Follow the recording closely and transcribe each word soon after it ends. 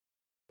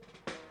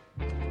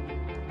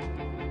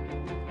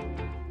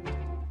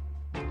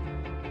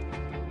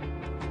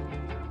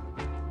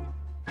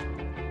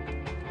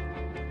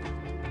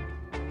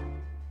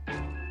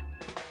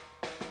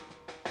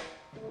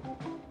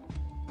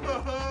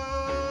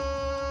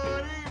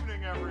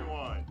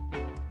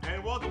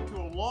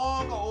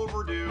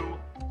overdue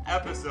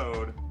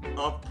episode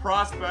of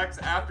Prospects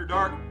After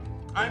Dark.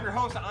 I'm your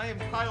host. I am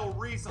Kyle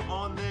Reese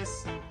on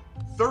this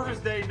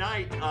Thursday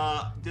night,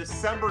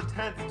 December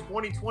 10th,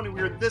 2020. We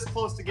are this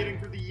close to getting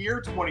through the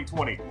year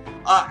 2020.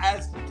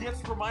 As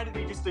Gifts reminded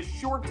me just a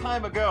short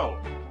time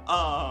ago,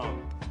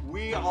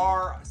 we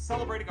are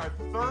celebrating our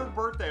third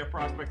birthday of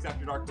Prospects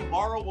After Dark.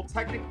 Tomorrow will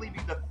technically be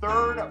the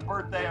third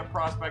birthday of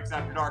Prospects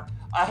After Dark.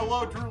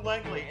 Hello, Drew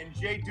Langley and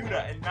Jay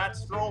Duda and Matt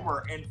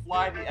Stromer and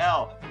Fly the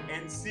L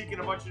and Seeking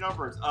a bunch of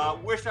numbers.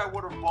 Wish I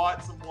would have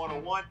bought some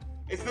 101.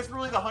 Is this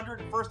really the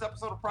 101st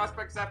episode of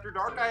Prospects After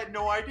Dark? I had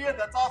no idea.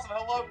 That's awesome.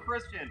 Hello,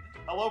 Christian.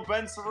 Hello,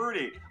 Ben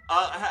Cerruti.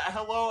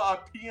 Hello,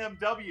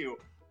 PMW.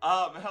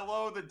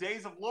 Hello, the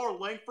Days of Lore.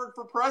 Langford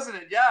for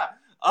president. Yeah.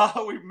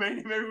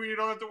 Maybe we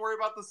don't have to worry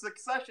about the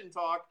succession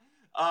talk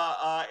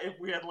if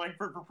we had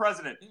Langford for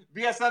president.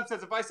 VSM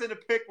says, if I send a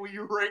pic, will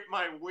you rate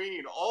my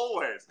ween?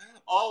 Always.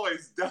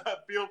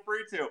 Feel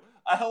free to.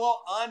 Hello,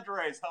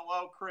 Andres.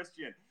 Hello,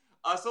 Christian.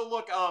 So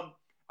look,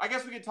 I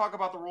guess we could talk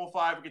about the Rule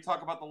 5. We could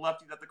talk about the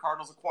lefty that the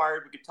Cardinals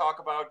acquired. We could talk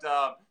about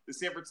the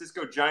San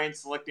Francisco Giants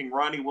selecting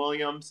Ronnie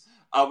Williams.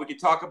 We could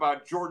talk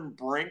about Jordan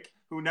Brink,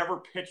 who never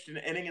pitched an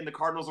inning in the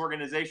Cardinals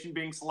organization,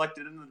 being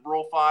selected in the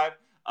Rule 5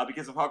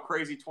 because of how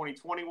crazy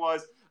 2020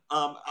 was.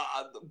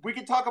 We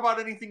could talk about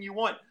anything you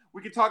want.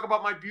 We could talk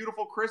about my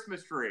beautiful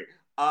Christmas tree.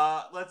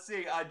 Let's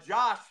see.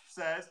 Josh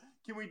says,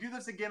 can we do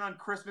this again on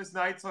Christmas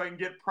night so I can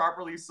get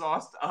properly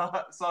sauced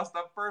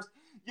up first?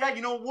 Yeah,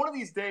 you know, one of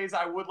these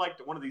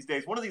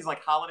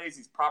like holidays,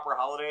 these proper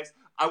holidays,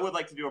 I would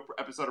like to do an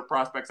episode of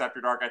Prospects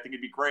After Dark. I think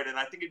it'd be great, and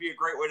I think it'd be a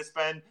great way to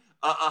spend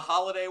a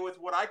holiday with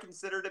what I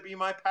consider to be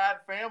my pad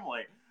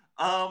family.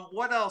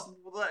 What else?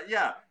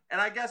 Yeah,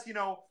 and I guess, you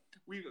know,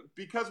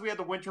 because we had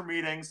the winter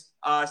meetings,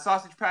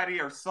 sausage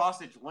patty or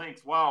sausage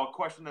links. Wow, a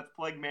question that's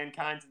plagued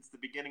mankind since the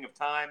beginning of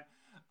time.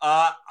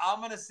 I'm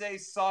going to say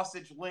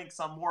sausage links.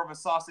 I'm more of a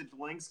sausage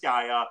links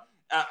guy.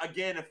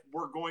 Again, if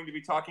we're going to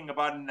be talking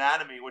about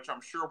anatomy, which I'm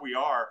sure we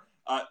are,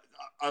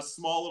 a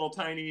small little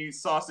tiny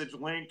sausage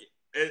link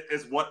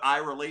is what I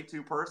relate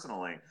to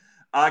personally.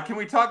 Can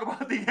we talk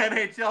about the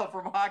NHL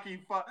from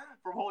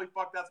Holy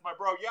Fuck, That's My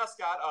Bro? Yeah,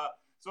 Scott.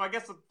 So I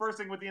guess the first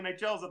thing with the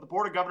NHL is that the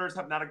Board of Governors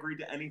have not agreed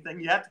to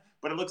anything yet,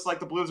 but it looks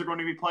like the Blues are going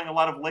to be playing a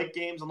lot of late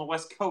games on the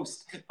West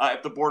Coast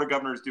if the Board of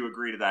Governors do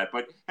agree to that.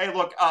 But, hey,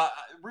 look,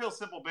 real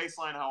simple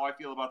baseline how I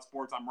feel about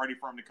sports. I'm ready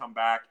for them to come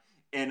back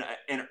in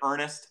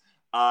earnest.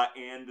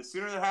 And the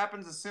sooner that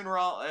happens, the sooner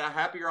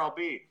happier I'll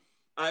be.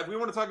 If we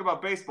want to talk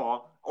about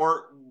baseball,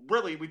 or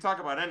really we talk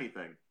about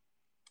anything,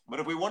 but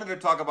if we wanted to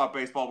talk about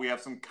baseball, we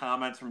have some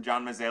comments from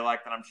John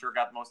Mozeliak that I'm sure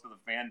got most of the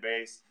fan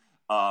base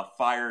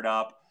fired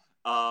up.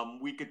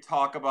 We could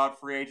talk about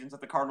free agents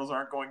that the Cardinals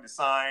aren't going to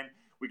sign.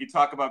 We could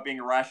talk about being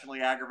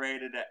irrationally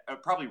aggravated,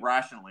 probably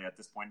rationally at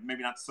this point,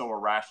 maybe not so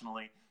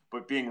irrationally,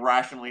 but being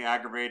rationally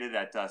aggravated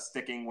at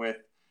sticking with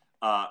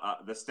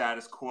the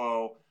status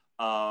quo.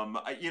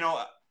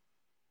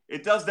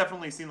 It does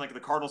definitely seem like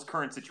the Cardinals'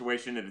 current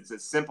situation, and it's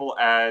as simple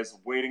as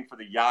waiting for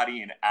the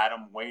Yachty and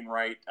Adam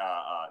Wainwright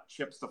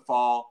chips to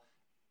fall.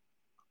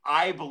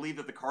 I believe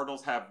that the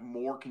Cardinals have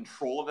more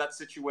control of that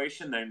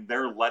situation than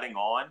they're letting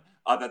on,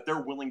 that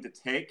they're willing to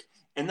take.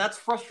 And that's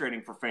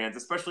frustrating for fans,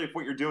 especially if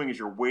what you're doing is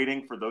you're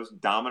waiting for those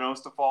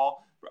dominoes to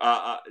fall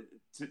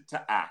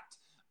to act.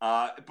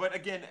 But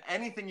again,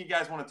 anything you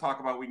guys want to talk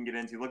about, we can get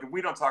into. Look, if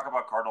we don't talk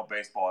about Cardinal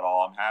baseball at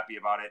all, I'm happy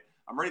about it.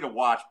 I'm ready to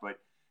watch, but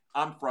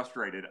I'm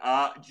frustrated.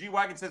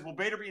 G-Wagon says, will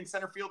Bader be the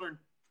center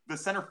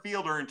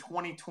fielder in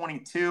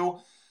 2022?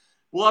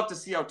 We'll have to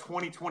see how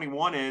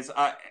 2021 is.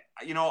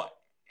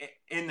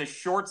 In the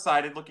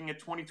short-sighted, looking at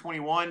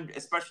 2021,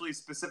 especially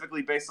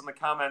specifically based on the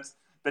comments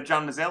that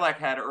John Mozeliak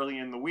had early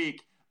in the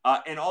week,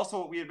 and also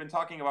what we had been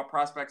talking about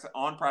Prospects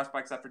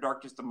After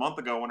Dark just a month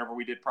ago whenever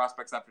we did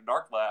Prospects After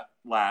Dark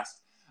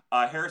last,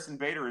 Harrison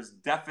Bader is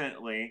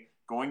definitely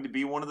going to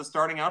be one of the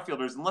starting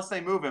outfielders unless they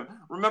move him.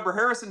 Remember,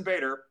 Harrison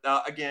Bader,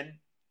 again,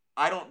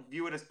 I don't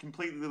view it as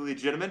completely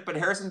legitimate, but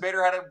Harrison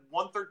Bader had a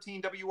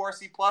 113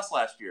 WRC plus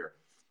last year.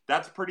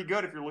 That's pretty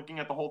good if you're looking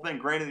at the whole thing.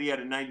 Granted, he had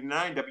a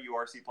 99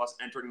 WRC plus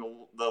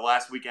entering the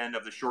last weekend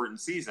of the shortened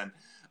season.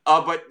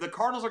 But the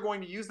Cardinals are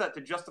going to use that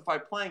to justify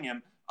playing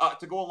him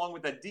to go along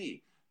with that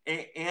D.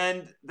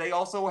 And they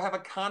also have a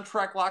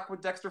contract lock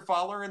with Dexter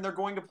Fowler, and they're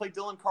going to play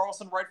Dylan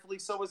Carlson, rightfully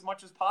so, as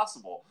much as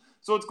possible.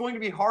 So it's going to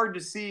be hard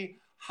to see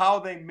how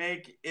they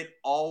make it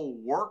all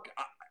work.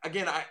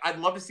 Again, I'd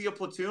love to see a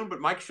platoon, but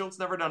Mike Schultz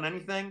never done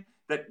anything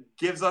that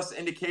gives us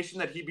indication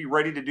that he'd be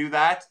ready to do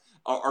that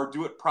or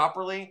do it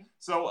properly.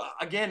 So,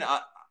 again,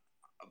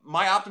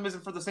 my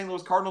optimism for the St.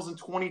 Louis Cardinals in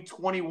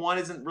 2021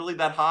 isn't really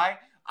that high.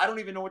 I don't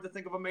even know what to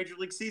think of a Major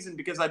League season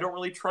because I don't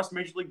really trust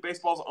Major League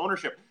Baseball's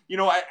ownership. You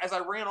know, as I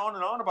ran on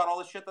and on about all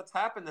the shit that's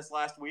happened this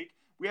last week,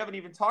 we haven't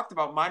even talked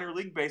about minor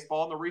league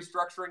baseball and the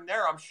restructuring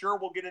there. I'm sure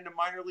we'll get into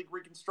minor league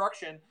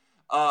reconstruction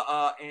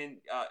and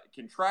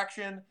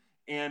contraction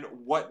and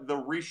what the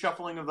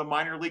reshuffling of the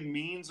minor league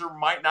means or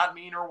might not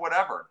mean or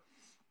whatever.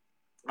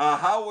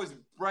 How was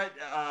Brett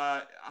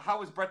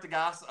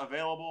DeGasse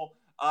available?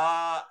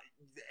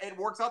 it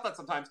works out that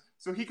sometimes.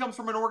 So he comes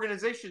from an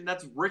organization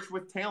that's rich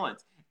with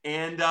talent.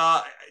 And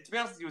to be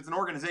honest with you, it's an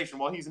organization.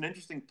 While he's an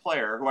interesting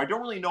player who I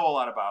don't really know a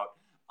lot about,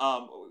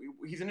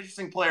 he's an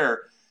interesting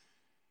player.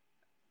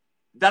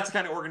 That's the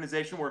kind of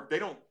organization where if they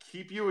don't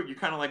keep you, you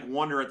kind of like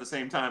wonder at the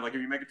same time. Like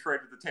if you make a trade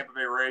with the Tampa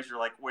Bay Rays, you're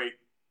like, wait,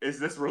 is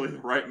this really the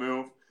right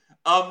move?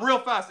 Real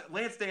fast,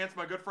 Lance Dance,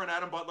 my good friend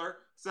Adam Butler,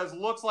 says,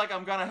 looks like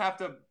I'm going to have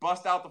to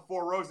bust out the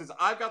Four Roses.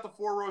 I've got the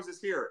Four Roses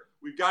here.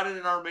 We've got it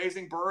in our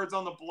amazing Birds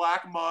on the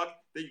Black mug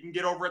that you can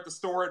get over at the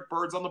store at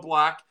Birds on the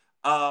Black.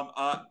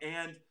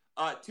 And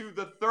to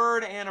the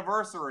third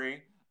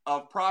anniversary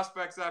of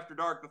Prospects After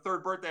Dark, the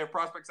third birthday of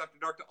Prospects After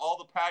Dark, to all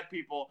the pad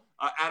people,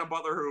 Adam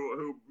Butler,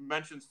 who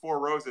mentions Four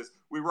Roses,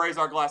 we raise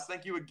our glass.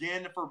 Thank you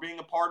again for being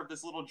a part of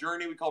this little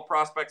journey we call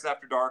Prospects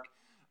After Dark.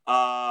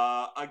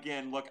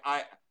 Again, look,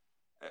 I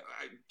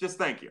just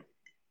thank you.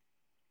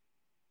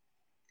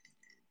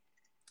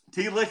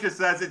 T-Licious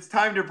says it's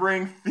time to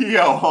bring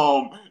Theo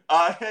home.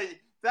 Hey,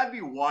 that'd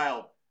be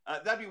wild.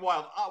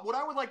 What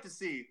I would like to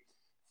see,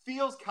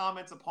 Theo's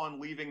comments upon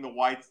leaving the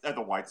White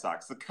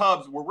Sox, the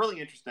Cubs, were really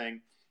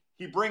interesting.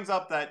 He brings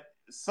up that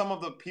some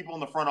of the people in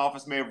the front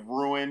office may have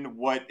ruined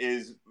what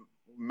is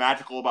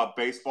magical about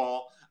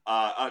baseball,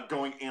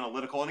 going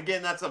analytical. And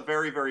again, that's a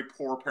very, very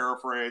poor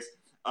paraphrase.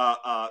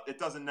 It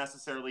doesn't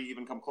necessarily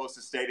even come close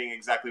to stating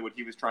exactly what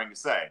he was trying to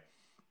say.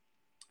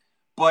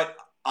 But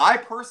I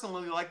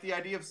personally like the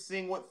idea of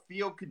seeing what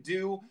Theo could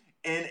do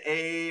in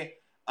a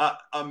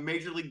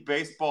Major League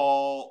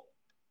Baseball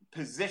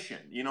position.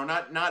 You know,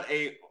 not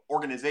a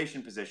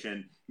organization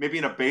position, maybe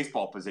in a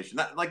baseball position.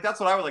 That's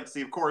what I would like to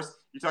see. Of course,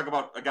 you talk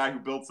about a guy who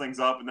builds things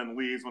up and then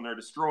leaves when they're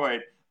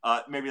destroyed.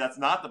 Maybe that's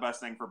not the best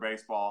thing for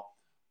baseball,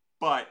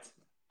 but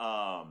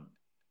I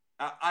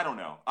don't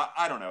know.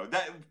 I don't know.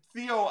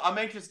 Theo, I'm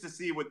anxious to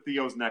see what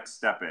Theo's next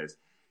step is.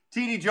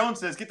 TD Jones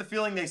says, get the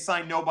feeling they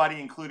signed nobody,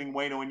 including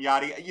Waino and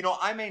Yadi. You know,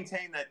 I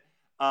maintain that.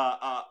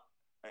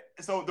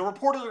 So the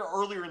report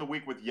earlier in the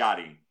week with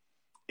Yadi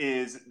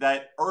is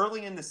that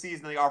early in the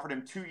season they offered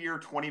him 2-year,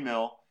 $20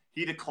 million.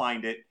 He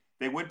declined it.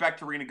 They went back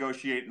to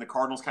renegotiate, and the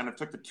Cardinals kind of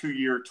took the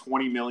 2-year,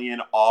 $20 million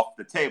off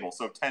the table,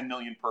 so $10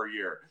 million per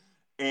year.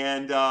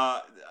 And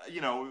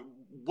you know,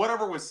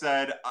 whatever was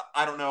said,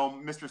 I don't know.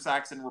 Mr.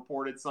 Saxon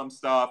reported some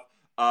stuff.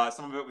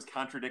 Some of it was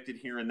contradicted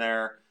here and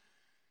there.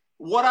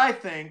 What I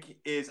think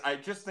is, I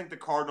just think the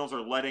Cardinals are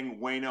letting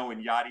Waino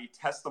and Yadi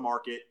test the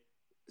market,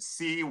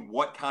 see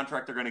what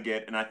contract they're going to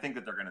get, and I think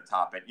that they're going to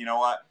top it. You know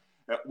what?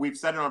 We've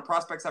said it on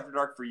Prospects After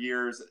Dark for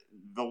years.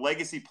 The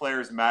legacy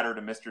players matter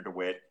to Mr.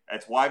 DeWitt.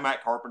 That's why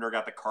Matt Carpenter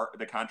got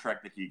the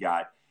contract that he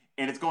got.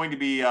 And it's going to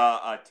be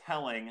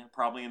telling,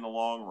 probably in the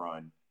long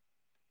run,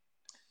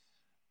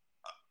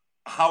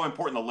 how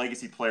important the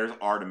legacy players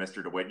are to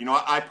Mr. DeWitt. You know,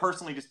 I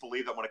personally just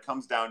believe that when it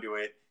comes down to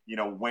it, you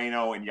know,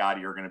 Waino and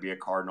Yadi are going to be a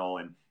Cardinal.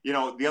 And, you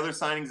know, the other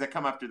signings that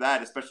come after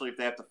that, especially if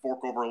they have to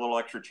fork over a little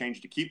extra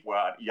change to keep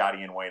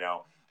Yadi and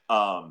Waino,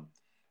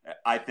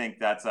 I think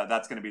that's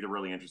going to be the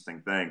really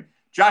interesting thing.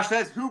 Josh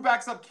says, who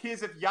backs up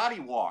Kiz if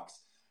Yadi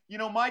walks? You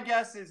know, my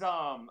guess is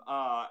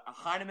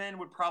Heineman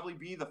would probably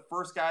be the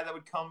first guy that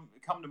would come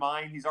to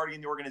mind. He's already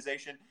in the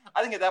organization.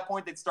 I think at that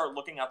point they'd start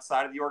looking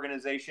outside of the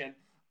organization.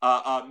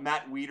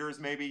 Matt Wieters,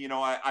 maybe. You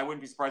know, I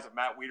wouldn't be surprised if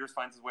Matt Wieters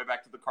finds his way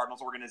back to the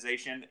Cardinals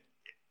organization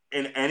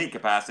in any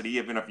capacity,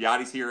 even if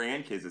Yadi's here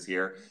and Kiz is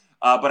here.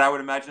 But I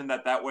would imagine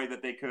that way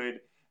that they could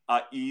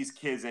ease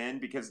Kiz in,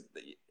 because,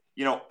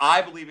 you know,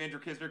 I believe Andrew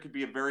Knizner could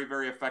be a very,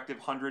 very effective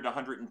 100 to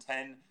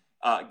 110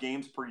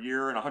 games per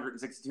year and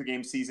 162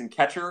 game season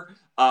catcher.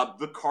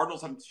 The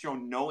Cardinals have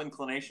shown no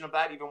inclination of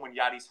that, even when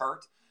Yadi's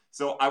hurt.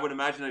 So I would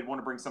imagine they'd want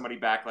to bring somebody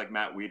back like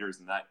Matt Wieters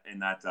in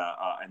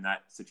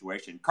that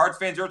situation. Cards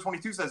fan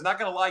 022 says, not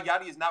going to lie,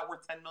 Yadi is not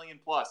worth $10 million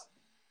plus.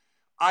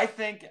 I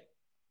think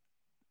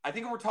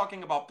if we're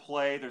talking about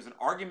play, there's an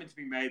argument to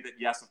be made that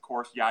yes, of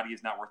course, Yadi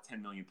is not worth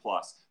 $10 million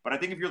plus. But I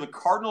think if you're the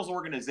Cardinals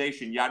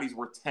organization, Yadi's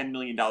worth $10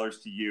 million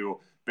to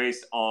you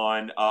based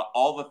on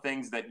all the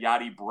things that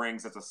Yadi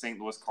brings as a St.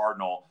 Louis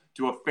Cardinal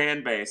to a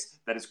fan base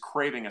that is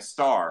craving a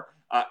star.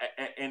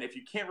 And if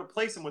you can't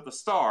replace him with a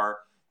star,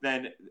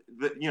 then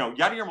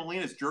Yadier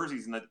Molina's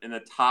jerseys in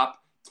the top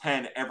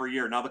 10 every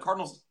year. Now the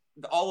Cardinals,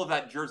 all of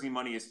that jersey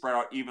money is spread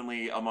out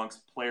evenly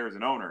amongst players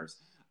and owners,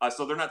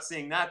 so they're not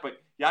seeing that. But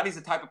Yadi's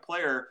the type of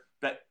player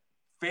that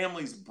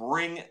families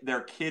bring their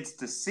kids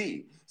to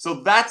see.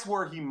 So that's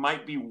where he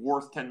might be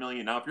worth $10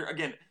 million. Now, if you're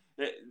again,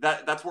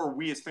 that's where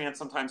we as fans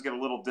sometimes get a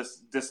little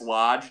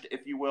dislodged,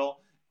 if you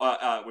will.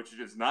 Which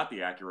is not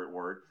the accurate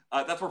word.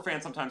 That's where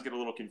fans sometimes get a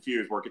little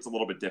confused, where it gets a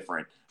little bit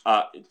different.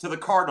 To the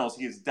Cardinals,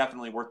 he is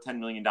definitely worth $10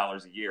 million a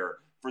year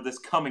for this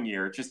coming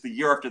year. It's just the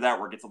year after that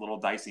where it gets a little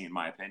dicey, in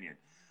my opinion.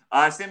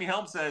 Sammy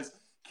Helm says,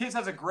 Kiz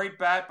has a great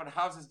bat, but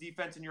how's his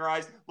defense in your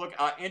eyes? Look,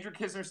 Andrew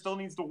Knizner still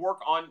needs to work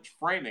on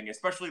framing,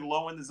 especially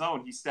low in the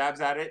zone. He stabs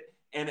at it,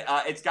 and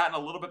it's gotten a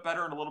little bit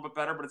better and a little bit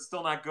better, but it's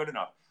still not good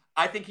enough.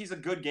 I think he's a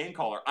good game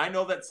caller. I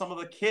know that some of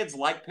the kids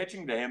like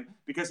pitching to him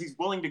because he's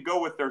willing to go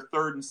with their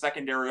third and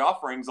secondary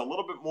offerings a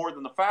little bit more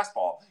than the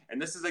fastball.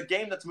 And this is a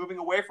game that's moving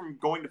away from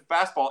going to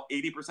fastball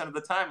 80% of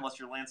the time, unless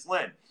you're Lance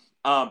Lynn.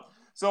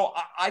 So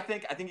I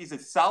think he's a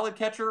solid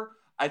catcher.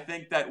 I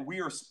think that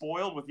we are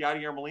spoiled with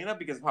Yadier Molina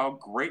because of how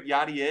great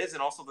Yadi is,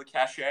 and also the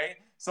cachet.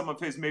 Some of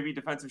his maybe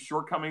defensive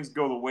shortcomings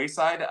go the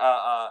wayside,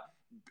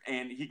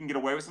 and he can get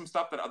away with some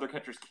stuff that other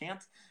catchers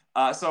can't.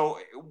 So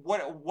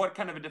what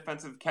kind of a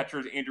defensive catcher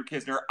is Andrew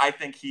Knizner? I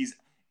think he's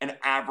an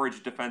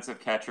average defensive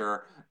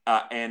catcher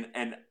and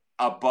an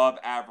above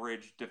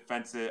average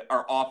defensive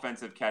or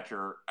offensive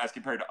catcher as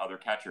compared to other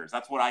catchers.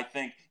 That's what I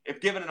think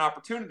if given an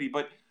opportunity.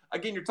 But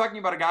again, you're talking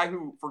about a guy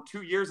who for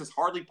 2 years has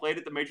hardly played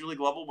at the major league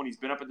level when he's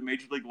been up at the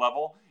major league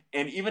level.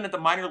 And even at the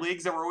minor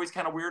leagues, they were always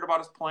kind of weird about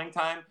his playing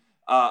time.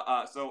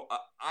 So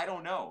I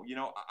don't know.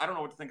 I don't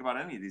know what to think about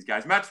any of these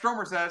guys. Matt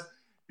Stromer says,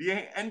 the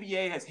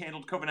NBA has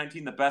handled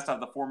COVID-19 the best out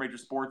of the four major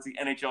sports. The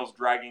NHL is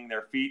dragging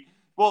their feet.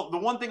 Well, the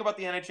one thing about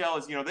the NHL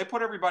is, they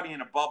put everybody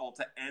in a bubble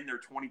to end their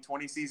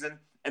 2020 season,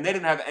 and they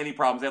didn't have any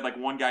problems. They had like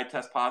one guy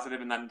test positive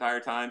in that entire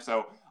time.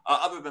 So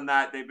other than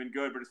that, they've been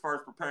good. But as far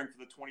as preparing for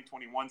the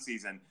 2021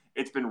 season,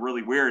 it's been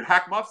really weird.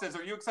 Hack Muff says,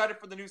 are you excited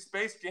for the new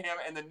Space Jam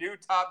and the new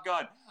Top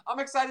Gun? I'm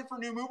excited for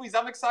new movies.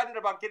 I'm excited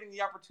about getting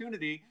the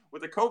opportunity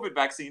with the COVID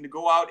vaccine to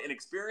go out and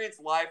experience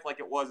life like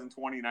it was in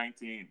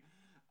 2019.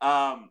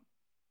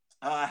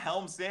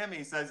 Helm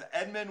Sammy says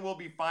Edman will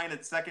be fine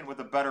at second with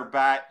a better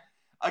bat.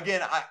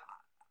 Again,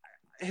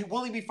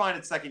 will he be fine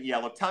at second? Yeah,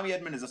 look, Tommy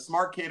Edman is a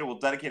smart kid who will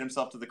dedicate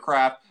himself to the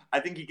craft. I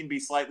think he can be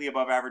slightly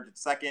above average at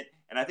second,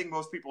 and I think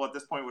most people at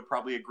this point would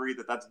probably agree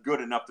that that's good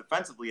enough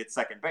defensively at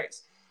second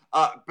base.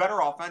 Better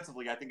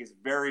offensively, I think, is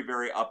very,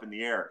 very up in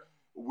the air.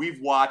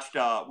 We've watched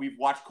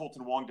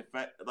Colton Wong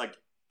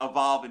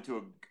evolve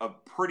into a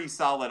pretty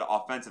solid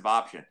offensive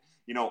option.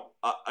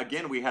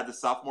 Again, we had the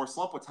sophomore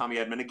slump with Tommy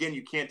Edman. Again,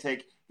 you can't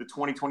take the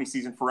 2020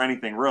 season for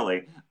anything,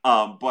 really.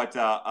 But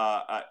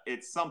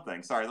it's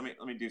something. Sorry,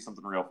 let me do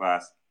something real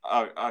fast.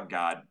 Oh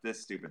God,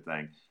 this stupid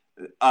thing.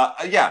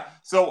 Yeah.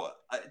 So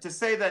to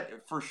say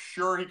that for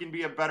sure he can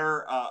be a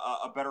better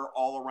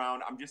all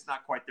around, I'm just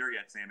not quite there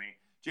yet, Sammy.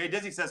 Jay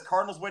Dizzy says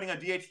Cardinals waiting on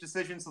DH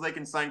decision so they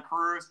can sign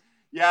Cruz.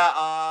 Yeah,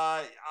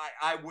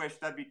 I wish.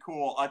 That'd be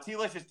cool.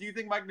 T-Licious, do you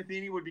think Mike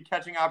Matheny would be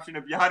catching option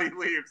if Yadi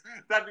leaves?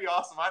 That'd be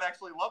awesome. I'd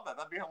actually love that.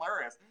 That'd be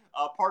hilarious.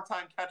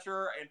 Part-time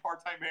catcher and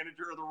part-time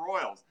manager of the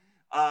Royals.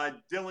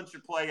 Dylan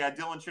should play. Yeah,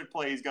 Dylan should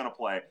play. He's going to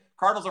play.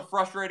 Cardinals are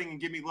frustrating and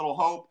give me little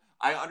hope.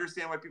 I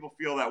understand why people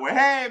feel that way.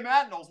 Hey,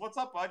 Matt Knowles, what's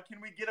up, bud? Can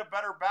we get a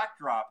better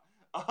backdrop?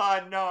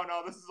 No,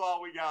 this is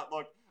all we got.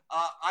 Look,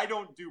 I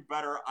don't do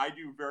better. I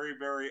do very,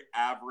 very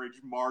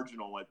average,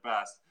 marginal at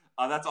best.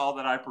 That's all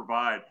that I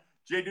provide.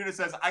 Jay Duda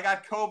says, I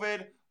got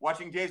COVID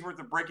watching days worth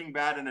of Breaking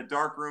Bad in a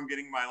dark room,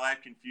 getting my life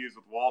confused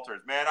with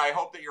Walters. Man, I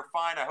hope that you're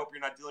fine. I hope you're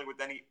not dealing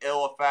with any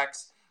ill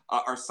effects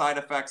or side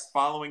effects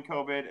following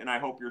COVID, and I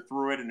hope you're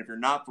through it. And if you're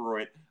not through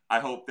it, I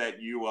hope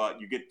that you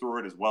get through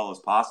it as well as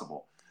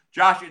possible.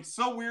 Josh, it's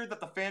so weird that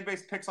the fan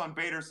base picks on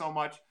Bader so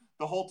much.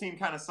 The whole team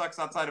kind of sucks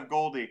outside of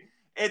Goldie.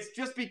 It's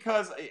just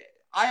because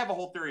I have a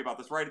whole theory about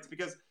this, right? It's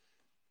because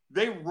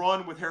they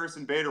run with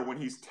Harrison Bader when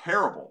he's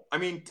terrible. I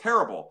mean,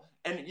 terrible.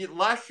 And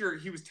last year,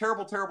 he was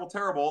terrible, terrible,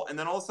 terrible. And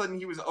then all of a sudden,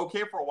 he was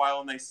okay for a while,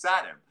 and they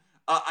sat him.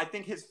 I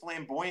think his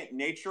flamboyant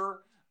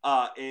nature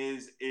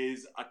is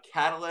a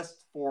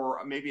catalyst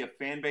for maybe a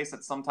fan base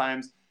that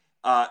sometimes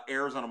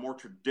airs on a more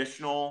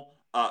traditional,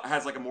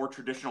 has like a more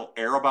traditional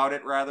air about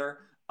it, rather.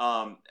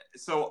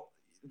 So,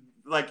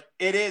 like,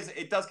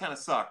 it does kind of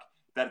suck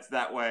that it's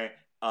that way.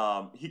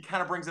 He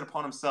kind of brings it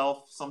upon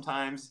himself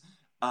sometimes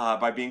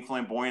by being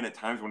flamboyant at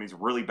times when he's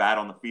really bad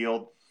on the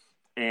field.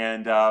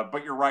 And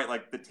but you're right,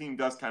 like the team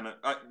does kind of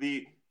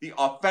the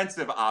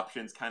offensive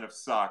options kind of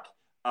suck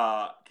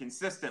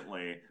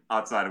consistently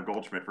outside of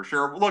Goldschmidt for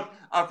sure. Look,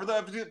 for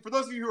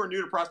those of you who are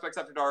new to Prospects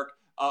After Dark,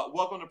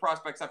 welcome to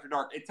Prospects After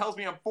Dark. It tells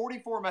me I'm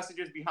 44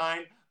 messages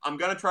behind. I'm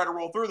gonna try to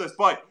roll through this,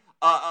 but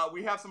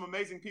we have some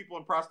amazing people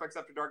in Prospects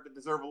After Dark that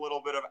deserve a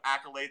little bit of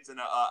accolades and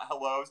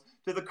hellos.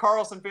 To the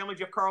Carlson family,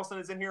 Jeff Carlson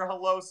is in here.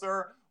 Hello,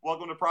 sir.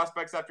 Welcome to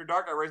Prospects After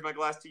Dark. I raise my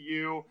glass to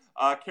you,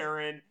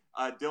 Karen,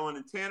 Dylan,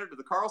 and Tanner, to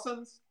the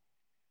Carlsons.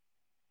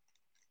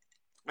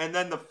 And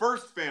then the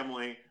first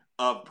family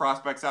of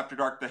Prospects After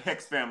Dark, the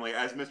Hicks family,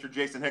 as Mr.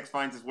 Jason Hicks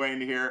finds his way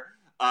into here.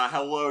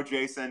 Hello,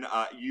 Jason.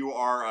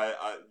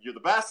 You're the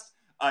best.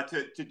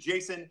 To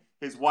Jason,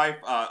 his wife,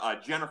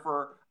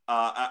 Jennifer,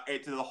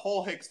 to the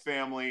whole Hicks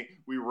family,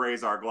 we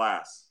raise our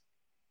glass.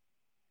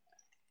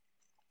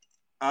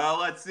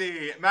 Let's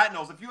see. Matt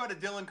Knowles, if you had a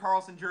Dylan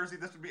Carlson jersey,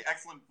 this would be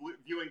excellent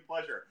viewing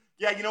pleasure.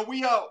 Yeah,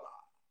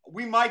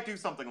 we might do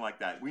something like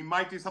that. We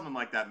might do something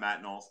like that,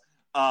 Matt Knowles.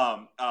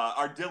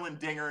 Our Dylan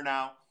Dinger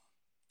now.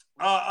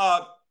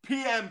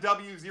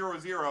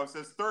 PMW00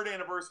 says, third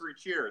anniversary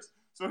cheers.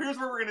 So here's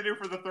what we're going to do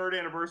for the third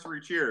anniversary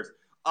cheers.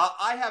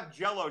 I have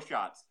Jell-O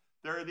shots.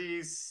 There are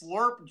these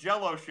Slurp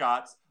Jell-O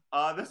shots.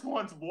 This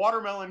one's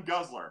Watermelon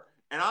Guzzler.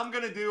 And I'm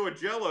going to do a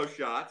Jell-O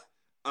shot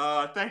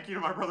Thank you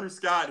to my brother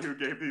Scott who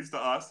gave these to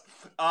us.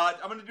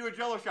 I'm going to do a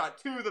Jello shot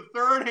to the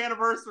 3rd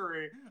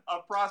anniversary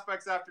of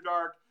Prospects After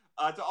Dark.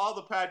 To all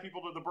the pad people,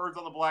 to the birds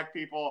on the black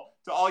people,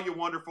 to all you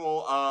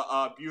wonderful,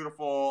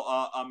 beautiful,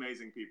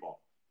 amazing people.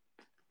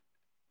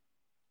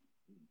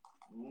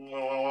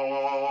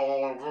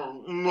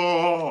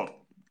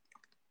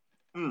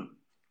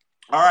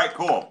 All right,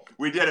 cool.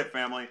 We did it,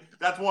 family.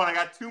 That's one. I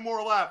got 2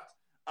 more left.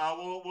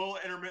 We'll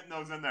intermittent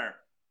those in there.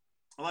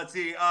 Let's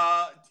see.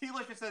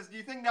 T-Licious says, do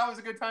you think now is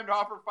a good time to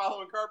offer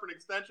Follow and Carp an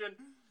extension?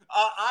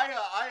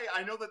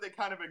 I know that they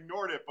kind of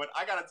ignored it, but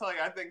I got to tell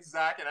you, I think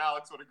Zach and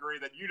Alex would agree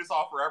that you just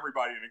offer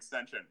everybody an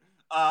extension.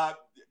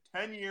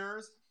 10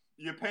 years,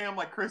 you pay them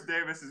like Chris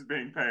Davis is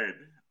being paid.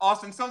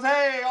 Austin says,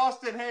 hey,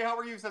 Austin, hey, how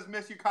are you? Says,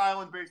 miss you,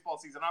 Kyle, in baseball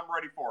season. I'm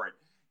ready for it.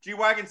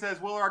 G-Wagon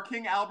says, will our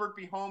King Albert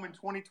be home in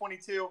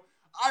 2022?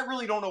 I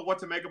really don't know what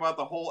to make about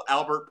the whole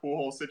Albert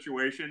Pujols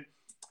situation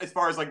as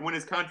far as like when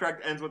his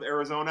contract ends with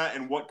Arizona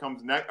and what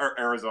comes next, or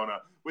Arizona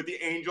with the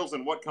Angels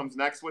and what comes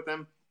next with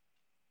him.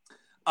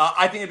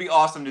 I think it'd be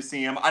awesome to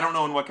see him. I don't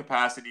know in what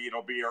capacity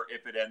it'll be or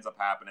if it ends up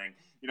happening.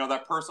 You know,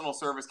 that personal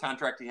service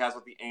contract he has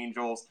with the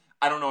Angels,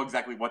 I don't know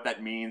exactly what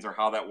that means or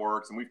how that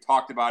works. And we've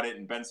talked about it,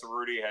 and Ben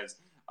Cerruti has,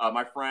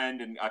 my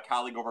friend and a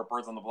colleague over at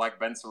Birds on the Black,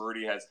 Ben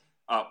Cerruti has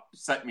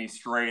set me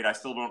straight. I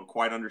still don't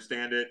quite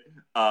understand it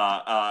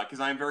because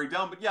I'm very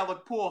dumb. But yeah,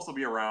 look, Pujols will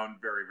be around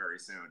very, very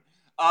soon.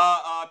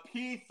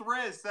 P.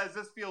 Thriz says,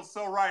 this feels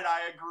so right.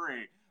 I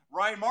agree.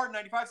 Ryan Martin,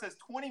 95, says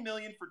 $20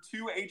 million for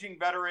 2 aging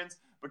veterans,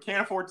 but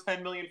can't afford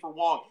 $10 million for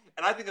Wong.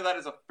 And I think that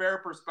is a fair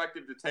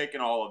perspective to take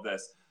in all of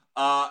this.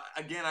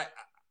 Again,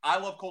 I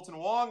love Kolten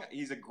Wong.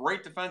 He's a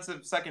great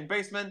defensive second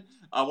baseman,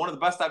 one of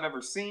the best I've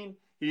ever seen.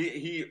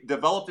 He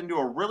developed into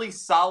a really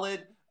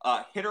solid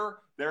hitter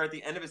there at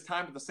the end of his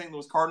time with the St.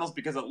 Louis Cardinals,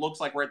 because it looks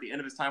like we're at the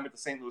end of his time with the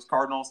St. Louis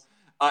Cardinals.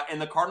 And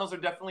the Cardinals are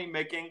definitely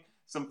making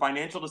some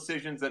financial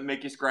decisions that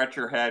make you scratch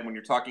your head when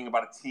you're talking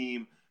about a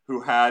team who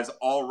has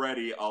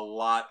already a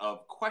lot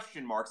of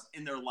question marks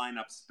in their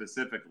lineup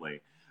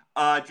specifically.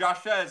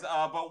 Josh says,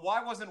 but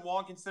why wasn't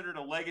Wong considered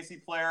a legacy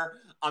player?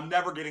 I'm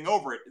never getting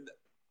over it.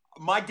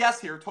 My guess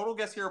here, total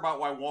guess here about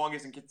why Wong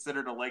isn't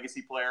considered a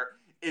legacy player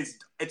is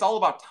it's all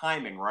about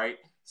timing, right?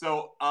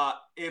 So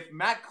if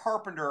Matt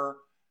Carpenter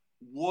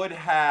would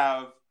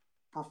have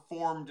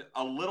performed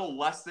a little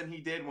less than he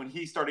did when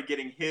he started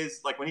getting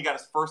his, like when he got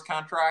his first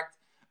contract,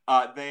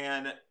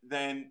 then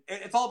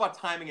it's all about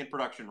timing and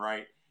production,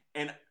 right?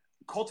 And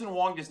Kolten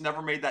Wong just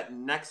never made that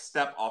next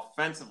step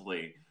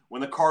offensively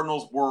when the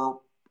Cardinals were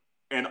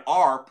and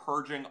are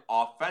purging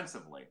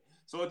offensively.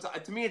 So it's,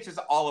 to me, it's just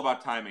all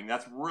about timing.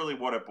 That's really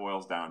what it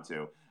boils down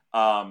to.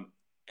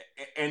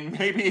 And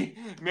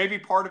maybe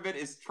part of it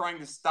is trying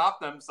to stop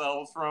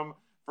themselves from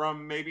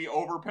maybe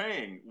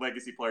overpaying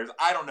legacy players.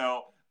 I don't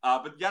know.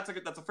 But that's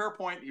a fair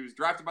point. He was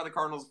drafted by the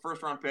Cardinals,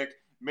 first round pick,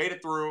 made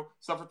it through,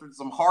 suffered through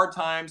some hard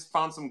times,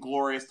 found some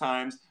glorious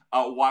times.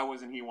 Why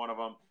wasn't he one of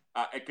them?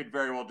 It could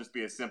very well just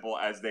be as simple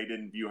as they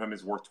didn't view him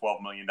as worth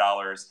 $12 million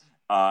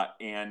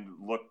and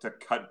look to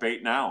cut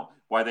bait now.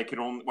 Why they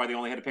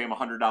only had to pay him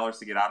 $100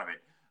 to get out of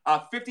it.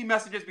 50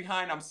 messages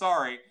behind. I'm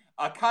sorry.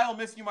 Kyle,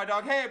 miss you, my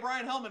dog. Hey,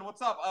 Brian Hellman,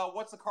 what's up?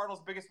 What's the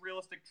Cardinals' biggest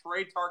realistic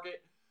trade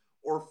target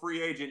or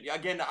free agent?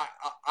 Again,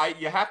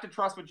 you have to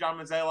trust what John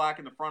Mozeliak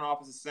in the front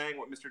office is saying,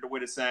 what Mr.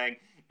 DeWitt is saying.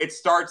 It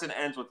starts and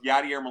ends with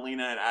Yadier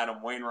Molina and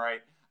Adam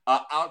Wainwright.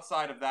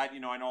 Outside of that, I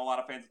know a lot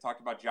of fans have talked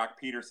about Jock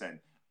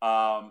Peterson.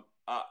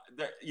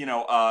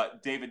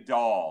 David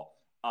Dahl,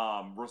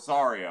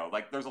 Rosario.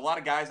 Like, there's a lot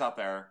of guys out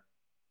there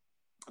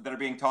that are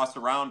being tossed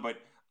around, but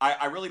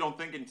I really don't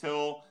think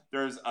until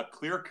there's a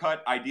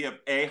clear-cut idea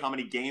of how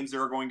many games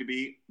there are going to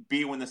be,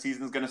 when the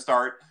season is going to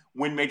start,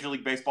 when Major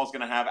League Baseball is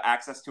going to have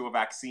access to a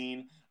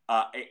vaccine,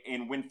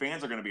 and when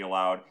fans are going to be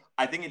allowed.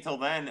 I think until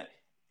then,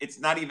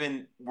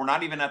 we're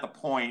not even at the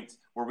point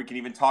where we can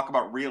even talk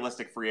about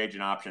realistic free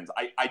agent options.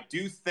 I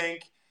do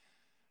think,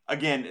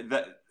 again,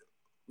 that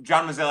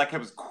John Mozeliak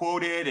was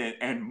quoted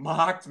and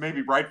mocked,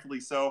 maybe rightfully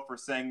so, for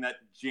saying that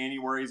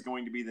January is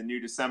going to be the new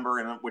December,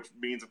 and which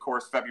means, of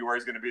course, February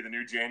is going to be the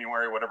new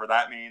January, whatever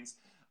that means.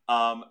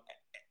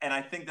 And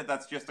I think that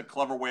that's just a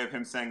clever way of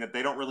him saying that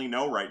they don't really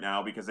know right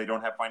now because they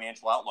don't have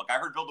financial outlook. I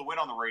heard Bill DeWitt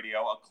on the radio,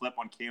 a clip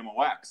on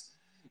KMOX,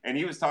 and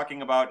he was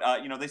talking about,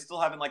 they still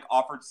haven't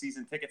offered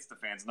season tickets to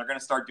fans, and they're going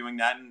to start doing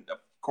that. And of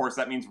course,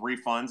 that means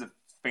refunds if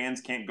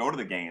fans can't go to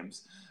the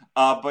games.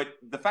 But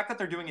the fact that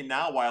they're doing it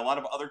now, while a lot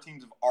of other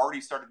teams have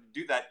already started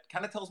to do that,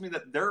 kind of tells me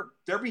that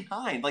they're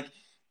behind. Like,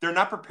 they're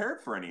not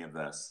prepared for any of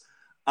this.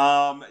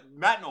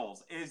 Matt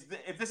Knowles,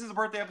 if this is a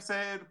birthday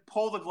episode,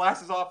 pull the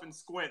glasses off and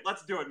squint.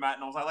 Let's do it, Matt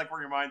Knowles. I like where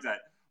your mind's at.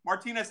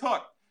 Martinez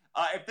Hook,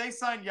 if they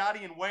sign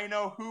Yadi and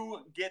Waino,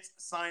 who gets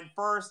signed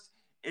first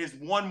is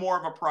one more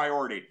of a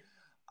priority.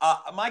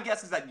 My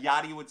guess is that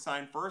Yadi would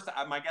sign first.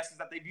 My guess is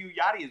that they view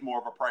Yadi as more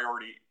of a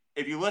priority.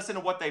 If you listen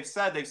to what they've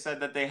said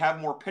that they have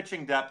more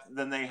pitching depth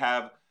than they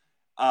have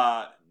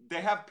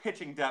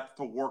pitching depth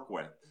to work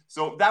with.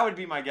 So that would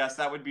be my guess.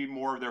 That would be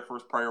more of their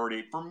first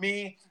priority. For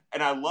me,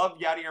 and I love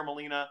Yadier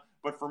Molina,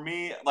 but for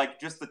me, like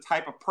just the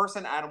type of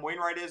person Adam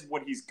Wainwright is,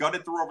 what he's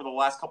gutted through over the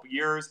last couple of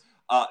years,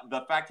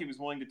 the fact he was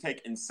willing to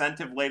take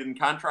incentive-laden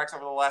contracts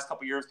over the last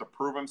couple of years to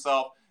prove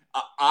himself,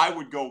 I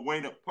would go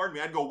Waino. Pardon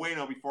me, I'd go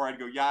Waino before I'd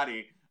go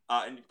Yadi.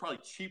 And probably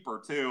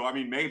cheaper too. I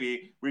mean,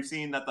 maybe we've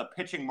seen that the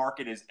pitching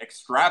market is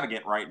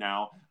extravagant right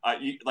now.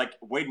 Like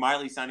Wade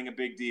Miley signing a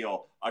big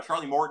deal,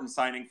 Charlie Morton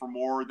signing for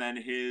more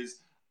than his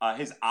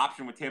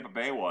option with Tampa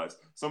Bay was.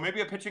 So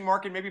maybe a pitching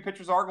market, maybe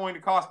pitchers are going to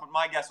cost. But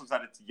my guess was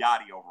that it's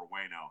Yadi over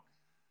Waino.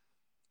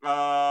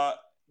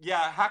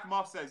 Yeah,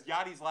 Hackmuff says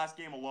Yadi's last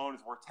game alone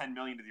is worth $10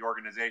 million to the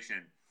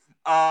organization.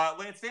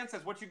 Lance Stan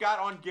says, what you got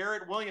on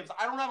Garrett Williams?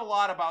 I don't have a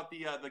lot about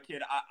the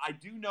kid. I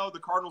do know the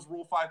Cardinals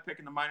Rule 5 pick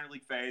in the minor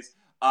league phase,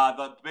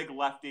 the big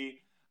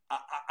lefty.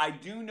 I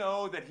do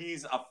know that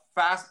he's a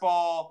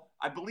fastball,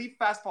 I believe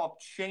fastball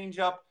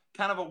changeup,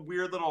 kind of a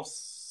weird little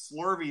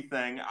slurvy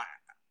thing,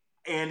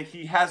 and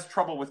he has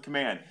trouble with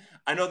command.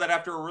 I know that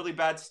after a really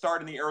bad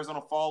start in the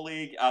Arizona Fall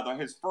League,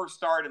 his first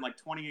start in like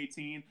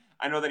 2018,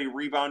 I know that he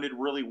rebounded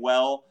really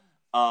well.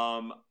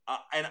 And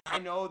I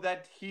know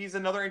that he's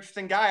another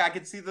interesting guy. I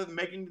could see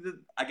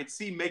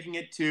making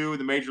it to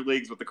the major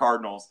leagues with the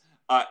Cardinals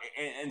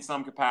in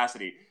some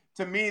capacity.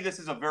 To me, this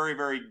is a very,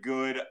 very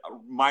good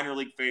minor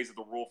league phase of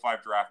the Rule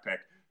 5 draft pick,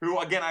 who,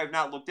 again, I have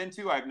not looked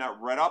into. I have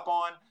not read up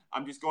on.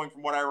 I'm just going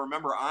from what I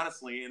remember,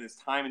 honestly, in his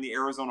time in the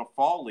Arizona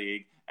Fall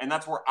League, and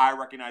that's where I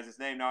recognize his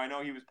name. Now, I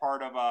know he was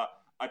part of a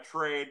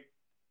trade,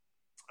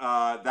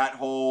 that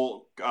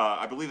whole,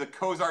 I believe the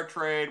Cozart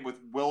trade with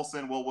Will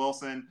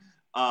Wilson.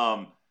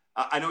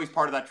 I know he's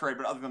part of that trade,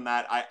 but other than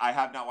that, I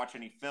have not watched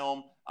any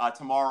film.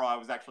 Tomorrow, I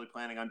was actually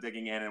planning on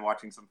digging in and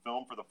watching some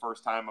film for the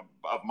first time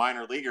of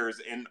minor leaguers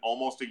in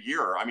almost a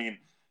year. I mean,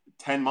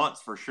 10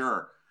 months for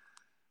sure.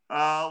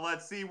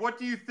 Let's see. What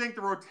do you think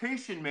the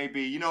rotation may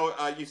be? You know,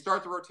 you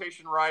start the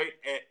rotation right.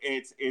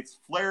 It's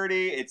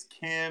Flaherty, it's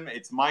Kim,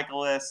 it's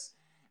Michaelis.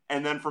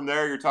 And then from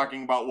there, you're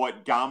talking about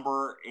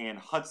Gomber and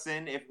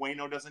Hudson if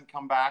Waino doesn't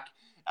come back.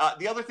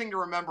 The other thing to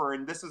remember,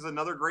 and this is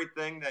another great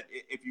thing, that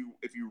if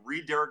you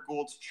read Derek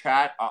Gould's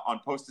chat on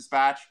Post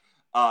Dispatch,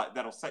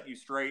 that'll set you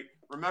straight.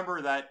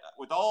 Remember that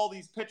with all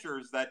these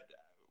pitchers that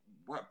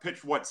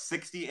pitch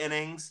 60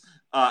 innings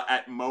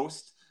at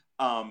most,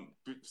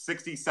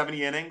 60,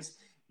 70 innings,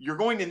 you're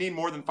going to need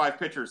more than 5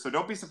 pitchers. So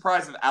don't be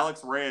surprised if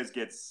Alex Reyes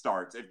gets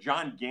starts, if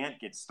John Gant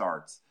gets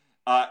starts.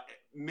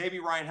 Maybe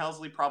Ryan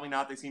Helsley, probably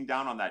not. They seem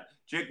down on that.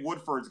 Jake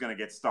Woodford's going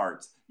to get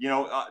starts. You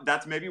know,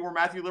 that's maybe where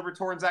Matthew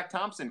Liberatore and Zach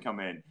Thompson come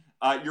in.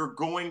 You're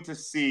going to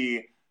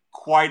see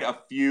quite a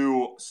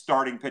few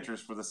starting pitchers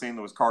for the St.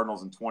 Louis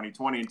Cardinals in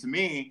 2020. And to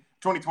me,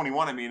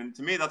 2021, and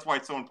to me, that's why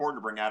it's so important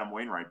to bring Adam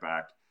Wainwright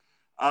back.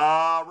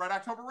 Red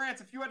October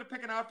Rants, if you had to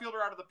pick an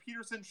outfielder out of the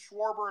Peterson,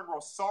 Schwarber, and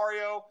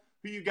Rosario,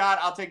 who you got?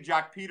 I'll take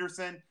Jock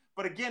Peterson.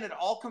 But again, it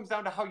all comes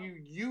down to how you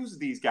use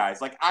these guys.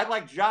 Like, I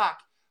like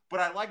Jock, but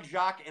I like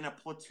Jock in a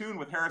platoon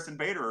with Harrison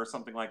Bader or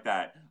something like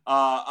that.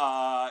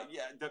 I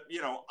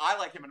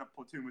like him in a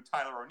platoon with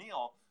Tyler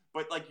O'Neill.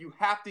 But like, you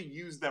have to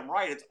use them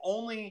right. It's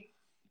only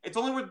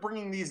worth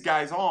bringing these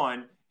guys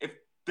on if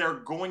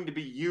they're going to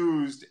be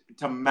used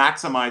to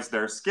maximize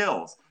their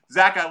skills.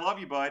 Zach, I love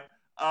you, bud.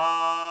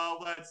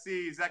 Let's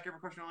see. Zach, you have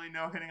a question? Only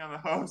no hitting on the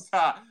host.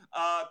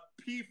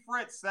 P.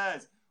 Fritz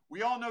says,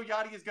 we all know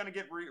Yadi is going to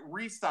get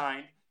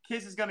re-signed.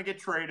 Kiz is going to get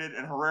traded,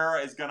 and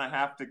Herrera is going to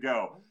have to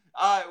go.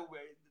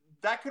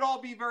 That could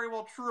all be very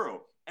well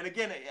true. And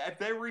again, if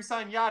they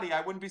re-sign Yadi, I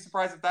wouldn't be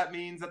surprised if that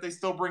means that they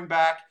still bring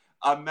back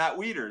Matt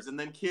Wieters, and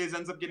then Kiz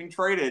ends up getting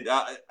traded.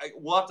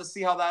 We'll have to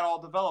see how that all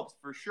develops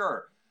for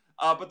sure.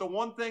 But the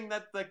one thing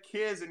that the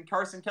Kiz and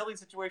Carson Kelly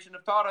situation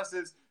have taught us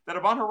is that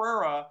Ivan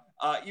Herrera,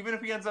 even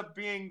if he ends up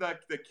being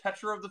the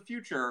catcher of the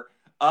future,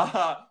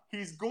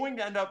 he's going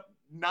to end up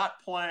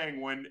not playing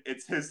when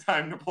it's his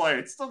time to play.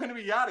 It's still going to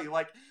be Yadi.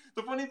 Like,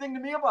 the funny thing to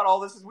me about all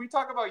this is we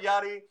talk about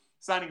Yadi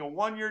signing a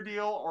 1-year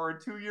deal or a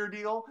 2-year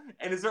deal.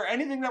 And is there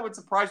anything that would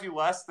surprise you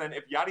less than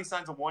if Yadi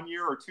signs a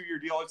 1-year or 2-year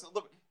deal?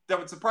 That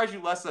would surprise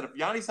you less than if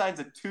Yadi signs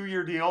a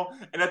 2-year deal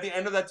and at the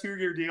end of that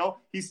 2-year deal,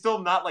 he's still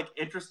not like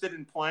interested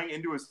in playing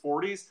into his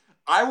 40s.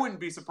 I wouldn't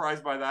be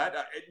surprised by that.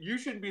 You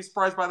shouldn't be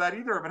surprised by that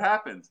either if it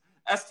happens.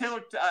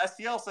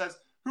 STL says,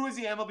 who is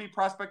the MLB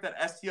prospect that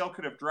STL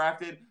could have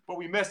drafted, but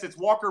we missed? It's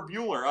Walker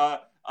Buehler.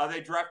 They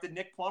drafted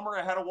Nick Plummer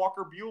ahead of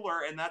Walker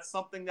Buehler, and that's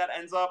something that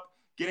ends up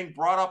getting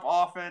brought up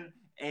often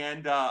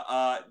and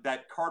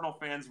that Cardinal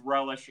fans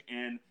relish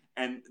in.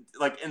 And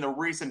like in the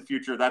recent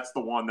future, that's the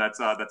one that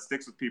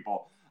sticks with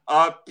people.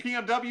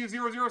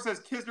 PMW00 says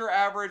Kisner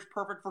average,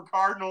 perfect for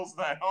Cardinals.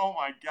 Then, oh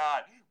my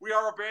God, we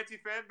are a Banty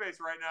fan base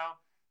right now.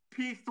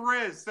 P.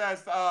 Thriz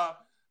says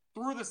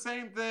thought the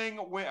same thing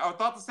when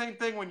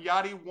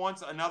Yadi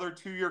wants another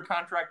 2-year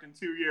contract in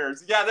 2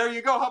 years. Yeah, there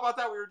you go. How about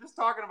that? We were just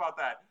talking about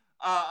that.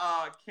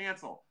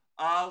 Cancel.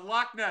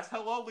 Loch Ness.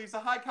 Hello, Lisa.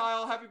 Hi,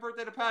 Kyle. Happy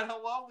birthday to Pat.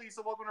 Hello,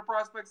 Lisa. Welcome to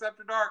Prospects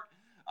After Dark.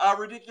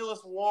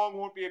 Ridiculous Wong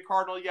won't be a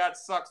Cardinal yet.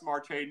 Sucks,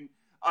 March Hayden.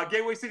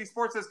 Gateway City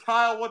Sports says,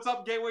 Kyle, what's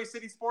up, Gateway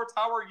City Sports?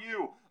 How are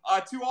you?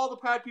 To all the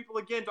pad people,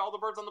 again, to all the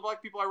birds on the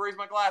black people, I raise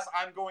my glass.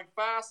 I'm going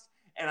fast,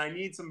 and I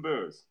need some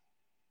booze.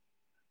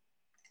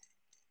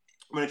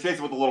 I'm going to chase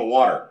it with a little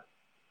water.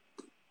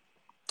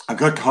 A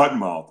good cotton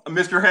mouth.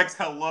 Mr. Hicks,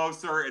 hello,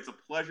 sir. It's a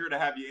pleasure to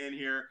have you in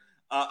here.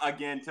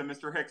 Again, to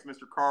Mr. Hicks,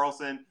 Mr.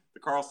 Carlson, the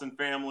Carlson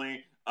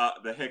family,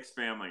 the Hicks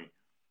family.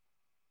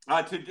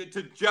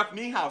 To Jeff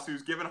Niehaus,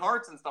 who's given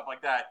hearts and stuff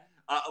like that.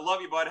 I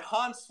love you, bud.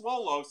 Hans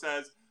Swallow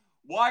says,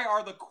 why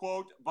are the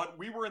quote, but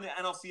we were in the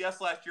NLCS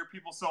last year,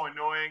 people so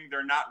annoying?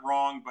 They're not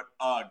wrong, but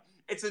ugh.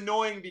 It's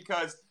annoying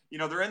because,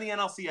 they're in the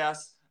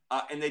NLCS,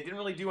 and they didn't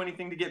really do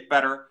anything to get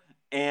better.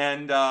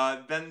 And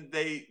then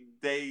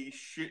they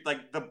shoot,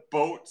 like the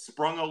boat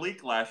sprung a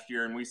leak last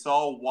year, and we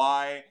saw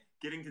why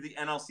getting to the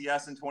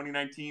NLCS in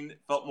 2019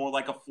 felt more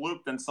like a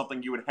fluke than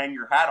something you would hang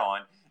your hat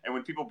on. And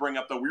when people bring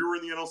up that we were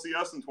in the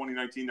NLCS in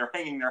 2019, they're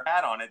hanging their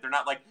hat on it. They're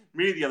not like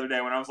me the other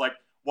day when I was like,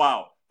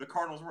 wow, the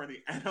Cardinals were in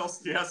the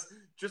NLCS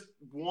just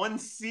one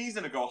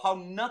season ago. How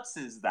nuts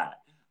is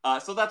that?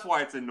 So that's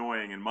why it's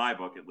annoying in my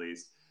book, at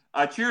least.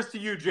 Cheers to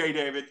you, Jay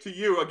David. To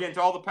you, again,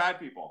 to all the pad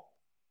people.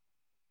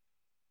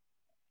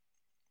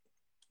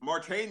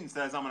 March Hayden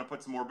says, I'm going to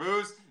put some more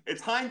booze.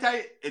 It's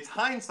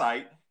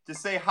hindsight to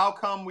say how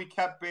come we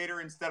kept Bader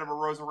instead of a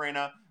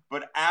Arozarena,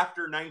 but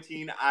after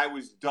 19, I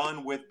was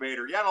done with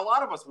Bader. Yeah, and a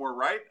lot of us were,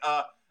 right?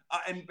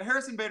 And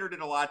Harrison Bader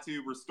did a lot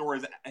to restore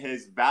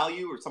his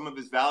value or some of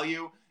his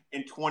value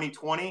in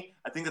 2020.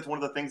 I think that's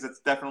one of the things that's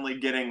definitely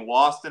getting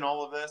lost in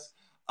all of this.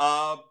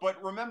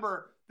 But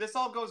remember, this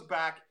all goes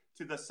back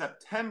to the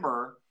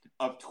September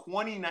of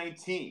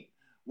 2019.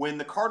 When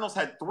the Cardinals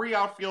had three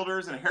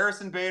outfielders and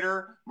Harrison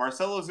Bader,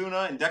 Marcell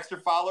Ozuna, and Dexter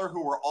Fowler,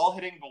 who were all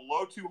hitting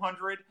below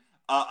 200,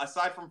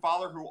 aside from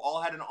Fowler, who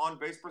all had an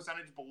on-base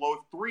percentage below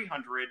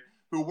 300,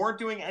 who weren't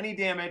doing any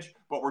damage,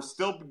 but were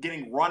still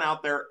getting run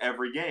out there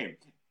every game.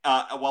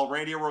 While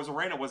Randy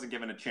Arozarena wasn't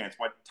given a chance,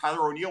 while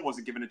Tyler O'Neill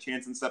wasn't given a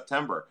chance in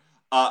September.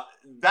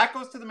 That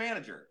goes to the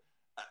manager.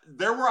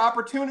 There were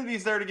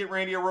opportunities there to get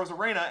Randy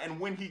Arozarena, and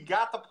when he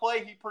got the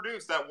play, he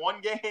produced that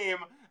one game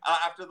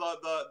after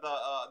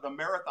the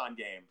marathon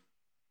game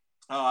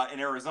in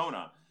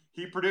Arizona.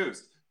 He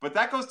produced, but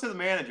that goes to the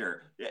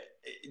manager.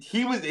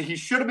 He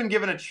should have been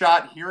given a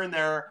shot here and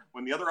there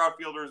when the other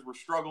outfielders were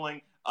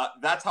struggling.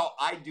 That's how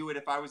I do it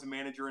if I was a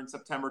manager in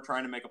September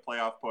trying to make a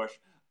playoff push.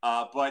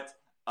 But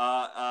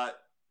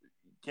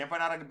can't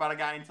find out about a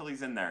guy until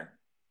he's in there.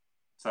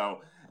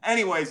 So,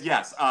 anyways,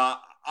 yes.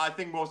 I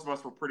think most of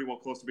us were pretty well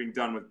close to being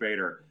done with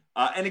Bader.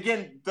 And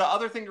again, the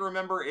other thing to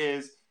remember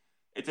is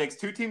it takes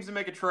two teams to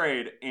make a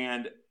trade.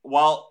 And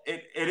while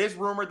it is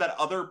rumored that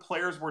other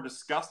players were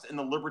discussed in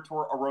the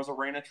Liberatore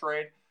Arozarena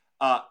trade,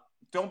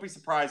 don't be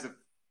surprised if,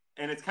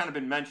 and it's kind of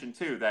been mentioned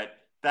too,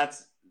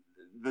 that's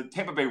the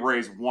Tampa Bay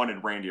Rays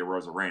wanted Randy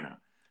Arozarena.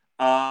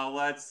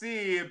 Let's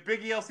see.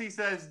 Big ELC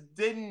says,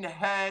 didn't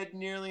head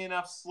nearly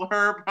enough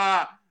slurp.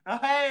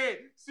 Hey,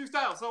 Stu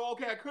Styles. So,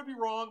 okay, I could be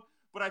wrong.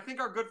 But I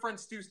think our good friend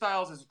Stu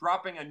Styles is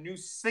dropping a new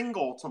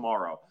single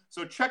tomorrow.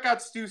 So check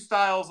out Stu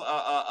Styles'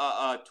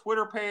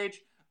 Twitter page.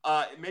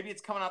 Maybe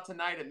it's coming out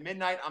tonight at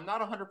midnight. I'm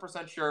not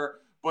 100% sure.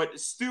 But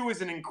Stu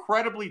is an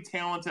incredibly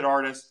talented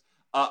artist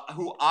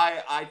who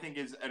I think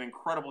is an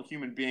incredible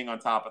human being on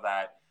top of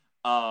that.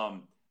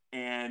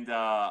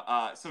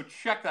 So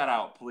check that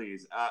out,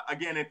 please.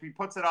 Again, if he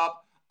puts it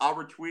up, I'll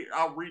retweet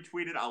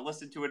it. I'll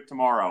listen to it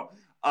tomorrow.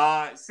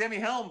 Sammy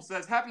Helms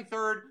says, happy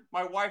third.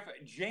 My wife,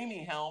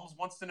 Jamie Helms,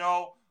 wants to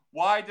know,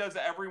 why does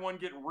everyone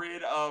get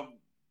rid of...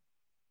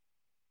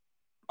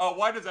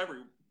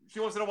 She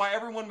wants to know why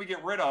everyone we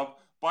get rid of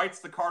bites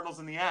the Cardinals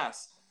in the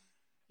ass.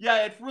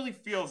 Yeah, it really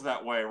feels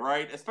that way,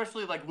 right?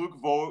 Especially like Luke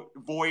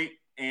Voit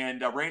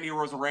and Randy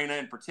Arozarena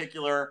in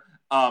particular.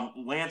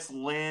 Lance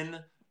Lynn,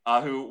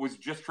 who was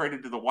just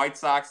traded to the White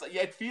Sox.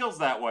 Yeah, it feels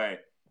that way.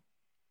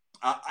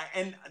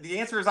 And the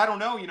answer is, I don't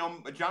know.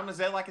 John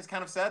Mozeliak has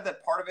kind of said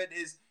that part of it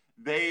is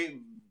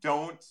they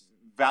don't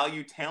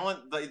value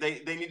talent.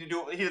 They need to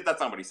do it. That's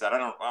not what he said.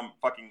 I'm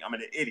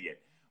an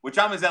idiot. What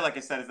John Mozeliak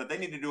has said is that they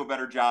need to do a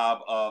better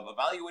job of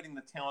evaluating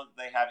the talent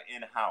they have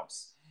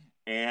in-house.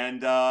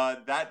 And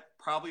that's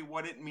probably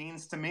what it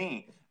means to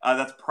me.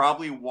 That's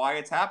probably why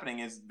it's happening,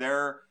 is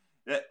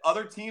that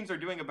other teams are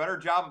doing a better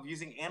job of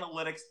using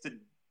analytics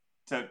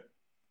to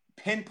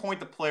pinpoint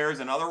the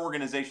players and other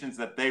organizations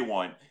that they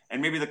want.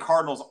 And maybe the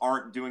Cardinals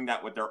aren't doing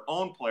that with their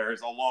own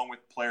players, along with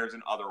players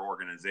in other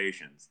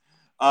organizations.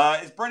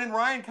 Is Brendan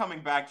Ryan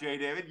coming back, Jay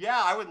David?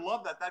 Yeah, I would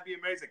love that. That'd be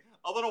amazing.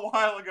 A little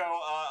while ago,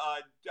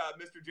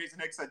 Mr. Jason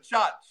Hicks said,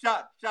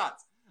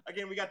 shots.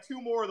 Again, we got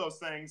two more of those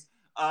things.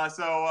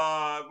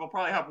 So we'll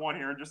probably have one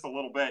here in just a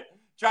little bit.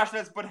 Josh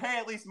says, but hey,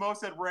 at least Mo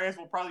said Reyes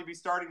will probably be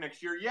starting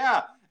next year.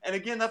 Yeah, and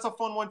again, that's a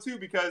fun one too,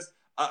 because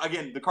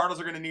again, the Cardinals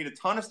are going to need a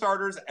ton of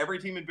starters. Every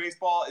team in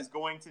baseball is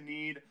going to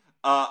need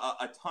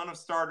a ton of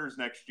starters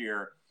next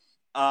year.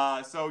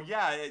 So,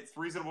 yeah, it's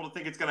reasonable to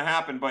think it's going to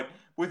happen. But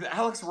with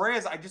Alex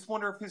Reyes, I just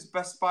wonder if his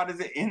best spot is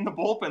in the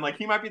bullpen. Like,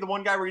 he might be the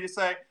one guy where you just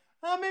say,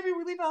 maybe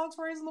we leave Alex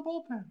Reyes in the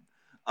bullpen.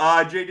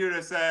 Jay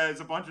Duda says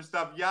a bunch of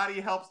stuff.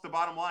 Yachty helps the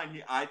bottom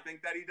line. I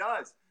think that he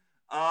does.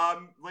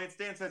 Lance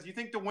Dan says, you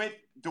think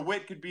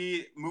DeWitt could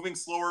be moving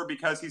slower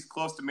because he's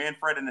close to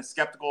Manfred and is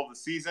skeptical of the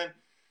season?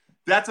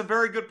 That's a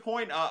very good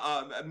point,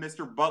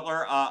 Mr.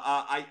 Butler.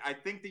 I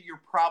think that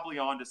you're probably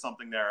onto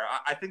something there.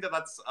 I think that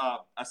that's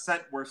a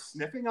scent we're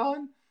sniffing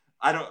on.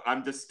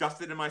 I'm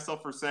disgusted in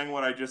myself for saying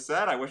what I just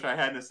said. I wish I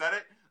hadn't said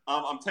it.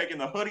 I'm taking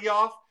the hoodie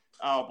off.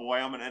 Oh boy,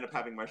 I'm gonna end up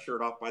having my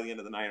shirt off by the end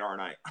of the night,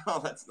 aren't I? Oh,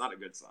 that's not a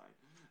good sign.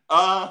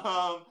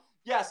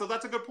 Yeah, so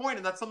that's a good point,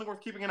 and that's something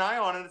worth keeping an eye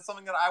on, and it's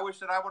something that I wish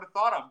that I would have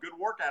thought of. Good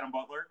work, Adam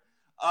Butler.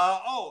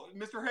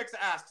 Mr. Hicks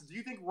asks, do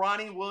you think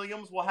Ronnie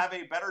Williams will have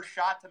a better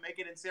shot to make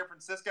it in San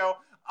Francisco?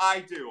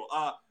 I do.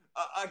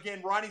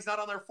 Again, Ronnie's not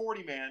on their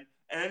 40-man,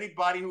 and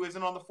anybody who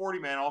isn't on the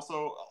 40-man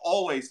also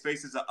always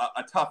faces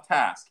a tough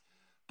task.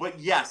 But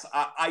yes,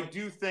 I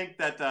do think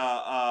that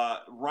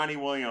Ronnie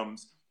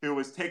Williams, who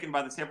was taken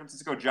by the San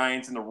Francisco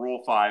Giants in the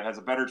Rule 5, has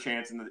a better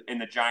chance in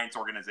the Giants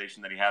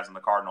organization than he has in the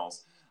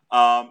Cardinals.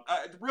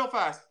 Real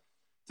fast,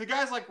 to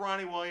guys like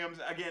Ronnie Williams,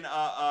 again,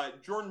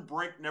 Jordan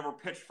Brink never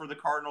pitched for the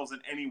Cardinals in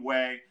any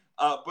way.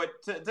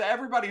 But to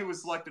everybody who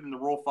was selected in the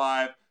Rule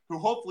 5, who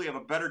hopefully have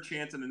a better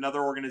chance in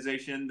another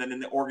organization than in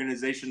the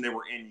organization they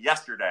were in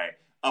yesterday,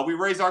 we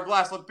raise our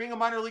glass. Look, being a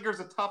minor leaguer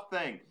is a tough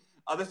thing.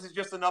 This is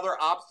just another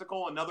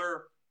obstacle,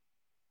 another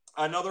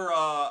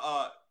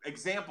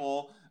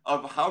example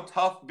of how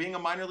tough being a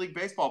minor league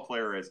baseball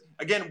player is.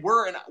 Again,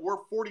 we're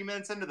 40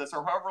 minutes into this,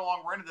 or however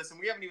long we're into this, and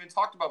we haven't even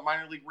talked about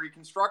minor league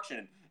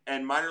reconstruction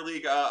and minor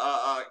league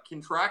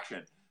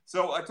contraction.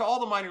 So to all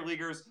the minor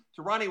leaguers,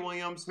 to Ronnie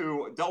Williams,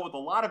 who dealt with a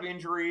lot of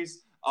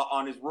injuries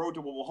on his road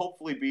to what will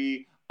hopefully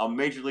be a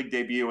major league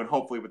debut, and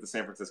hopefully with the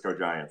San Francisco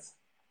Giants.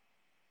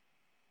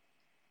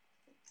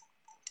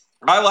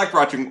 I liked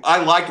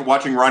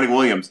watching Ronnie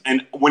Williams,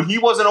 and when he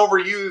wasn't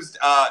overused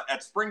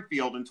at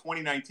Springfield in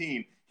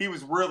 2019, he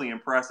was really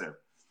impressive.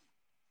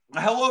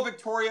 Hello,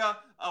 Victoria.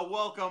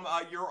 Welcome.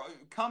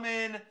 Come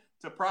in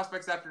to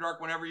Prospects After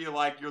Dark whenever you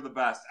like. You're the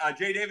best.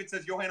 Jay David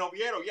says Johan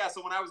Oviedo. Yeah,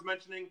 so when I was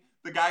mentioning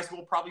the guys who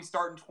will probably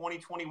start in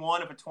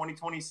 2021, if a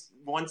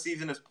 2021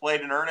 season is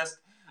played in earnest,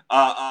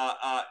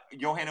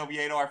 Johan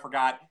Oviedo, I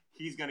forgot,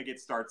 he's going to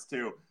get starts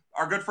too.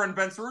 Our good friend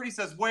Ben Cerruti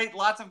says, wait,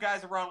 lots of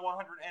guys around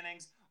 100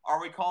 innings.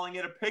 Are we calling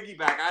it a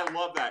piggyback? I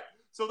love that.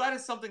 So that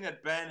is something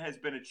that Ben has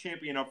been a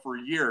champion of for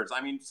years.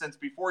 I mean, since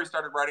before he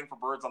started writing for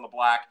Birds on the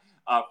Black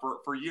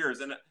for years.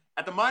 And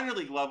at the minor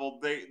league level,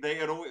 the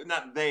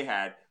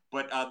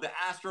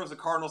Astros, the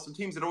Cardinals, some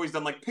teams had always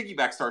done like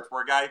piggyback starts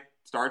where a guy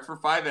starts for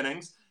 5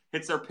 innings,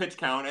 hits their pitch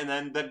count, and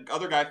then the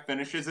other guy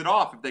finishes it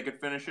off if they could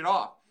finish it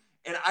off.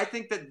 And I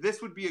think that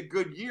this would be a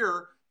good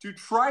year to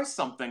try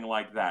something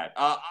like that.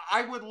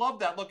 I would love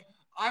that. Look,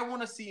 I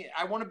want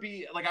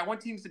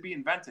teams to be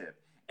inventive.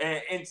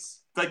 And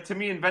it's like, to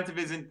me, inventive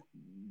isn't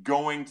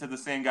going to the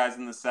same guys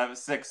in the 6th,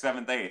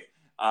 7th, 8th.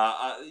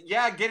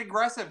 Yeah, get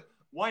aggressive.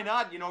 Why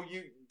not? You know,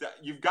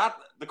 you've got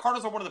the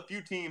Cardinals are one of the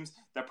few teams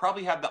that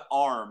probably have the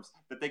arms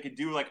that they could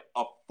do like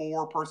a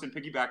 4-person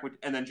piggyback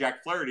and then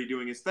Jack Flaherty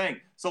doing his thing.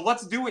 So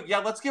let's do it. Yeah,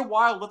 let's get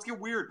wild. Let's get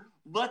weird.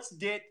 Let's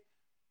get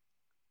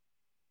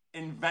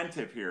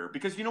inventive here,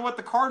 because you know what,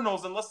 the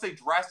Cardinals, unless they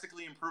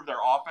drastically improve their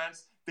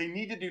offense, they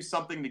need to do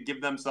something to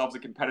give themselves a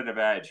competitive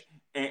edge,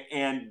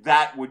 and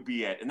that would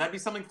be it, and that'd be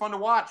something fun to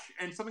watch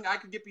and something I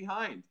could get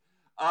behind.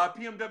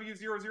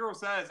 PMW00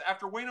 says,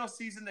 after Waino's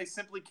season, they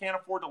simply can't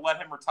afford to let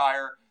him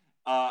retire,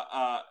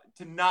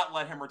 to not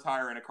let him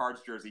retire in a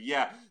Cards jersey.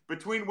 Yeah,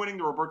 between winning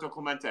the Roberto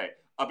Clemente,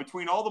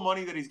 between all the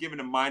money that he's given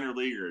to minor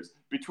leaguers,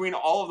 between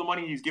all of the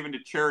money he's given to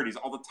charities,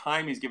 all the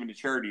time he's given to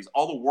charities,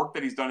 all the work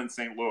that he's done in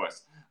St.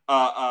 Louis,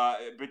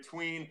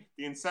 between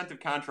the incentive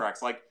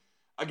contracts, like,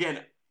 again,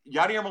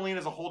 Yadier Molina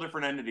is a whole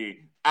different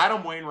entity.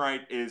 Adam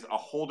Wainwright is a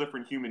whole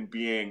different human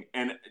being.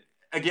 And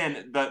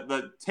again,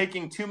 the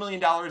taking $2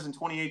 million in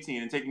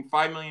 2018 and taking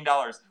 $5 million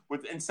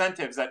with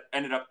incentives that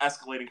ended up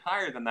escalating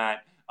higher than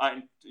that,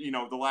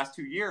 the last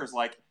 2 years,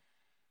 like,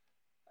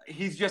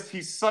 he's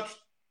such.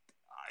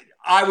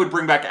 I would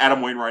bring back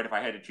Adam Wainwright if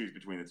I had to choose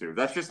between the two.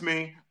 That's just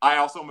me. I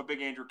also am a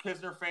big Andrew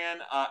Knizner fan,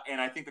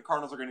 and I think the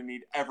Cardinals are going to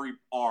need every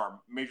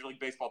arm. Major League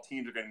Baseball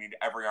teams are going to need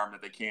every arm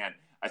that they can.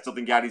 I still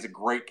think Yadi's a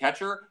great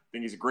catcher. I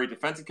think he's a great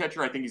defensive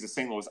catcher. I think he's a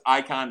St. Louis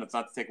icon. That's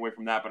not to take away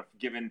from that, but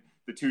given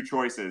the two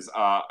choices,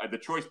 the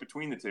choice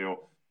between the two,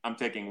 I'm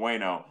taking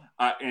Waino.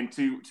 And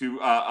to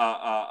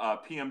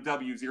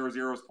PMW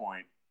 00's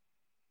point,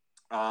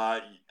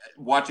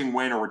 watching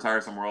Waino retire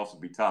somewhere else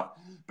would be tough.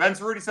 Ben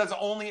Cerruti says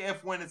only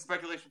if when it's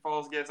speculation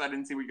follows gets. I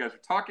didn't see what you guys were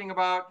talking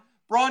about.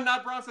 Braun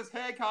Not Braun says,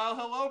 hey Kyle,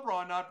 hello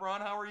Braun Not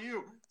Braun, how are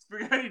you?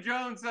 Spaghetti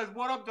Jones says,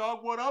 what up dog,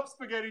 what up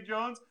Spaghetti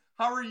Jones?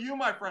 How are you,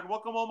 my friend?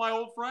 Welcome all my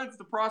old friends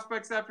to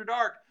Prospects After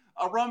Dark.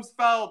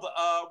 Rumsfield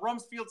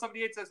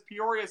 78 says,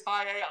 Peoria is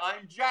high A,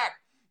 I'm Jack.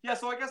 Yeah,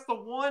 so I guess the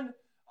one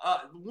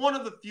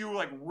of the few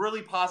like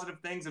really positive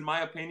things in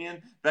my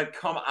opinion that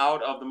come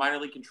out of the minor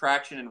league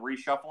contraction and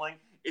reshuffling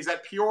is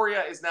that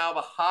Peoria is now the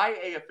high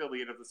A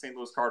affiliate of the St.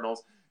 Louis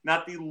Cardinals,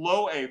 not the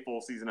low A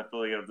full season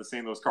affiliate of the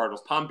St. Louis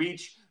Cardinals. Palm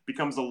Beach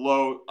becomes the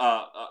low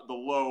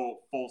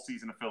full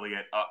season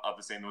affiliate of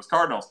the St. Louis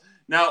Cardinals.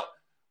 Now,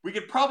 we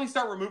could probably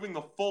start removing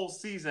the full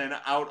season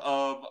out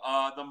of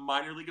the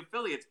minor league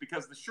affiliates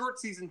because the short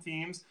season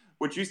teams,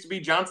 which used to be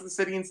Johnson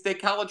City and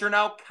State College, are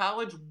now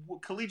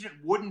collegiate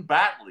wooden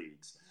bat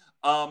leagues.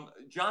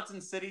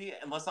 Johnson City,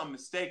 unless I'm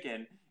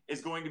mistaken,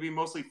 is going to be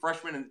mostly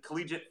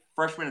collegiate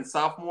freshmen and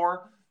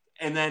sophomore.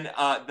 And then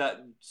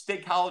the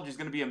State College is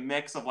going to be a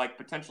mix of like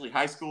potentially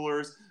high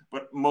schoolers,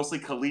 but mostly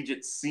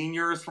collegiate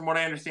seniors from what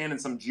I understand,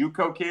 and some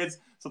JUCO kids.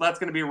 So that's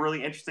going to be a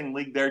really interesting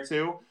league there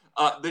too.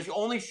 The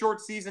only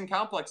short season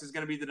complex is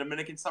going to be the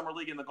Dominican Summer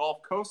League and the Gulf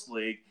Coast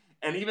League.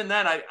 And even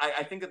then,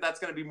 I think that's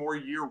going to be more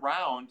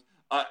year-round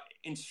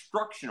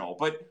instructional.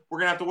 But we're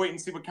going to have to wait and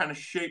see what kind of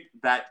shape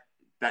that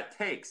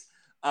takes.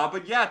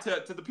 But yeah,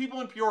 to the people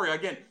in Peoria,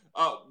 again,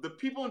 the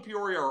people in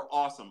Peoria are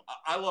awesome.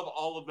 I love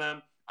all of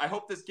them. I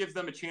hope this gives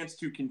them a chance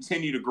to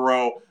continue to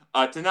grow.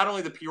 To not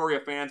only the Peoria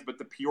fans, but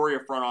the Peoria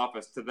front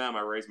office. To them,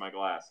 I raise my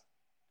glass.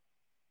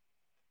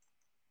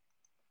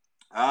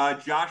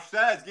 Josh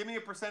says, give me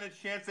a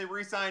percentage chance they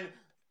re-sign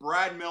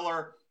Brad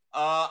Miller.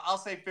 I'll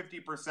say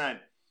 50%.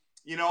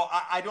 You know,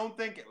 I don't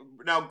think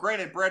 – now,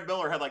 granted, Brad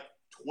Miller had like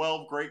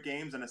 12 great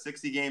games in a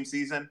 60-game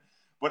season,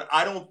 but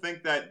I don't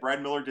think that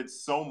Brad Miller did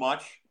so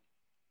much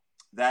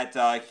that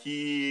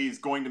he's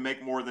going to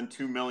make more than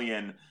 $2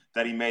 million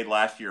that he made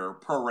last year,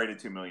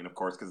 prorated $2 million, of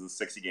course, because of the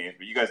 60 games.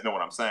 But you guys know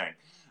what I'm saying.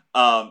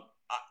 So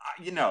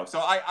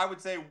I would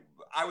say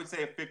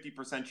a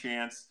 50%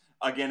 chance.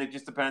 Again, it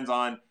just depends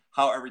on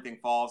how everything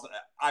falls.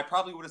 I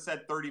probably would have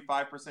said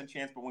 35%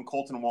 chance, but when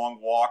Colton Wong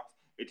walked,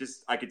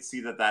 I could see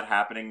that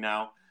happening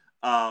now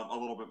a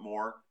little bit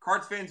more.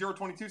 Cards fan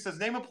 022 says,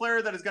 name a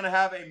player that is going to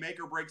have a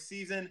make or break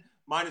season.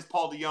 Mine is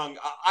Paul DeJong.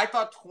 I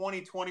thought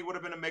 2020 would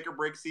have been a make or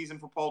break season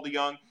for Paul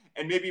DeJong.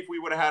 And maybe if we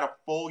would have had a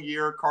full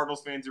year,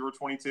 Cardinals fan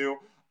 022,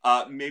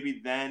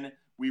 maybe then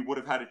we would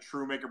have had a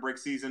true make or break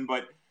season.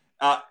 But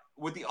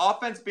with the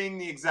offense being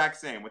the exact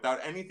same, without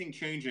anything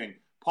changing,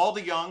 Paul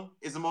DeJong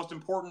is the most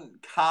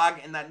important cog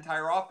in that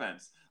entire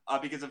offense.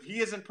 Because if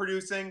he isn't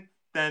producing,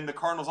 then the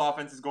Cardinals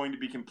offense is going to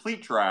be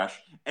complete trash.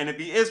 And if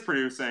he is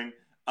producing,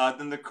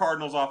 then the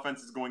Cardinals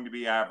offense is going to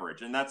be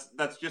average. And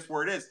that's just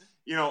where it is.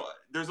 You know,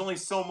 there's only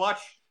so much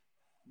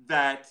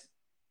that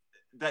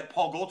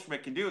Paul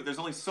Goldschmidt can do. There's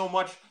only so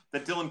much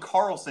that Dylan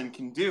Carlson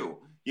can do.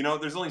 You know,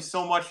 there's only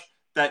so much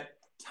that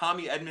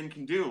Tommy Edman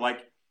can do.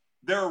 Like,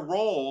 their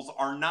roles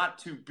are not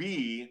to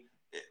be,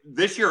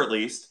 this year at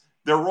least,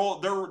 they're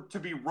to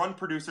be run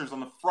producers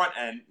on the front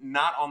end,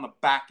 not on the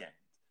back end.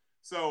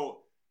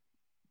 So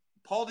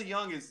Paul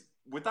DeJong is,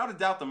 without a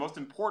doubt, the most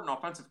important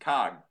offensive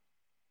cog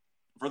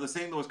for the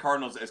St. Louis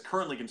Cardinals as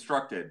currently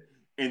constructed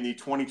in the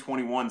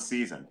 2021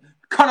 season.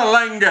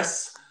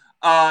 Colonel-Angus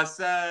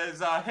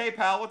says, hey,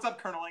 pal, what's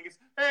up, Colonel-Angus?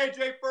 Hey,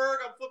 Jay Ferg,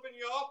 I'm flipping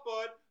you off,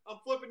 bud. I'm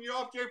flipping you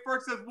off. Jay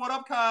Ferg says, what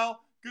up,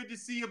 Kyle? Good to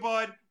see you,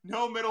 bud.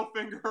 No middle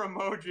finger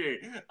emoji.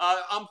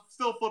 I'm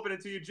still flipping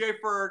it to you. Jay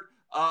Ferg,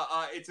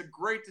 it's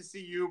great to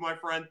see you, my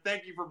friend.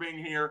 Thank you for being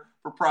here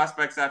for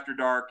Prospects After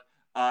Dark.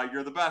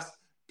 You're the best.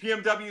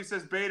 PMW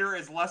says Bader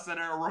is less than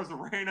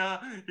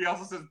Arozarena. He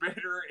also says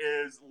Bader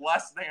is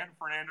less than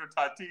Fernando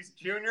Tatis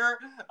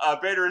Jr.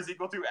 Bader is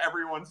equal to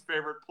everyone's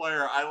favorite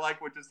player. I like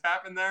what just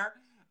happened there.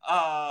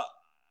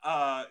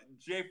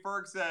 Jay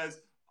Ferg says,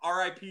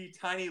 R.I.P.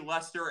 Tiny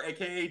Lester,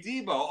 a.k.a.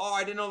 Debo. Oh,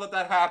 I didn't know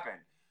that happened.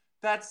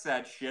 That's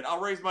sad shit.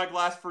 I'll raise my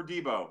glass for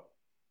Debo.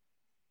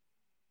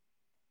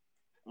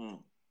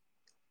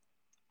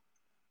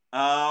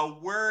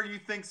 Where do you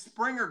think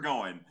Springer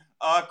going?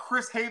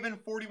 Chris Haven,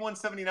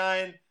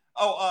 4179.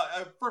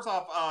 First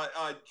off,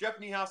 Jeff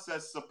Niehaus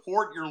says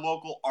support your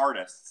local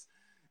artists.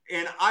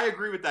 And I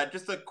agree with that.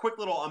 Just a quick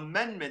little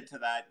amendment to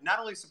that. Not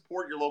only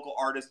support your local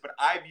artists, but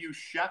I view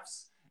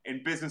chefs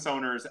and business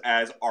owners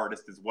as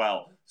artists as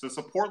well. So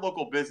support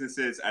local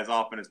businesses as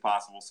often as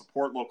possible.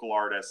 Support local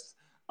artists.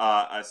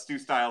 Stu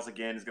Styles,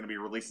 again, is going to be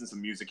releasing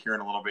some music here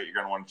in a little bit. You're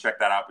going to want to check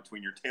that out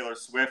between your Taylor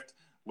Swift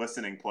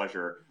listening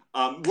pleasure.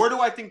 Where do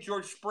I think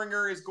George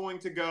Springer is going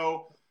to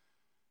go?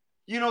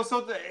 You know,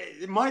 so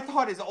my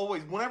thought is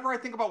always, whenever I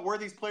think about where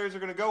these players are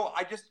going to go,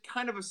 I just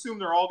kind of assume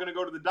they're all going to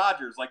go to the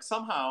Dodgers. Like,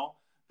 somehow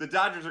the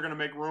Dodgers are going to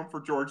make room for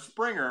George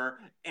Springer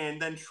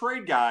and then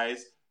trade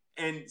guys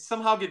and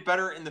somehow get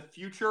better in the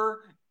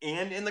future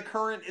and in the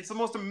current. It's the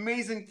most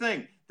amazing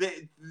thing.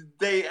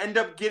 They end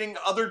up getting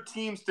other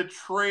teams to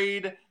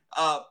trade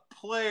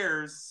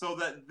players so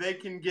that they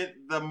can get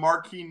the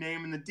marquee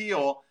name in the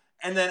deal.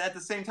 And then at the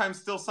same time,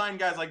 still sign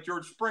guys like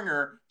George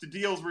Springer to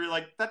deals where you're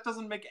like, that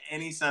doesn't make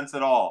any sense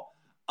at all.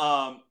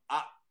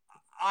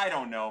 I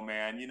don't know,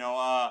 man. You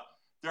know,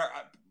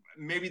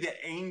 maybe the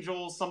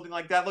Angels, something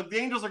like that. Look, the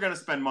Angels are going to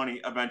spend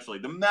money eventually.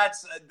 The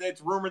Mets,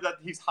 it's rumored that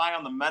he's high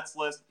on the Mets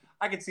list.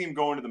 I could see him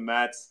going to the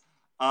Mets.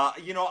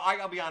 You know,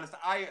 I'll be honest.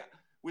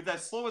 With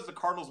as slow as the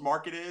Cardinals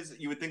market is,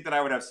 you would think that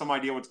I would have some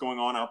idea what's going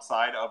on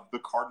outside of the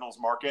Cardinals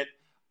market.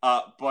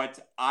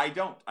 But I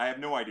don't. I have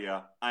no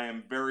idea. I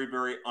am very,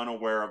 very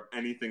unaware of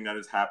anything that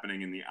is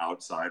happening in the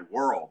outside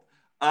world.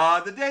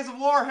 The Days of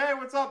Lore. Hey,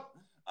 what's up?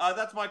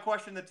 That's my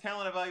question. The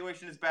talent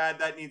evaluation is bad.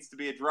 That needs to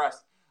be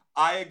addressed.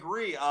 I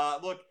agree.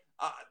 Look,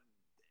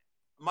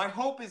 my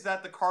hope is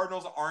that the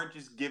Cardinals aren't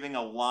just giving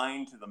a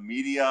line to the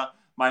media.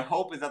 My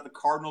hope is that the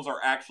Cardinals are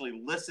actually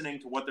listening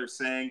to what they're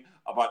saying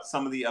about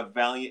some of the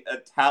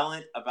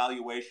talent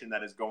evaluation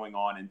that is going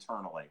on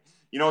internally.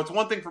 It's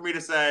one thing for me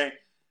to say,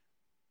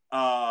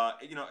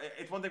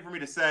 it's one thing for me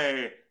to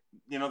say,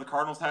 the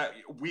Cardinals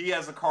we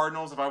as the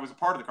Cardinals, if I was a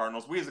part of the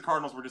Cardinals, we as the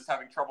Cardinals were just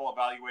having trouble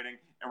evaluating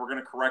and we're going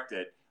to correct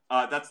it.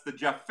 That's the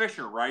Jeff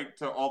Fisher, right?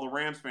 To all the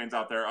Rams fans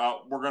out there,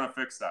 we're going to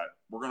fix that.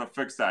 We're going to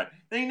fix that.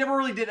 Then he never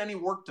really did any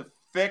work to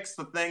fix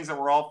the things that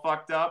were all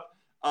fucked up.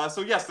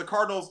 So yes, the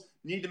Cardinals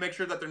need to make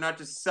sure that they're not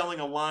just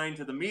selling a line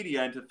to the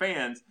media and to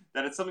fans,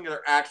 that it's something that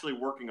they're actually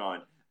working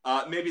on.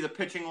 Maybe the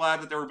pitching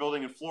lab that they were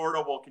building in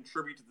Florida will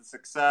contribute to the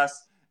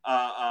success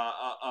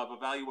of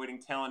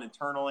evaluating talent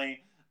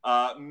internally.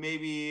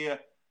 Maybe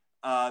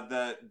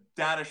the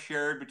data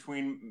shared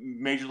between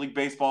Major League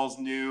Baseball's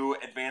new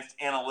advanced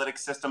analytics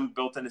system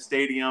built into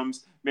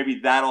stadiums, maybe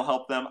that'll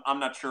help them. I'm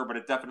not sure, but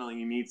it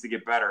definitely needs to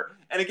get better.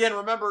 And again,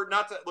 remember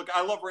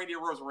I love Randy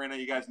Arozarena,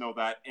 you guys know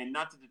that, and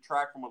not to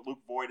detract from what Luke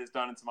Voigt has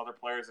done and some other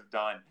players have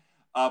done.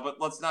 But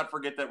let's not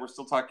forget that we're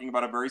still talking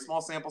about a very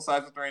small sample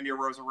size with Randy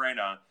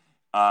Arozarena,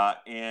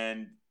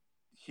 and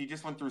he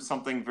just went through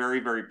something very,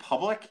 very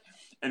public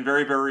and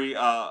very, very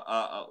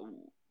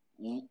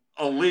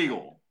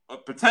illegal.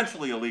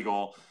 Potentially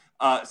illegal,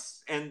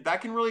 and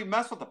that can really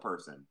mess with a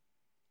person.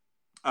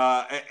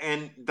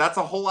 And that's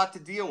a whole lot to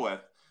deal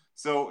with.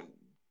 So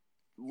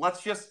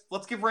let's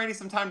give Randy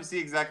some time to see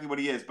exactly what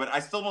he is. But I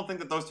still don't think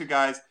that those two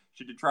guys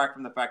should detract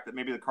from the fact that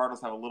maybe the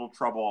Cardinals have a little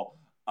trouble.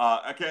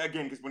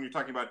 Again, because when you're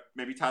talking about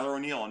maybe Tyler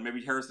O'Neill and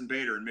maybe Harrison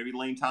Bader and maybe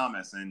Lane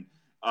Thomas and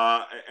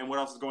what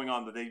else is going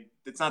on,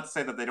 it's not to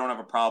say that they don't have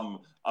a problem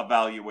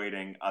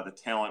evaluating the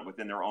talent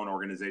within their own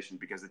organization,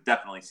 because it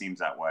definitely seems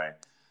that way.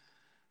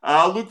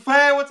 Luke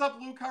Fay, what's up,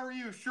 Luke? How are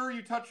you? Sure,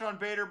 you touched on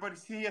Bader, but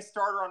is he a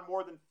starter on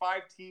more than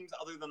 5 teams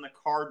other than the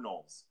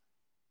Cardinals?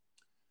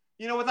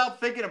 Without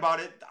thinking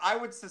about it, I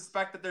would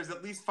suspect that there's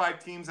at least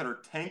 5 teams that are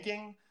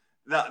tanking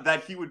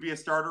that he would be a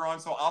starter on.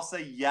 So I'll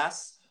say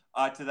yes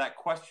to that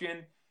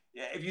question.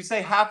 If you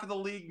say half of the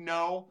league,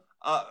 no.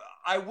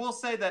 I will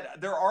say that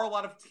there are a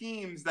lot of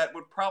teams that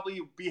would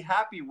probably be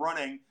happy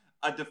running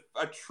a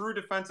true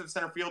defensive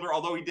center fielder,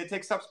 although he did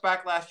take steps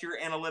back last year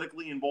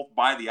analytically and both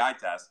by the eye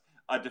test.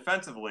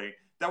 Defensively,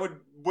 that would,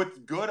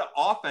 with good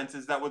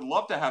offenses, that would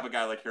love to have a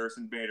guy like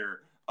Harrison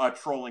Bader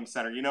trolling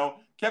center.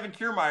 Kevin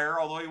Kiermaier,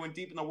 although he went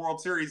deep in the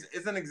World Series,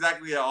 isn't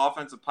exactly an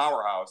offensive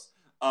powerhouse,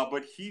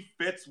 but he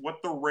fits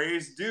what the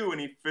Rays do, and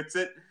he fits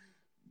it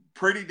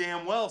pretty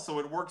damn well, so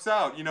it works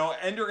out.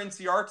 Ender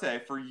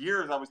Inciarte, for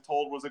years I was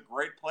told, was a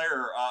great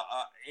player,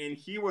 and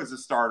he was a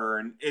starter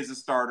and is a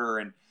starter.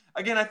 And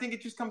again, I think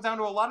it just comes down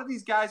to a lot of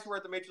these guys who are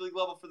at the major league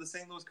level for the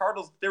St. Louis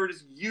Cardinals. They were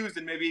just used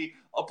in maybe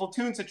a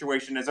platoon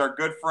situation, as our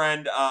good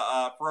friend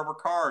Forever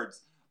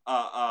Cards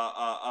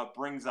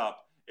brings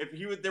up.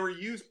 If they were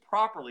used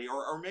properly,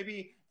 or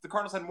maybe the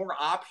Cardinals had more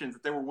options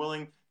that they were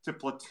willing to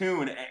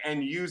platoon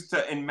and use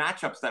in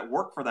matchups that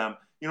work for them,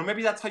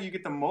 maybe that's how you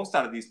get the most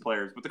out of these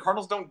players. But the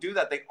Cardinals don't do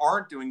that. They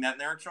aren't doing that,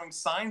 and they aren't showing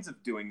signs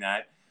of doing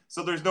that.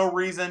 So there's no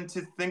reason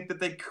to think that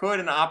they could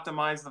and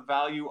optimize the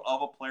value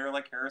of a player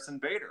like Harrison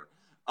Bader.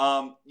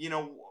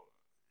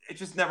 It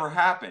just never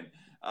happened.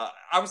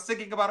 I was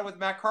thinking about it with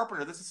Matt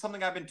Carpenter. This is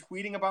something I've been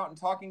tweeting about and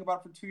talking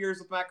about for 2 years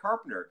with Matt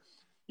Carpenter.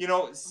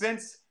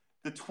 Since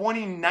the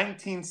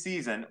 2018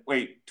 season,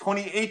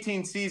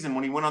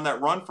 when he went on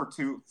that run for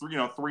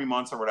 3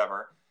 months or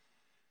whatever,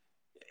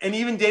 and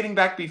even dating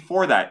back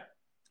before that,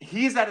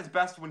 he's at his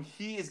best when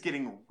he is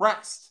getting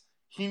rest.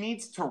 He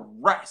needs to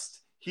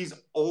rest. He's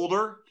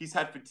older. He's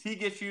had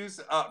fatigue issues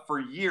for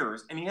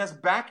years, and he has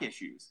back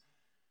issues.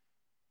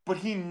 But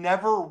he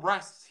never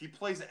rests. He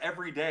plays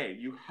every day.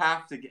 You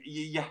have to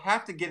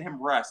get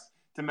him rest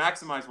to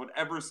maximize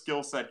whatever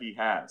skill set he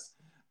has.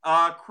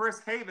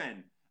 Chris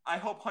Haven, I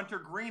hope Hunter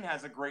Green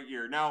has a great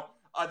year. Now,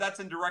 that's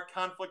in direct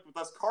conflict with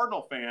us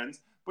Cardinal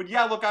fans. But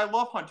yeah, look, I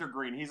love Hunter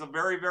Green. He's a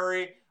very,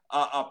 very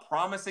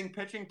promising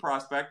pitching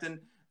prospect. And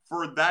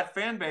for that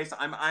fan base,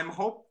 I'm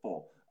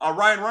hopeful.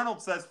 Ryan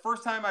Reynolds says,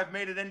 first time I've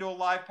made it into a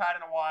live pad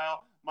in a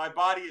while. My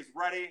body is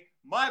ready.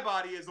 My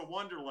body is a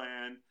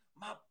wonderland.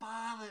 My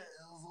body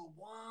is a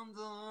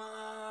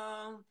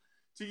wonderland.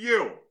 To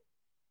you,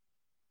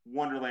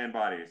 Wonderland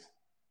bodies.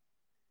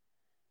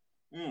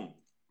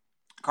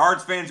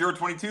 Cards fan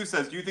 022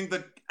 says, do you think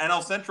the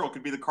NL Central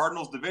could be the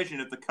Cardinals division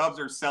if the Cubs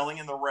are selling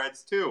and the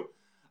Reds too?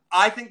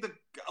 I think the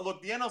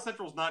NL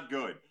Central is not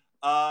good.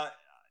 The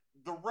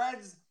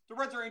Reds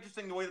are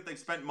interesting the way that they've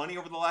spent money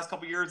over the last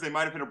couple of years. They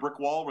might have hit a brick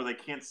wall where they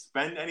can't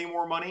spend any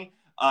more money.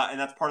 And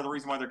that's part of the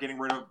reason why they're getting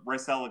rid of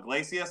Raisel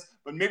Iglesias.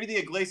 But maybe the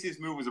Iglesias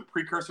move was a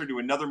precursor to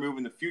another move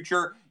in the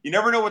future. You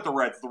never know with the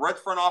Reds. The Reds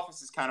front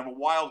office is kind of a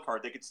wild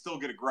card. They could still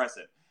get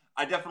aggressive.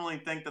 I definitely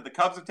think that the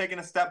Cubs have taken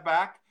a step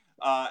back,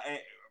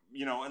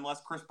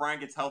 unless Chris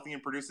Bryant gets healthy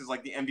and produces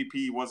like the MVP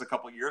he was a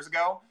couple of years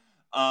ago.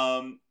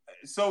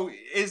 So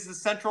is the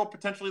Central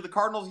potentially the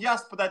Cardinals?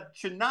 Yes, but that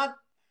should not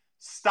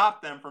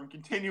stop them from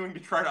continuing to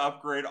try to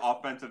upgrade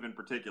offensive in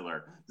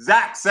particular.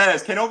 Zach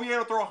says, can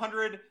Oviedo throw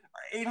 800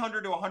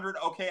 to 100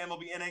 okay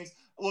MLB innings?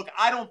 Look,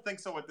 I don't think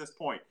so at this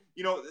point.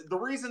 You know, the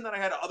reason that I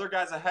had other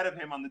guys ahead of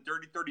him on the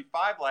Dirty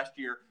 35 last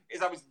year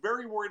is I was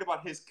very worried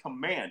about his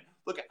command.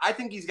 Look, I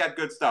think he's got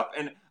good stuff,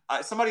 and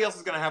somebody else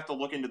is going to have to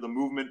look into the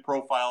movement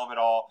profile of it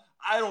all.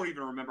 I don't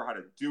even remember how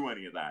to do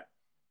any of that.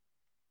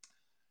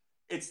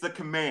 It's the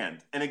command.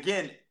 And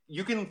again,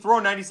 you can throw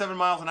 97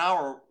 miles an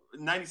hour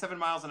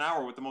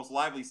with the most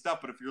lively stuff,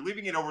 but if you're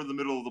leaving it over the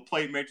middle of the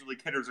plate, major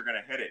league hitters are going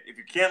to hit it. If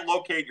you can't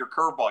locate your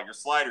curveball, your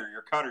slider,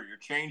 your cutter, your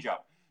changeup,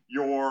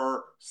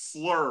 your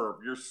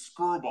slurve, your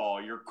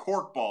screwball, your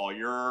corkball,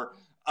 your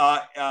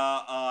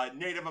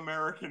Native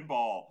American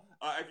ball,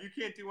 if you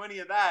can't do any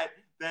of that,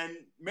 then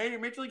major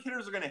league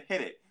hitters are going to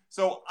hit it.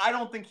 So I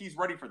don't think he's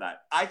ready for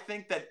that. I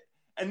think that,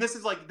 and this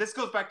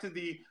goes back to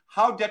the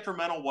how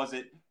detrimental was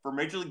it for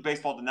Major League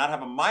Baseball to not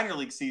have a minor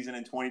league season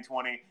in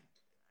 2020.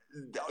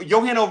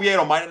 Johan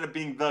Oviedo might end up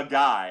being the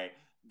guy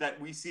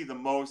that we see the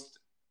most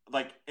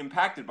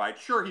impacted by it.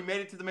 Sure, he made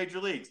it to the major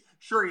leagues.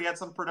 Sure, he had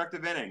some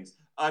productive innings.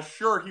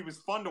 Sure, he was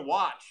fun to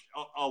watch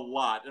a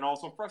lot and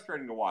also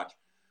frustrating to watch.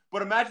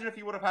 But imagine if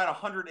he would have had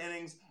 100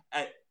 innings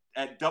at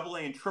AA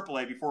and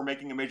AAA before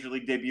making a major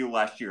league debut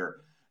last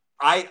year.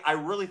 I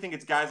really think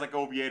it's guys like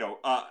Oviedo,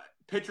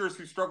 pitchers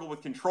who struggle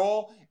with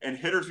control and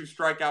hitters who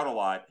strike out a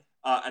lot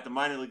at the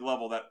minor league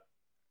level that,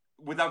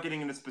 without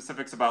getting into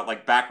specifics about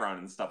background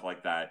and stuff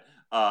like that,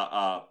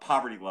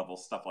 poverty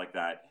levels, stuff like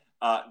that,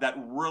 that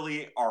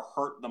really are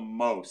hurt the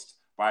most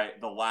by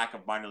the lack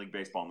of minor league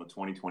baseball in the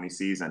 2020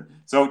 season.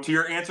 So to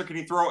your answer, can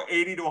he throw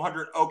 80 to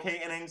 100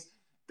 okay innings?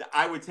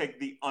 I would take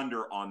the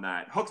under on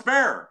that. Hooks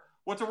Bear,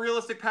 what's a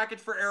realistic package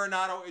for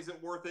Arenado? Is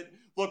it worth it?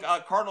 Look,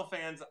 Cardinal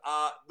fans,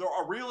 a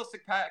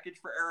realistic package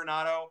for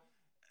Arenado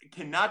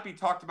cannot be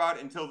talked about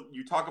until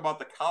you talk about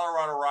the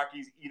Colorado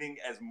Rockies eating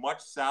as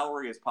much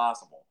salary as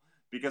possible,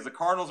 because the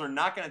Cardinals are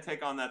not going to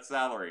take on that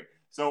salary.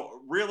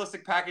 So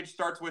realistic package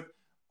starts with,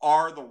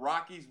 are the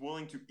Rockies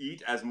willing to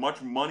eat as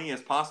much money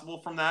as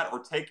possible from that, or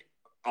take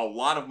a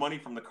lot of money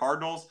from the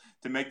Cardinals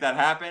to make that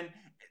happen?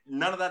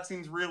 None of that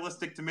seems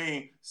realistic to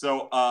me.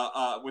 So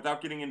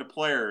without getting into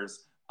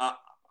players,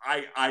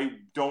 I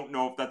don't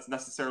know if that's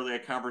necessarily a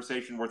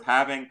conversation worth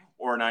having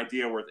or an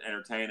idea worth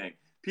entertaining.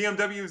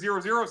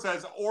 PMW00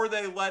 says, or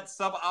they let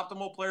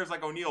suboptimal players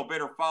like O'Neill,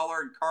 Bader,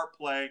 Fowler, and Carp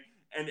play,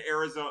 and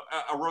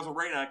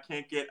Rosarena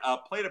can't get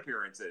plate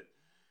appearances.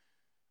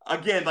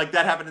 Again,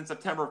 that happened in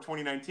September of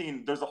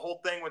 2019. There's a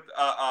whole thing with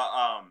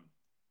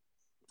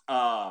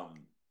Daniel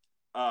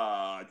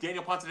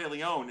Ponce de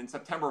Leon in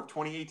September of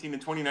 2018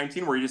 and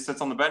 2019, where he just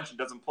sits on the bench and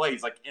doesn't play.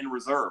 He's in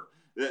reserve.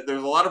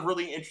 There's a lot of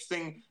really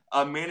interesting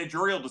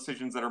managerial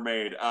decisions that are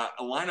made,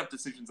 lineup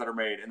decisions that are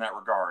made in that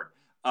regard.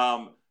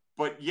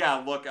 But yeah,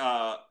 look,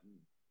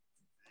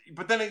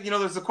 but then,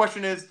 there's the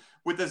question is,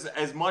 with this,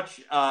 as much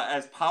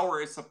as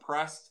power is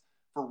suppressed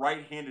for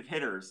right-handed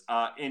hitters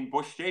in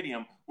Busch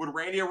Stadium, would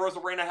Randy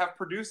Arozarena have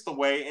produced the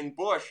way in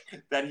Busch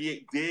that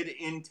he did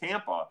in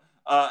Tampa?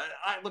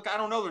 I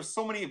don't know. There's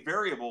so many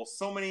variables,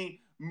 so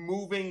many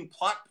moving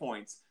plot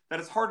points that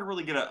it's hard to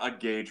really get a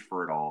gauge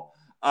for it all.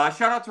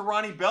 Shout out to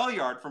Ronnie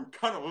Belliard from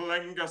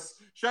Cunnilingus.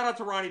 Shout out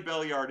to Ronnie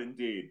Belliard,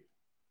 indeed.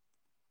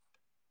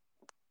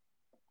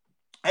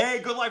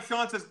 Hey, Good Life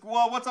Sean says,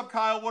 well, what's up,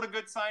 Kyle? What a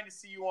good sign to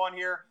see you on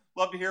here.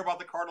 Love to hear about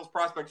the Cardinals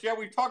prospects. Yeah,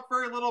 we've talked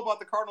very little about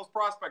the Cardinals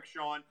prospects,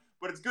 Sean,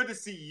 but it's good to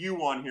see you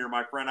on here,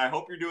 my friend. I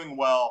hope you're doing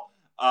well.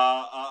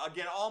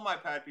 Again, all my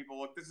pad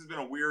people, look, this has been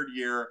a weird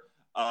year,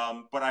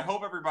 but I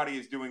hope everybody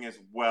is doing as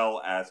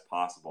well as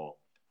possible.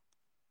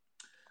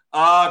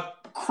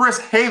 Chris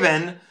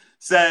Haven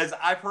says,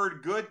 I've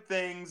heard good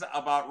things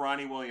about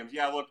Ronnie Williams.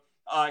 Yeah, look,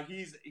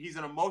 he's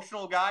an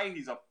emotional guy.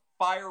 He's a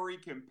fiery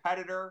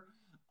competitor.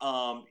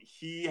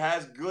 He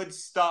has good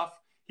stuff.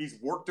 He's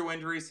worked through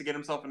injuries to get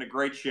himself into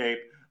great shape.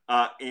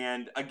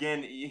 And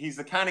again, he's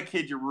the kind of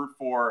kid you root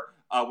for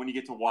when you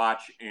get to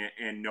watch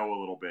and know a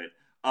little bit.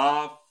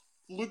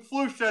 Luke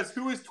Flush says,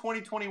 who is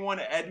 2021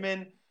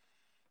 Edman?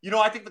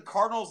 I think the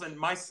Cardinals and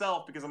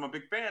myself, because I'm a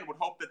big fan, would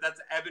hope that that's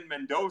Evan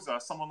Mendoza,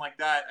 someone like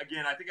that.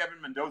 Again, I think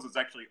Evan Mendoza is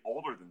actually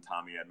older than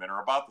Tommy Edman,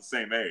 or about the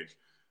same age.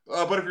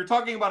 But if you're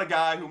talking about a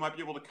guy who might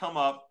be able to come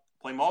up,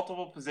 play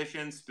multiple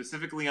positions,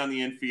 specifically on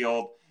the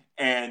infield,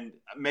 and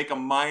make a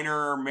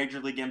minor major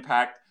league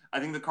impact, I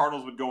think the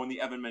Cardinals would go in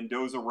the Evan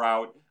Mendoza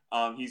route.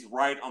 He's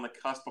right on the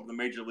cusp of the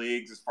major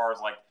leagues as far as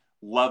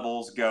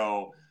levels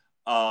go.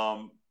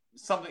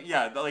 Something,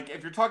 yeah,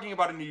 if you're talking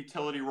about in a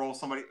utility role,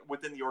 somebody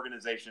within the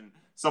organization,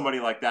 somebody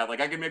like that.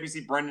 I could maybe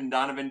see Brendan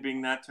Donovan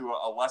being that to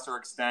a lesser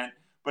extent.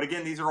 But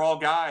again, these are all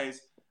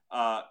guys.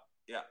 Yeah.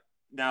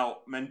 Now,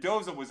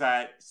 Mendoza was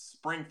at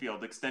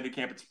Springfield, extended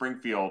camp at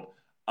Springfield.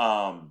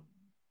 Donovan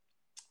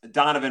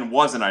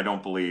wasn't, I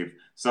don't believe.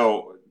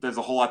 So there's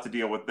a whole lot to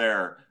deal with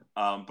there.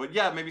 But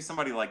yeah, maybe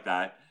somebody like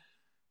that.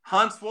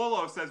 Han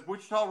Swallow says,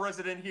 Wichita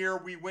resident here.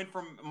 We went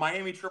from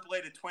Miami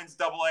AAA to Twins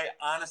AA.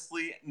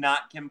 Honestly,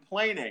 not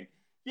complaining.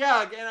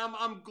 Yeah, and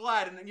I'm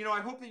glad, and I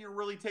hope that you're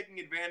really taking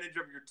advantage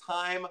of your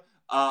time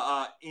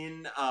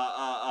in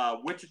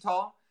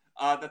Wichita.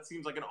 That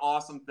seems like an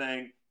awesome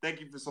thing. Thank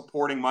you for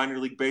supporting minor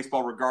league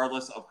baseball,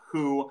 regardless of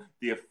who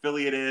the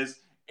affiliate is.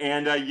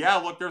 And yeah,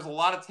 look, there's a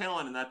lot of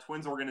talent in that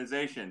Twins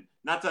organization.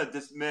 Not to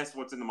dismiss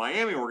what's in the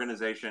Miami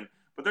organization,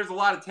 but there's a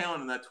lot of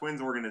talent in that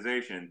Twins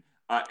organization,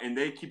 and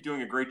they keep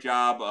doing a great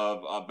job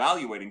of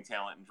evaluating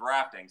talent and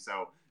drafting.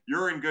 So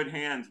you're in good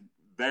hands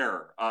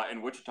there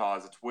in Wichita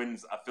as a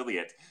Twins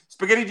affiliate.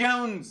 Spaghetti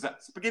Jones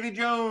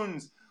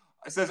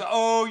says,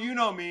 "Oh, you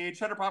know me,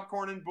 cheddar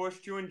popcorn and Bush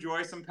to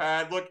enjoy some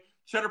pad." Look,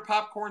 cheddar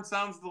popcorn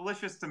sounds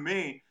delicious to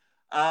me.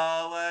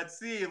 Let's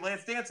see.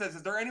 Lance Dan says,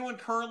 "Is there anyone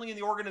currently in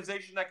the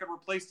organization that could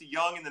replace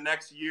DeYoung in the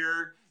next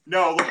year?"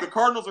 No. Look, the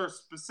Cardinals are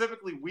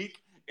specifically weak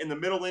in the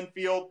middle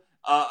infield.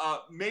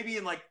 Maybe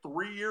in like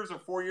 3 years or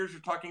 4 years,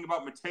 you're talking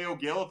about Mateo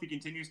Gil if he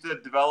continues to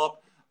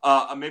develop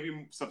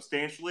maybe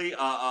substantially,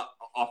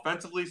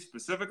 offensively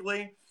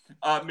specifically,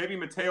 maybe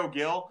Mateo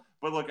Gil.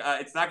 But look,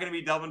 it's not going to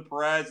be Delvin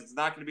Perez. It's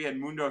not going to be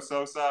Edmundo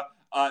Sosa.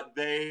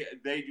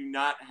 They do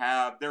not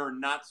have. They're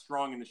not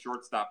strong in the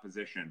shortstop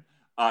position.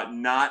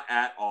 Not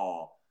at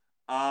all.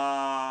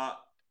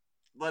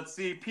 Let's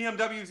see.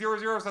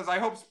 PMW00 says, "I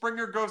hope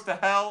Springer goes to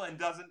hell and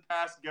doesn't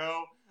pass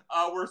go."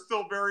 We're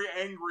still very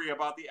angry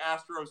about the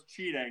Astros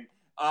cheating.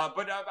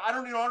 But I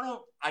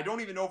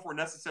don't even know if we're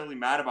necessarily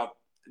mad about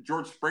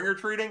George Springer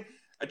cheating.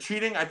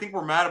 I think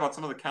we're mad about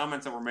some of the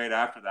comments that were made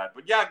after that.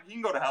 But yeah, he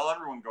can go to hell.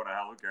 Everyone can go to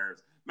hell. Who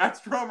cares? Matt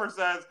Stromer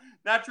says,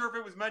 "Not sure if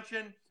it was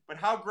mentioned, but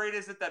how great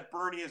is it that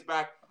Bernie is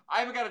back?" I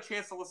haven't got a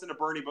chance to listen to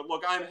Bernie, but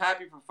look, I'm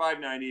happy for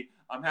 590.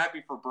 I'm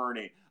happy for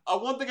Bernie.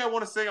 One thing I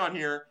want to say on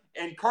here,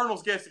 and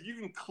Cardinals guests, if you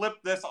can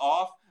clip this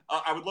off,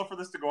 I would love for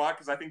this to go out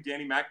because I think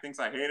Danny Mac thinks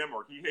I hate him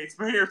or he hates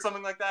me or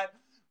something like that.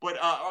 But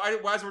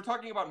as we're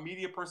talking about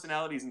media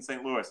personalities in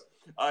St. Louis,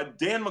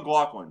 Dan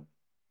McLaughlin,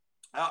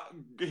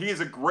 he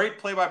is a great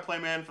play-by-play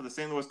man for the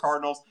St. Louis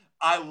Cardinals.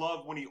 I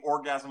love when he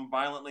orgasmed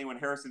violently when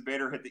Harrison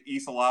Bader hit the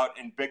easel out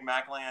in Big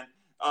Mac Land.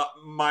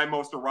 My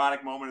most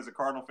erotic moment as a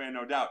Cardinal fan,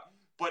 no doubt.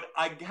 But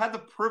I had the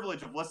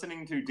privilege of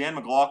listening to Dan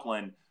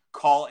McLaughlin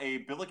call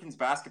a Billikens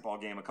basketball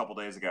game a couple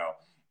days ago.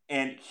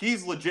 And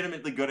he's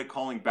legitimately good at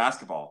calling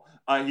basketball.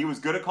 He was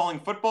good at calling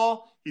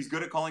football. He's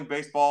good at calling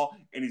baseball.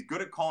 And he's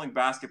good at calling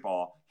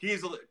basketball. He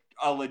is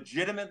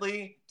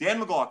Dan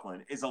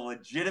McLaughlin is a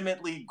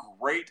legitimately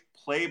great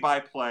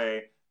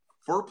play-by-play,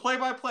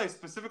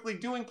 specifically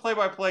doing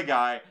play-by-play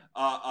guy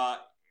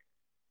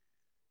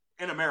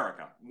in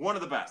America. One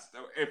of the best.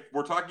 If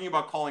we're talking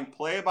about calling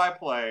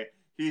play-by-play,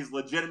 he's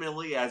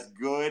legitimately as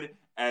good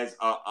as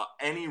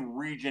any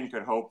region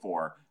could hope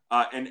for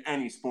in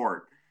any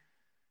sport.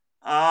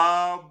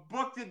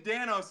 Book to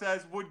Dano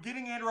says, "Would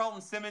getting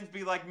Andrelton Simmons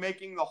be like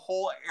making the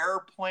whole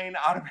airplane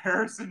out of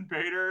Harrison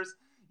Bader's?"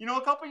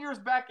 A couple years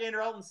back,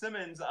 Andrelton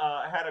Simmons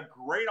had a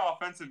great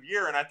offensive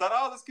year, and I thought,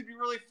 oh, this could be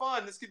really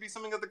fun. This could be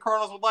something that the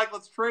Cardinals would like.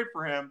 Let's trade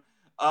for him.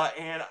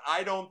 And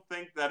I don't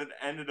think that it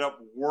ended up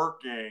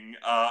working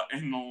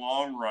in the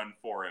long run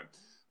for him.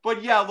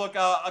 But yeah, look,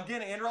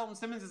 again, Andrelton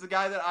Simmons is a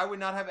guy that I would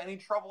not have any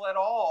trouble at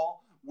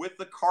all with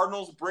the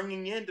Cardinals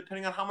bringing in,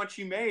 depending on how much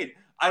he made.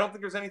 I don't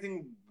think there's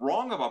anything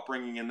wrong about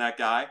bringing in that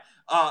guy.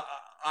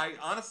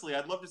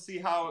 I'd love to see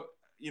how,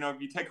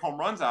 if you take home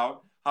runs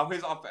out,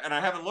 and I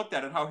haven't looked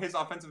at it, how his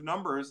offensive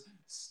numbers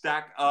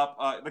stack up,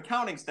 the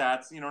counting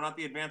stats, not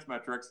the advanced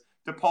metrics,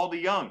 to Paul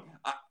DeYoung.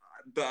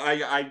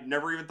 I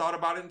never even thought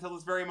about it until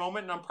this very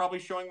moment, and I'm probably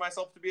showing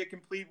myself to be a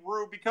complete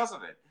rube because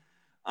of it.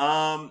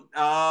 Braun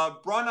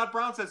Not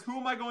Brown says, "Who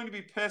am I going to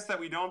be pissed that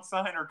we don't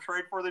sign or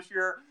trade for this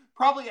year?"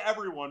 Probably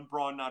everyone,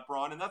 Braun Not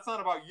Braun, and that's not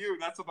about you.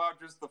 That's about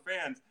just the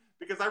fans,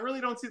 because I really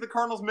don't see the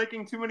Cardinals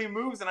making too many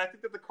moves, and I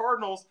think that the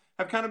Cardinals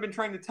have kind of been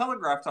trying to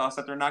telegraph to us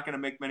that they're not going to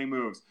make many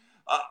moves.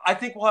 I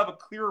think we'll have a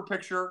clearer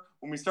picture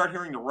when we start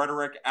hearing the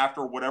rhetoric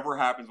after whatever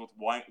happens with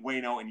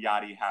Waino and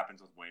Yadi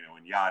happens with Waino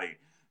and Yadi.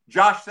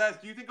 Josh says,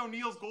 "Do you think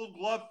O'Neill's Gold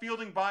Glove,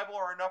 fielding Bible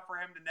are enough for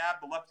him to nab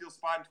the left field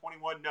spot in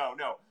 21?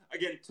 No.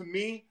 Again, to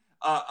me,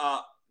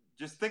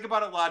 just think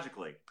about it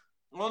logically.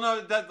 Well,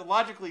 no, that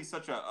logically is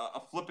such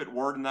a flippant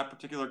word in that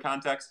particular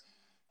context.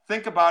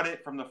 Think about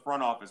it from the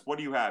front office. What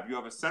do you have? You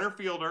have a center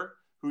fielder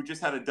who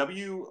just had a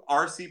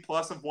WRC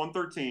plus of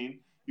 113.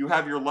 You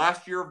have your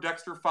last year of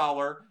Dexter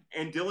Fowler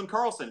and Dylan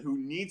Carlson, who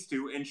needs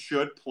to and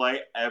should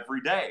play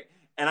every day.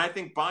 And I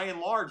think by and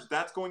large,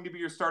 that's going to be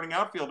your starting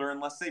outfielder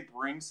unless they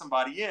bring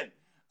somebody in.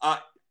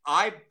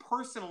 I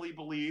personally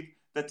believe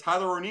that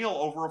Tyler O'Neill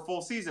over a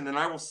full season, and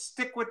I will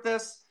stick with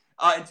this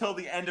until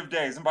the end of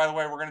days. And by the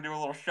way, we're going to do a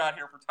little shot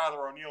here for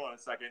Tyler O'Neill in a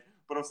second,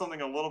 but of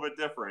something a little bit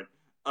different.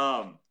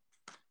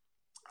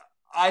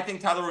 I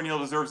think Tyler O'Neill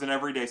deserves an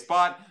everyday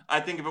spot. I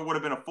think if it would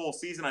have been a full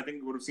season, I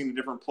think we would have seen a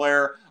different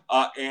player.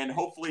 And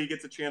hopefully he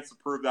gets a chance to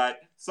prove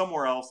that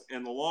somewhere else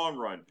in the long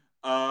run.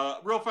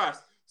 Real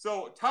fast.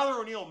 So Tyler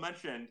O'Neill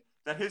mentioned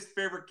that his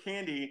favorite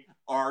candy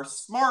are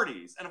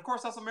Smarties. And of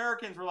course, us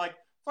Americans were like,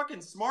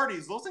 fucking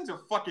Smarties, those things are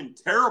fucking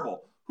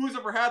terrible. Who's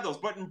ever had those?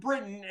 But in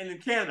Britain and in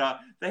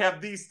Canada, they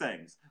have these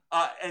things.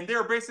 And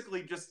they're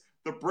basically just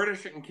the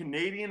British and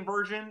Canadian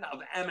version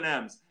of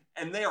M&M's,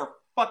 and they are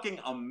fucking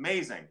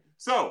amazing.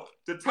 So,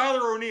 to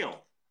Tyler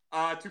O'Neill,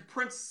 to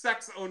Prince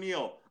Sex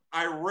O'Neill,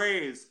 I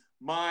raise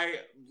my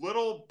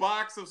little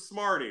box of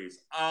Smarties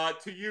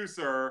to you,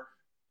 sir.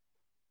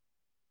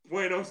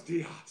 Buenos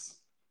dias.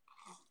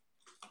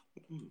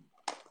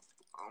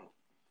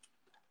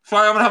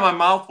 Sorry, I'm gonna have my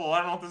mouth full. I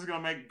don't know if this is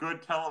gonna make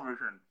good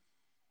television.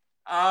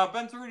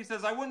 Ben Cerruti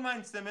says, I wouldn't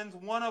mind Simmons.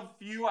 One of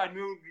few I'd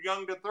move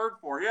Young to third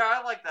for. Yeah,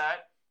 I like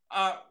that.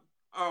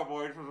 Oh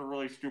boy, this was a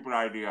really stupid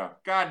idea.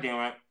 God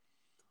damn it.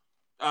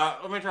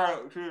 Let me try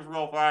to do this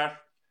real fast.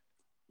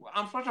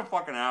 I'm such a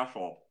fucking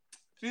asshole.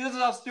 See, this is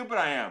how stupid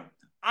I am.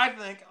 I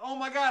think, oh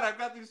my god, I've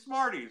got these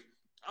Smarties.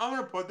 I'm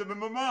gonna put them in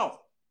my mouth.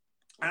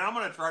 And I'm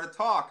gonna try to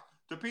talk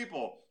to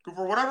people who,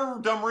 for whatever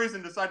dumb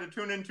reason, decide to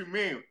tune into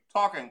me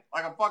talking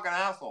like a fucking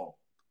asshole.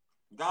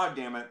 God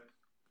damn it.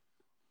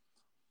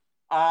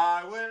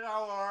 I wish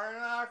I were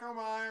like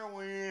my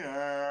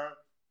wiener.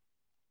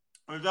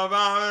 Alright,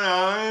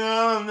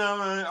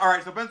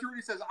 so Ben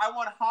Cerruti says, I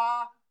want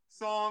Ha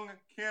Sung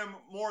Kim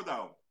more,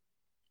 though.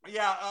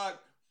 Yeah,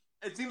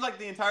 it seems like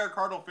the entire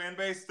Cardinal fan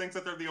base thinks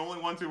that they're the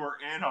only ones who are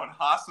in on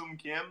Ha Sung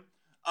Kim.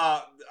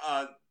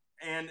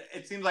 And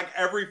it seems like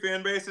every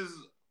fan base is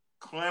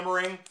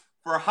clamoring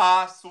for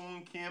Ha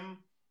Sung Kim.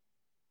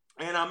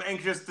 And I'm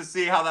anxious to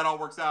see how that all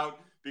works out,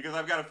 because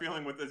I've got a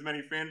feeling with as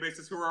many fan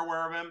bases who are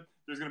aware of him,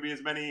 there's going to be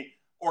as many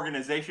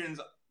organizations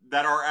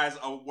that are as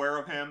aware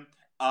of him.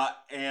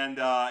 And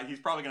he's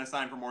probably going to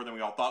sign for more than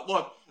we all thought.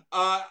 Look,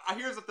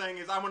 here's the thing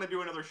is I want to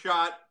do another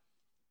shot.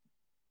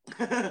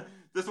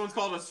 This one's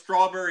called a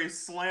Strawberry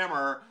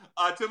Slammer.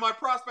 To my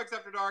prospects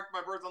after dark,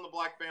 my birds on the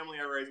black family,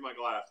 I raise my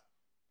glass.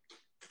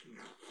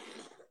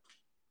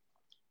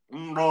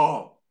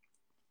 Oh.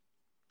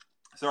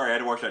 Sorry, I had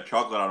to wash that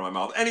chocolate out of my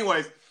mouth.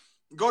 Anyways,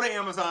 go to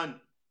Amazon.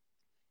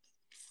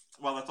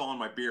 Well, that's all in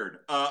my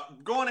beard.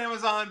 Go on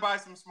Amazon, buy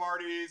some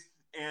Smarties,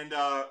 and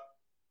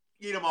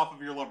eat them off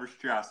of your lover's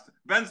chest.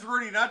 Ben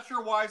Cerruti, not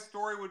sure why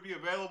Story would be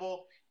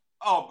available.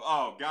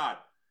 Oh, God.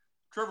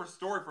 Trevor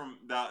Story from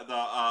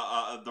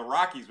the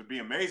Rockies would be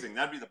amazing.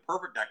 That'd be the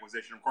perfect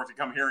acquisition. Of course, he'd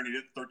come here and he'd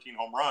hit 13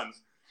 home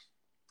runs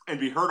and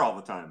be hurt all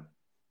the time.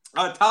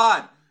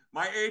 Todd,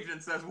 my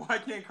agent, says, why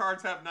can't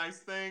cards have nice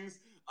things?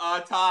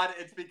 Todd,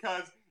 it's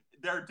because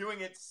they're doing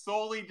it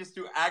solely just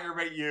to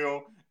aggravate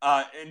you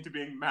into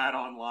being mad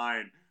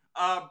online.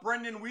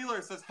 Brendan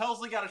Wheeler says,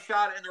 Helsley got a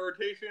shot in the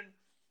rotation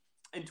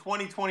in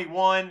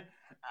 2021.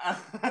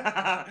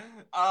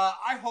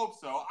 I hope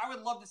so. I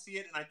would love to see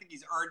it, and I think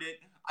he's earned it.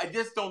 I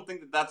just don't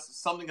think that that's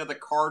something that the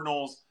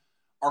Cardinals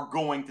are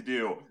going to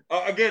do.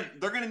 Again,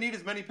 they're going to need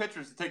as many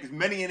pitchers to take as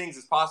many innings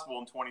as possible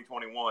in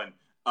 2021.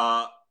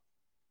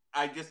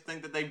 I just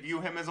think that they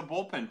view him as a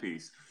bullpen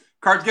piece.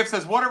 Cards Gift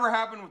says, whatever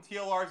happened with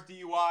TLR's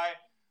DUI?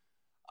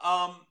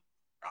 I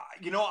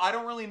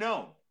don't really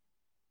know.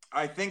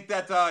 I think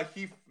that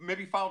he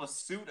maybe filed a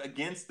suit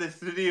against the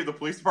city of the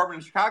police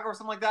department in Chicago or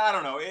something like that.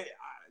 I don't know.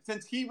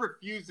 Since he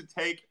refused to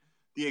take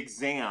the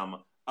exam,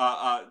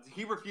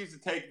 he refused to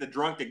take the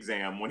drunk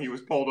exam when he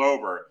was pulled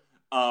over,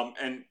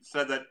 and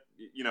said that,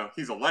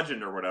 he's a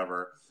legend or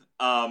whatever.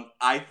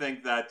 I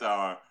think that,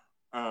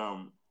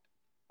 hold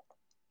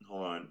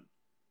on.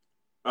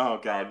 Oh,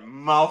 God.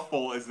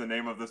 Mouthful is the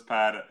name of this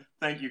pad.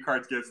 Thank you,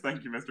 Cards Gifts.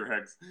 Thank you, Mr.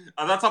 Hicks.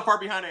 That's how far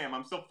behind I am.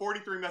 I'm still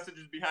 43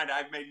 messages behind.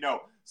 I've made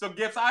no. So,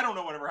 Gifts, I don't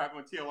know whatever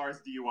happened with TLR's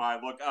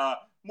DUI. Look,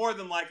 more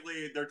than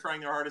likely, they're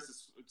trying their hardest to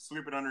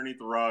sweep it underneath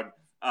the rug.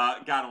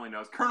 God only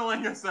knows. Colonel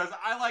Angus says,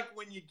 I like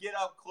when you get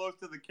up close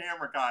to the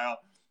camera, Kyle.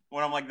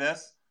 When I'm like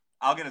this,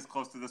 I'll get as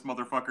close to this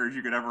motherfucker as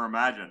you could ever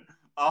imagine.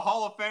 A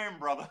Hall of Fame,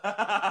 brother.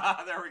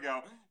 There we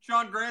go.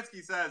 Sean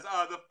Gransky says,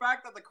 the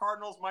fact that the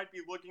Cardinals might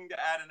be looking to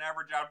add an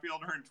average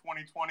outfielder in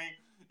 2020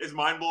 is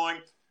mind-blowing.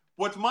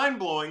 What's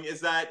mind-blowing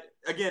is that,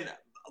 again,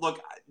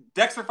 look,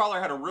 Dexter Fowler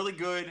had a really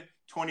good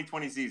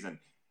 2020 season.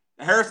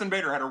 Harrison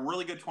Bader had a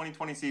really good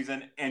 2020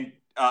 season, and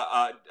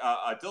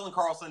Dylan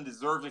Carlson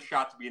deserves a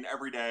shot to be an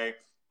everyday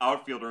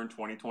outfielder in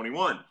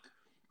 2021.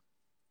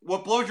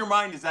 What blows your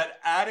mind is that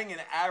adding an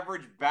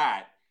average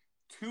bat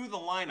to the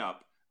lineup,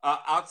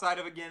 outside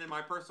of, again, in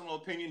my personal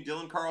opinion,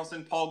 Dylan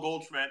Carlson, Paul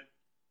Goldschmidt,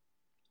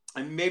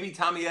 and maybe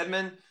Tommy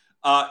Edman,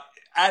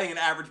 adding an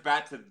average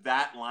bat to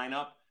that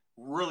lineup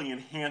really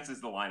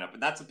enhances the lineup.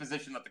 And that's a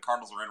position that the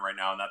Cardinals are in right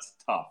now, and that's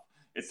tough.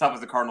 It's tough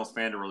as a Cardinals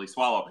fan to really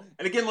swallow.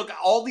 And again, look,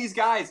 all these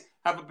guys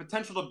have a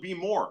potential to be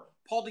more.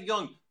 Paul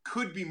DeJong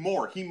could be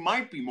more. He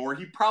might be more.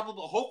 He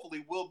probably,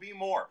 hopefully, will be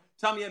more.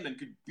 Tommy Edman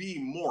could be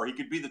more. He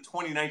could be the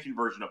 2019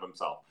 version of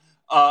himself.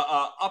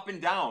 Up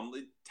and down,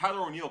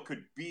 Tyler O'Neill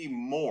could be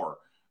more.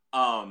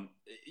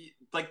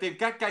 They've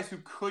got guys who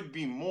could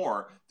be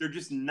more. They're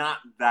just not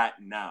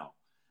that now.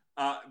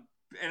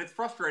 And it's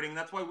frustrating.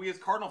 That's why we as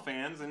Cardinal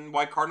fans, and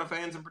why Cardinal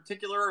fans in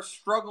particular, are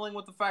struggling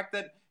with the fact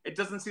that it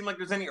doesn't seem like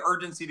there's any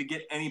urgency to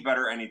get any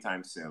better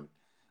anytime soon.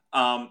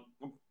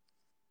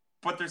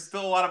 But there's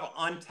still a lot of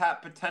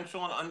untapped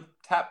potential and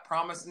untapped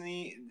promise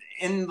in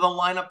the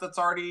lineup that's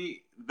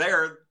already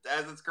there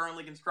as it's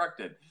currently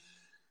constructed.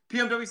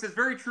 PMW says,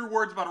 very true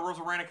words about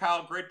Arozarena,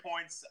 Kyle. Great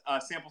points.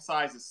 Sample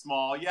size is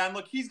small. Yeah, and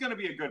look, he's going to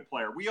be a good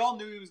player. We all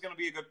knew he was going to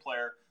be a good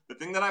player. The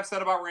thing that I've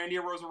said about Randy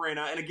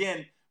Arozarena, and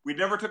again, we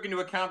never took into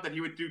account that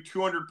he would do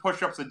 200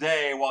 push-ups a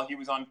day while he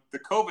was on the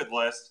COVID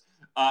list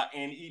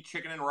and eat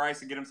chicken and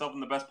rice and get himself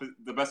in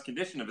the best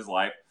condition of his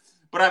life.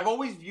 But I've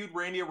always viewed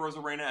Randy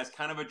Arozarena as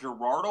kind of a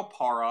Gerardo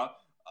Parra,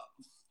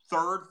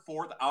 third,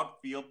 fourth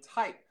outfield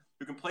type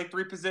who can play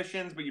three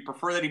positions, but you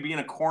prefer that he be in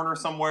a corner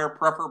somewhere,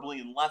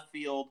 preferably in left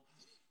field.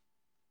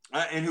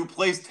 And who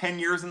plays 10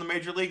 years in the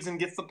major leagues and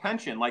gets the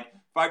pension. Like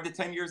 5 to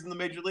 10 years in the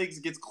major leagues,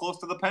 gets close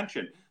to the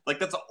pension. Like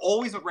that's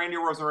always what Randy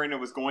Arozarena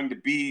was going to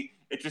be.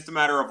 It's just a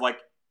matter of like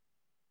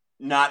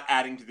not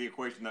adding to the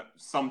equation that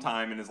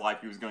sometime in his life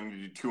he was going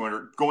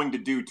to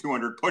do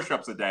 200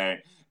 push-ups a day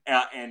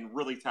and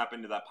really tap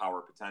into that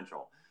power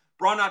potential.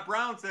 Braun Not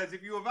Brown says,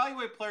 if you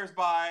evaluate players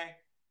by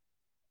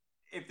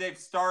if they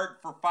start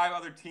for 5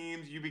 other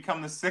teams, you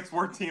become the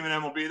 6th-worst team in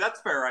MLB.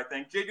 That's fair, I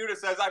think. Jay Duda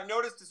says, I've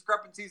noticed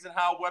discrepancies in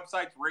how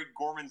websites rate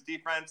Gorman's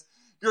defense.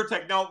 Your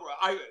take. No,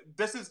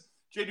 this is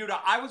Jay Duda.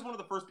 I was one of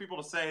the first people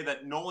to say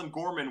that Nolan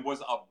Gorman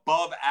was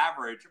above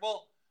average.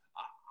 Well,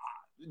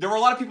 there were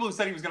a lot of people who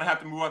said he was going to have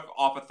to move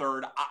off a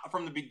third.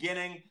 From the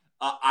beginning,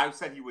 I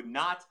said he would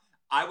not.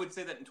 I would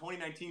say that in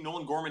 2019,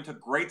 Nolan Gorman took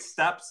great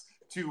steps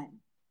to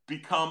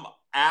become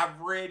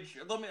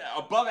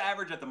above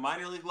average at the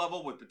minor league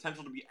level with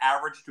potential to be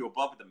average to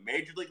above at the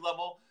major league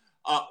level.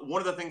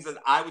 One of the things that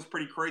I was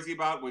pretty crazy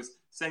about was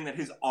saying that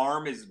his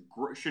arm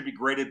should be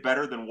graded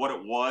better than what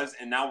it was,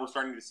 and now we're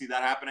starting to see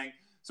that happening.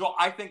 So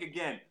I think,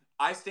 again,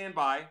 I stand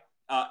by.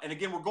 And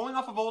again, we're going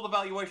off of old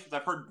evaluations.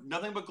 I've heard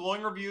nothing but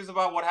glowing reviews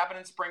about what happened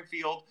in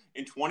Springfield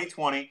in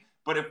 2020.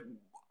 But if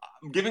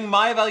I'm giving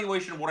my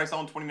evaluation of what I saw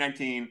in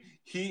 2019,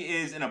 he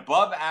is an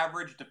above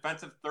average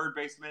defensive third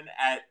baseman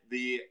at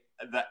the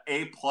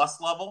A-plus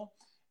level,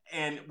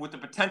 and with the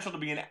potential to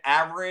be an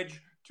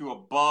average to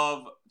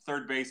above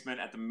third baseman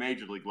at the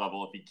major league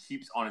level if he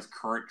keeps on his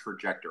current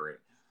trajectory.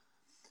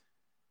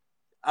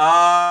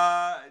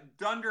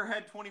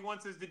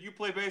 Dunderhead21 says, did you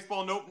play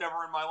baseball? Nope,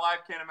 never in my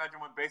life. Can't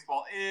imagine what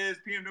baseball is.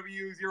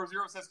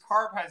 PMW00 says,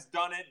 Carp has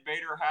done it.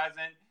 Bader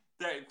hasn't.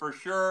 For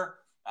sure.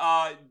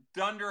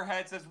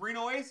 Dunderhead says,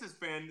 Reno Aces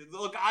fan.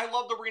 Look, I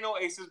love the Reno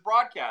Aces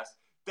broadcast.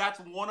 That's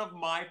one of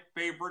my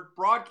favorite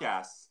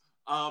broadcasts.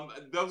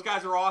 Those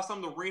guys are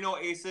awesome. The Reno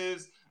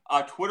Aces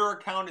Twitter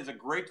account is a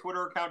great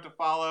Twitter account to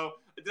follow.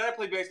 Did I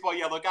play baseball?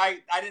 Yeah, look, I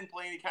didn't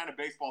play any kind of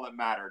baseball that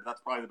mattered. That's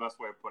probably the best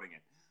way of putting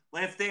it.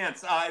 Lance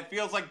Dance, it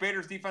feels like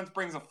Bader's defense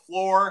brings a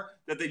floor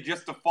that they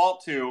just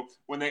default to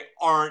when they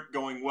aren't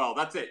going well.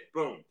 That's it.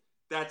 Boom.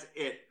 That's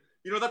it.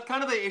 You know, that's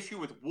kind of the issue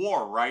with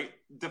WAR, right?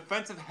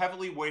 Defensive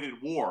heavily weighted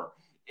WAR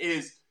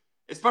is,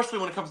 especially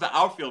when it comes to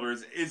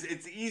outfielders,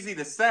 it's easy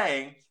to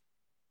say,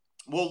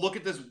 well, look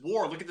at this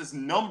WAR, look at this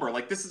number.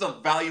 Like, this is a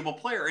valuable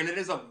player, and it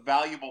is a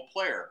valuable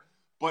player.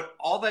 But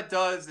all that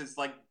does is,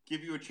 like,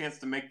 give you a chance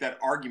to make that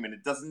argument.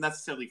 It doesn't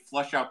necessarily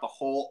flesh out the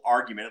whole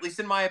argument, at least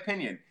in my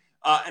opinion.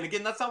 And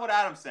again, that's not what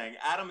Adam's saying.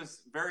 Adam is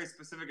very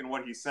specific in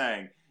what he's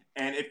saying.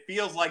 And it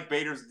feels like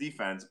Bader's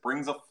defense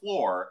brings a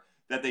floor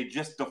that they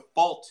just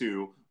default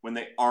to when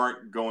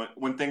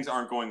things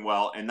aren't going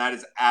well. And that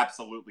is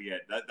absolutely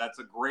it. That's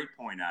a great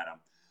point, Adam.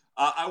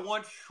 I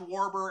want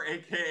Schwarber,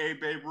 a.k.a.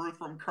 Babe Ruth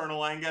from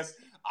Colonel Angus.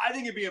 I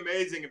think it'd be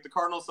amazing if the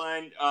Cardinals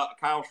signed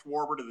Kyle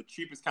Schwarber to the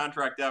cheapest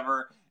contract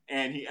ever,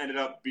 and he ended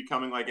up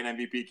becoming like an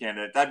MVP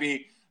candidate. That'd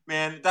be,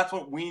 man, that's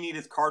what we need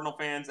as Cardinal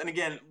fans. And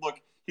again, look,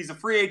 he's a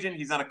free agent.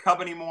 He's not a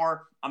Cub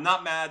anymore. I'm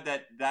not mad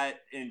that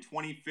in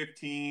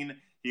 2015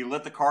 he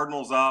lit the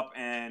Cardinals up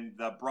and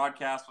the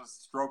broadcast was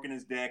stroking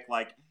his dick.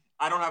 Like,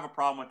 I don't have a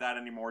problem with that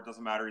anymore. It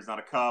doesn't matter. He's not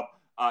a Cub.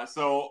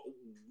 So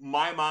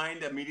my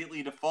mind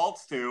immediately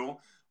defaults to,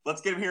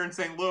 let's get him here in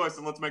St. Louis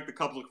and let's make the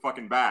Cubs look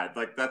fucking bad.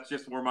 Like, that's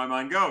just where my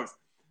mind goes.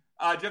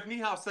 Jeff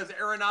Niehaus says,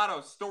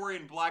 Arenado, Story,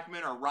 and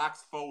Blackman are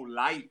rocks for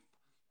life.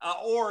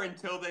 Or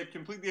until they've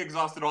completely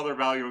exhausted all their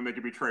value and they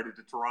can be traded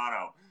to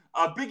Toronto.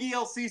 Big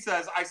ELC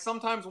says, I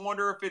sometimes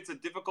wonder if it's a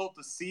difficult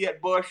to see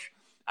at Busch.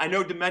 I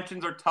know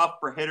dimensions are tough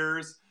for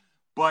hitters,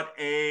 but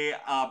a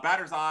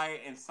batter's eye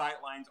and sight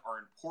lines are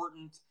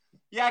important.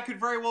 Yeah, it could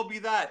very well be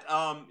that.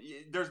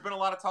 There's been a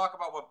lot of talk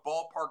about what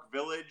Ballpark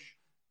Village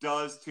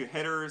does to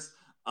hitters.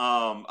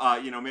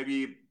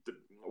 Maybe the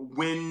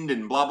wind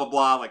and blah, blah,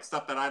 blah, like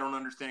stuff that I don't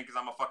understand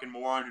because I'm a fucking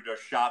moron who does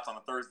shots on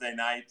a Thursday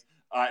night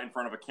in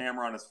front of a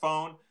camera on his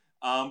phone.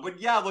 But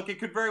yeah, look, it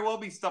could very well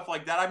be stuff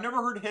like that. I've never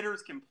heard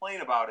hitters complain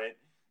about it.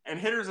 And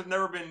hitters have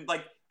never been,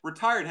 like,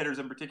 retired hitters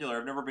in particular,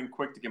 have never been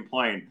quick to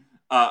complain.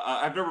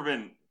 I've never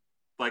been,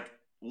 like,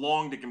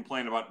 long to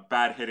complain about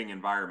bad hitting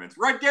environments.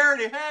 Red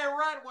Garrity, hey,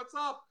 Red, what's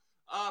up?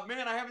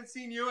 Man, I haven't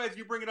seen you as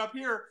you bring it up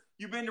here.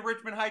 You been to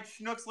Richmond Heights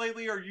Schnucks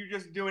lately, or are you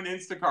just doing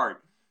Instacart?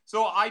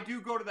 So I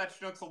do go to that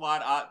Schnucks a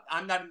lot.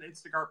 I'm not an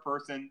Instacart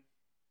person.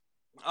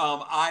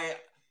 I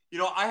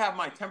have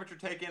my temperature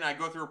taken. I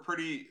go through a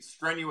pretty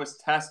strenuous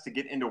test to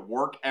get into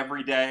work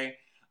every day.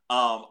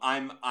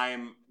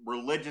 I'm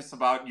religious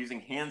about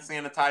using hand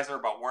sanitizer,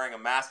 about wearing a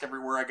mask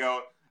everywhere I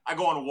go. I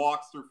go on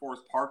walks through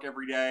Forest Park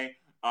every day.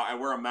 I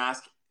wear a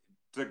mask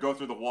to go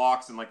through the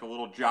walks and like the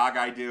little jog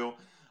I do.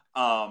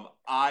 I'm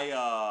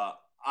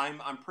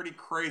pretty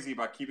crazy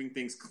about keeping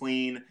things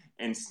clean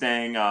and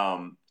staying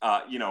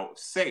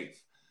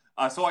safe.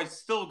 So I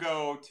still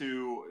go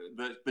to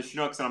the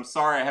Schnucks, and I'm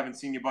sorry I haven't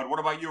seen you, bud. What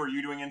about you? Are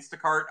you doing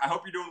Instacart? I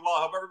hope you're doing well.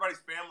 I hope everybody's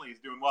family is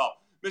doing well.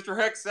 Mr.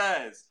 Hicks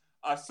says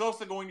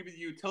Sosa going to be the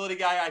utility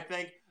guy. I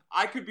think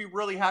I could be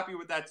really happy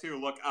with that too.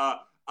 Look,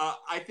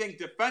 I think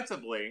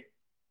defensively,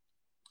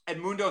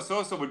 Edmundo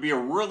Sosa would be a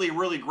really,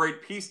 really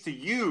great piece to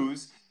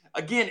use.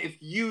 Again, if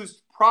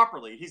used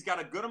properly, he's got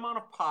a good amount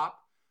of pop,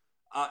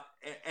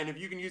 and if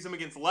you can use him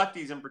against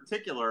lefties in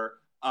particular,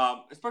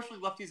 especially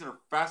lefties that are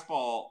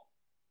fastball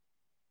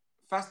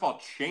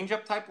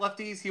changeup type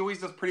lefties, he always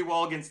does pretty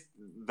well against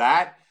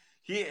that.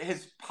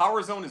 His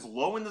power zone is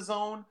low in the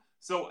zone,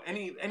 so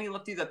any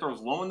lefty that throws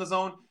low in the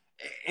zone,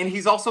 and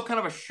he's also kind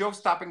of a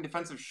show-stopping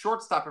defensive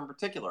shortstop in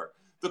particular.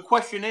 The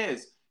question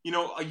is,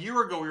 a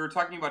year ago we were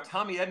talking about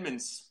Tommy Edman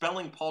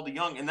spelling Paul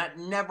DeJong, and that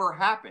never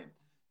happened.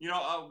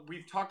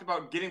 We've talked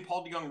about getting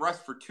Paul DeJong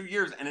rest for 2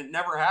 years, and it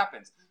never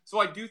happens. So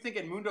I do think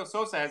Edmundo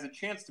Sosa has a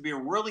chance to be a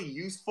really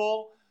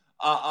useful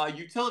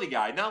utility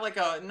guy. Not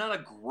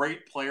a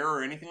great player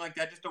or anything like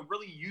that, just a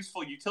really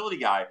useful utility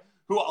guy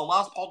who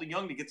allows Paul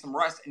DeJong to get some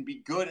rest and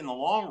be good in the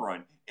long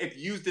run if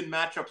used in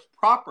matchups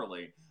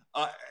properly.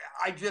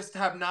 I just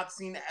have not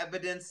seen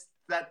evidence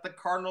that the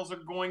Cardinals are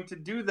going to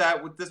do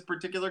that with this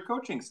particular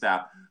coaching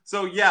staff.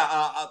 So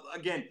yeah,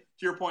 again,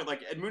 to your point,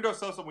 like Edmundo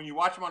Sosa, when you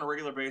watch him on a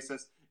regular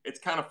basis, it's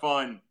kind of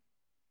fun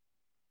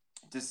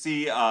to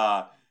see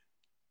that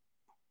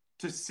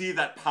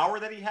power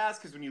that he has,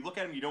 because when you look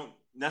at him, you don't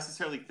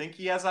necessarily think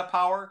he has that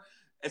power,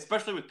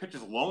 especially with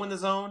pitches low in the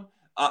zone.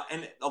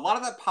 And a lot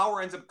of that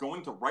power ends up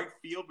going to right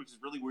field, which is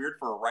really weird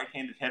for a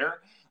right-handed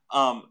hitter.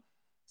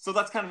 So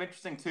that's kind of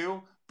interesting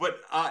too.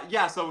 But I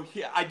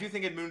do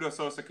think Edmundo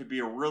Sosa could be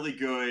a really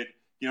good,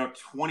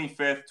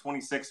 25th,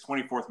 26th,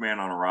 24th man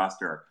on a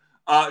roster.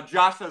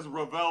 Josh says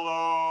Ravello,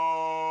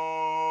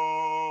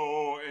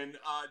 and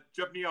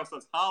Jeff Neo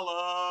says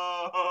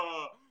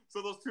holla.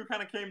 So those two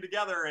kind of came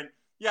together, and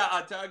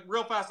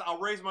real fast, I'll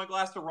raise my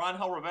glass to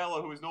Rangel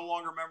Ravelo, who is no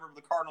longer a member of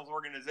the Cardinals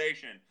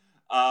organization,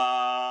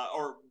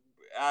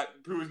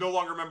 who is no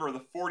longer a member of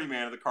the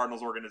 40-man of the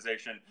Cardinals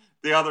organization.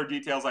 The other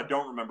details I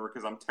don't remember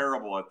because I'm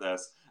terrible at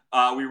this.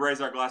 We raise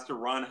our glass to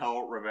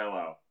Rangel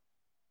Ravelo.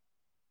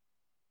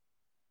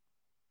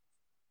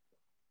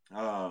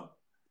 Hello.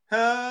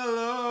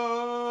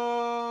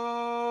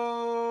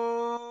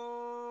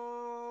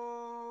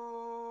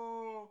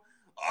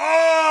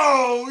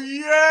 Oh,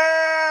 yeah.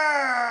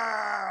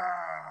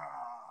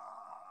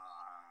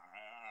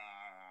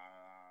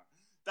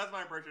 That's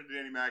my impression of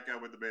Danny Mac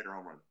with the Bader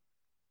home run.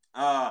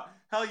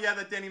 Hell yeah,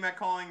 that Danny Mac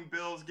calling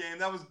Bills game.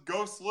 That was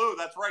Go Slew.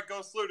 That's right,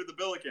 Go Slew to the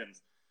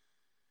Billikens.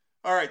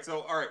 All right,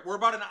 we're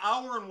about an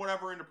hour and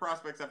whatever into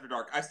Prospects After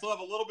Dark. I still have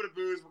a little bit of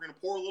booze. We're going to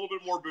pour a little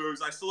bit more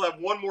booze. I still have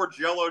one more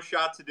Jell-O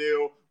shot to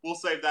do. We'll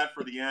save that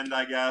for the end,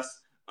 I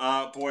guess.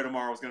 Boy,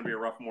 tomorrow's going to be a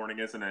rough morning,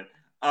 isn't it?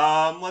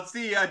 Let's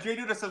see. Jay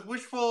Duda says,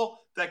 wishful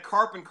that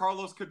Carp and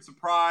Carlos could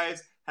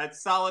surprise. Had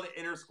solid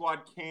inter-squad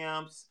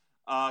camps.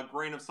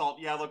 Grain of salt.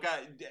 Yeah, look,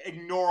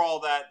 ignore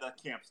all the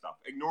camp stuff.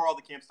 Ignore all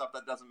the camp stuff.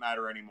 That doesn't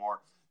matter anymore.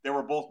 They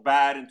were both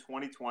bad in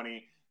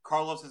 2020.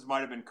 Carlos's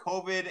might have been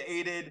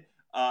COVID-aided.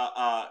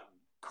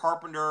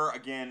 Carpenter,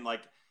 again,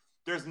 like,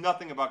 there's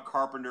nothing about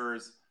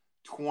Carpenter's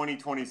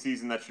 2020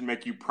 season that should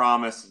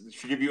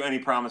give you any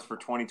promise for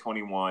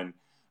 2021.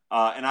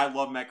 And I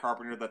love Matt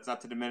Carpenter. That's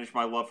not to diminish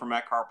my love for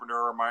Matt Carpenter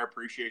or my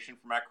appreciation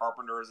for Matt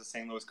Carpenter as a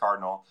St. Louis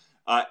Cardinal.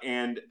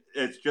 And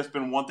it's just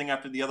been one thing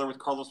after the other with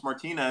Carlos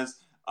Martinez,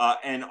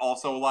 and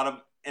also a lot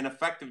of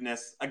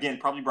ineffectiveness, again,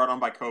 probably brought on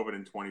by COVID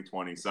in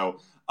 2020. So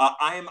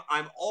I'm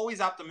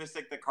always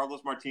optimistic that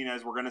Carlos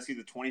Martinez, we're going to see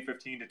the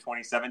 2015 to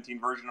 2017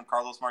 version of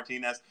Carlos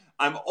Martinez.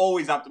 I'm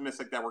always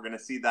optimistic that we're going to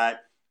see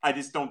that. I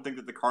just don't think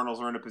that the Cardinals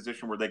are in a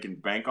position where they can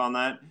bank on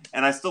that.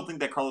 And I still think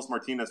that Carlos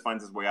Martinez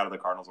finds his way out of the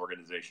Cardinals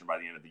organization by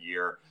the end of the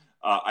year.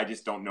 I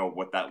just don't know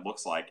what that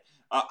looks like.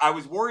 I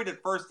was worried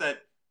at first that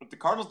if the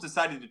Cardinals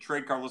decided to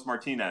trade Carlos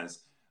Martinez,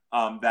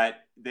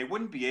 that they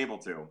wouldn't be able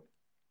to,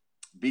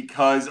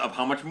 because of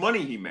how much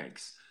money he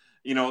makes,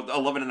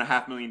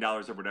 $11.5 million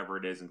or whatever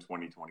it is in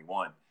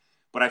 2021.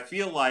 But I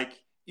feel like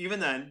even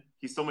then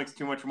he still makes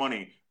too much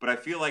money. But I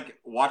feel like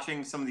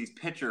watching some of these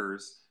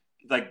pitchers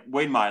like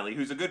Wade Miley,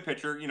 who's a good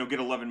pitcher, get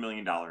 $11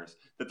 million,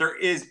 that there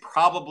is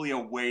probably a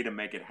way to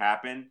make it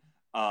happen.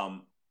 I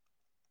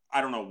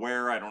don't know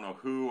where, I don't know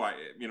who,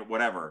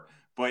 whatever.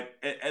 But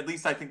at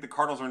least I think the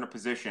Cardinals are in a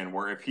position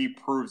where if he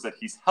proves that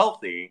he's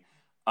healthy,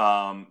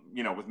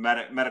 with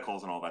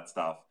medicals and all that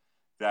stuff,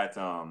 that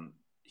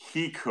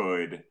he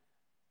could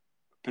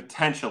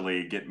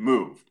potentially get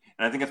moved.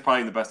 And I think it's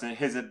probably in the best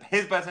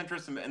his best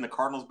interest and the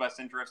Cardinals' best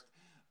interest.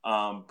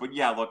 But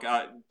yeah, look,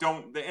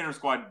 the inter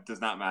squad does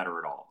not matter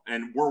at all,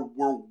 and we're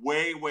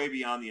way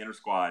beyond the inter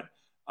squad,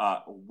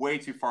 way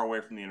too far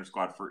away from the inter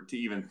squad to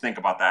even think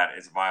about that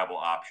as a viable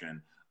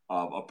option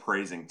of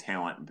appraising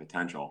talent and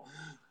potential.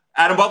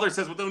 Adam Butler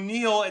says, with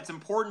O'Neal, it's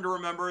important to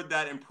remember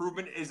that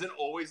improvement isn't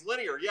always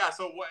linear. Yeah,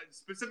 so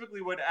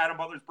specifically what Adam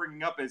Butler's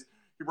bringing up is,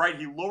 right,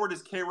 he lowered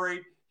his K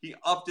rate, he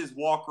upped his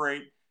walk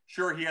rate.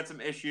 Sure, he had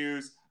some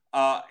issues,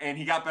 and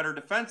he got better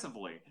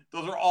defensively.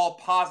 Those are all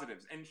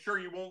positives. And sure,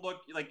 you won't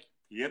look like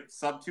he hit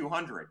sub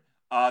 200.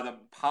 The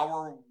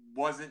power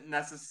wasn't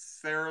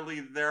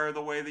necessarily there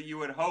the way that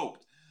you had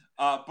hoped.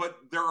 But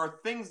there are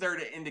things there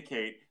to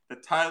indicate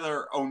that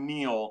Tyler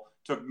O'Neill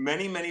took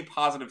many, many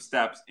positive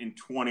steps in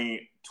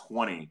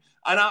 2020.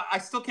 And I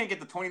still can't get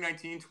the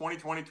 2019,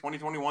 2020,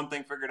 2021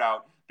 thing figured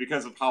out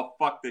because of how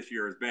fucked this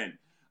year has been.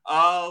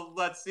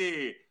 Let's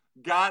see.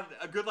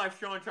 A Good Life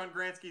Sean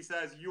Gransky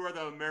says, you are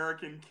the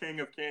American king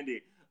of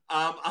candy.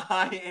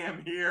 I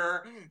am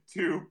here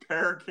to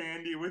pair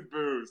candy with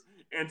booze.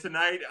 And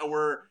tonight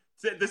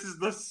this is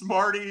the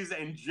Smarties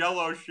and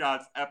Jello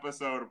Shots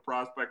episode of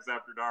Prospects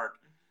After Dark.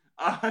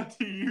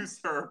 To you,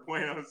 sir,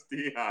 Buenos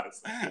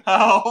Dias.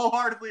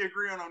 Wholeheartedly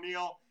agree on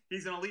O'Neal.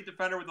 He's an elite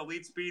defender with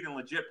elite speed and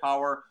legit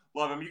power.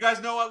 Love him. You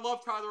guys know I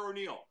love Tyler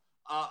O'Neill.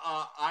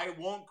 I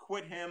won't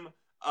quit him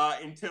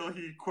until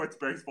he quits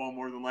baseball,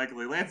 more than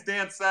likely. Lance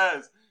Dance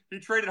says he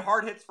traded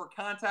hard hits for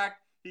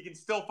contact. He can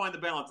still find the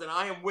balance. And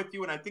I am with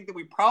you, and I think that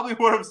we probably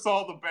would have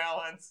solved the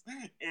balance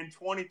in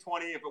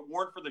 2020 if it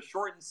weren't for the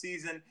shortened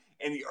season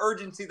and the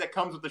urgency that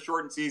comes with the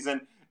shortened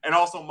season, and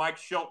also Mike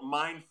Shildt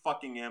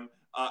mind-fucking him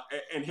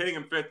and hitting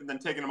him fifth and then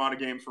taking him out of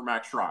games for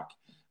Max Schrock.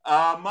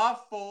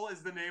 Mouthful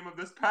is the name of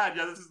this pad.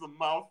 Yeah, this is the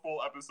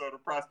Mouthful episode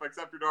of Prospects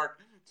After Dark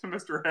to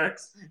Mr.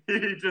 Hicks.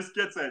 He just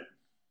gets it.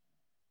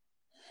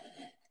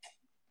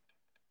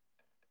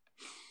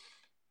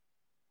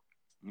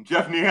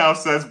 Jeff Niehaus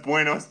says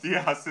Buenos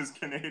Dias is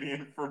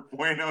Canadian for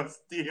Buenos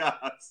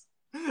Dias.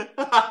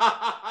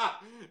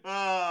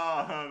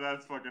 Oh,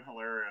 that's fucking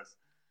hilarious.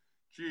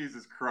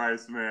 Jesus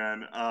Christ,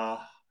 man.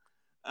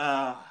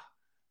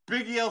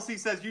 Big ELC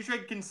says you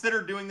should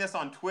consider doing this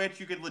on Twitch.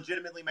 You could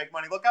legitimately make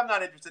money. Look, I'm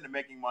not interested in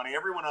making money.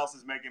 Everyone else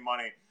is making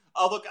money.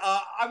 Look,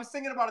 I was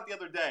thinking about it the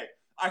other day.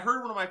 I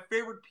heard one of my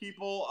favorite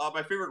people,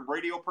 my favorite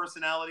radio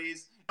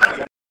personalities,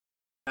 because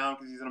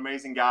he's an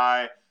amazing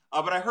guy.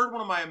 But I heard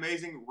one of my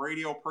amazing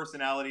radio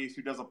personalities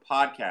who does a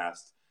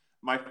podcast,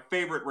 my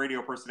favorite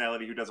radio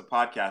personality who does a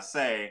podcast,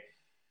 say,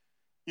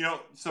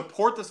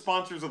 support the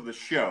sponsors of the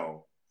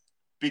show,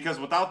 because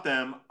without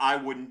them, I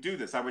wouldn't do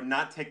this. I would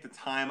not take the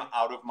time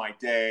out of my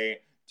day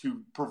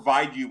to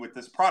provide you with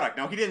this product.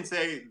 Now, he didn't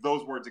say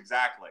those words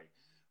exactly,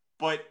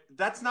 but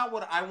that's not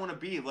what I want to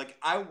be. Like,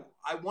 I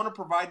want to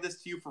provide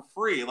this to you for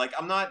free. Like,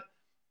 I'm not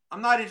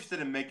interested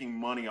in making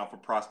money off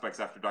of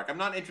Prospects After Dark. I'm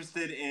not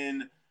interested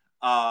in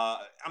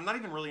I'm not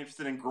even really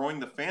interested in growing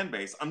the fan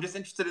base. I'm just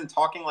interested in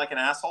talking like an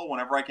asshole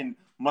whenever I can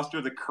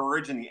muster the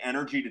courage and the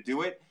energy to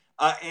do it,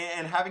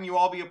 and having you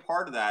all be a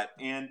part of that.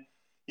 And,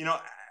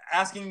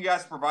 asking you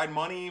guys to provide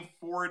money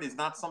for it is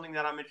not something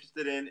that I'm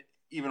interested in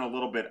even a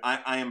little bit.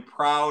 I am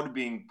proud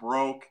being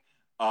broke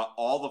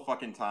all the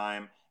fucking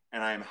time,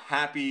 and I am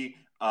happy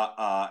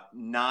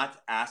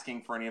not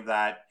asking for any of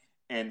that,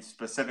 and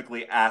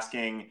specifically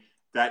asking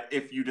that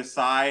if you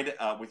decide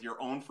with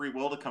your own free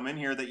will to come in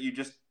here, that you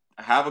just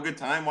have a good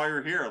time while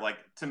you're here. Like,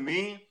 to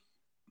me,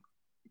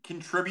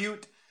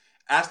 contribute,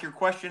 ask your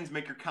questions,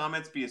 make your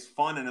comments be as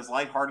fun and as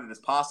lighthearted as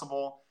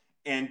possible.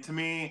 And to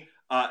me,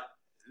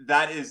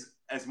 that is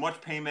as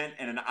much payment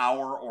in an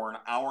hour or an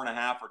hour and a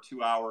half or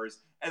 2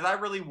 hours as I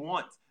really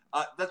want.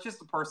 That's just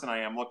the person I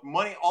am. Look,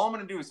 money, all I'm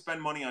going to do is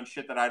spend money on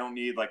shit that I don't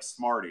need, like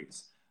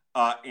Smarties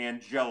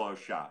and Jello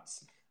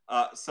shots.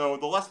 So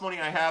the less money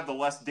I have, the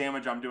less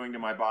damage I'm doing to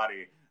my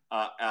body.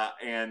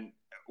 And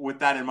with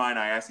that in mind,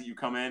 I ask that you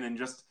come in and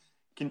just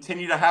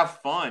continue to have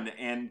fun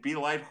and be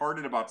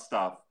lighthearted about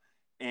stuff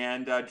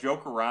and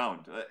joke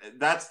around.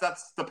 That's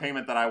the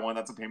payment that I want.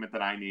 That's the payment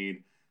that I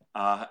need.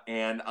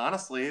 And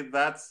honestly,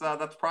 that's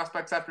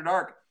Prospects After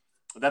Dark.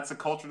 That's the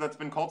culture that's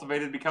been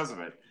cultivated because of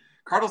it.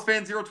 Cardinals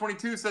fan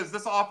 022 says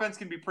this offense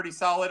can be pretty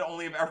solid,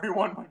 only if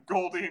everyone but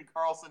Goldie and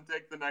Carlson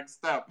take the next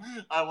step.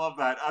 I love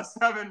that.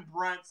 7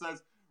 Brent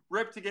says,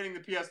 rip to getting the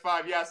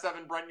PS5. Yeah,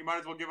 7 Brent, you might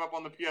as well give up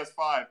on the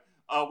PS5.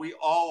 We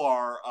all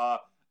are.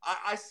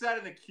 I sat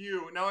in the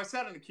queue. Now, I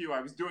sat in the queue.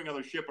 I was doing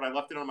other shit, but I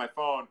left it on my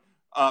phone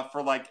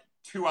for like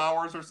 2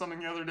 hours or something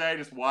the other day,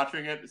 just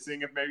watching it,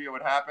 seeing if maybe it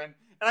would happen.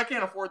 And I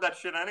can't afford that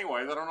shit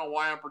anyways. I don't know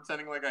why I'm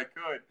pretending like I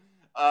could.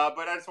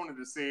 But I just wanted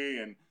to see.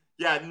 And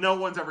yeah, no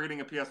one's ever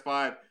getting a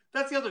PS5.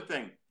 That's the other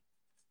thing.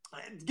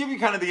 To give you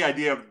kind of the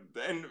idea of,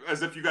 and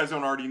as if you guys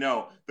don't already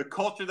know, the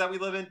culture that we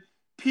live in,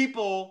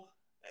 people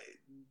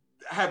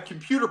have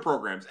computer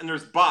programs, and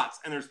there's bots,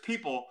 and there's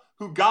people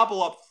who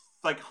gobble up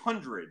like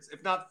hundreds,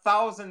 if not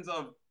thousands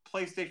of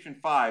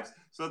PlayStation 5s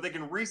so that they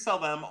can resell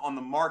them on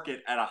the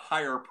market at a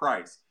higher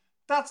price.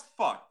 That's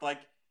fucked. Like,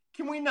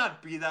 can we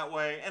not be that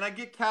way? And I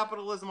get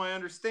capitalism, I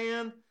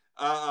understand.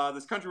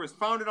 This country was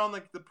founded on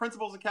the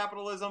principles of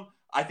capitalism.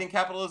 I think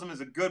capitalism is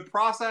a good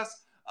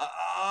process.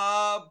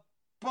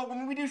 But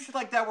when we do shit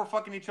like that, we're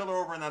fucking each other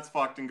over, and that's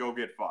fucked, and go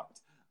get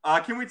fucked.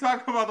 Can we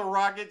talk about the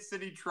Rocket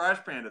City Trash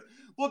Pandas?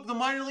 Look, the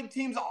minor league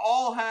teams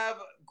all have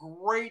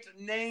great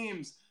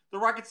names. The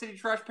Rocket City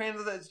Trash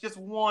Pandas is just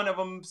one of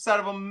a set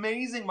of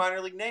amazing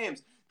minor league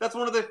names. That's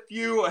one of the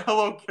few.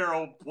 Hello,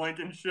 Carol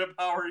Blankenship.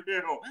 How are you?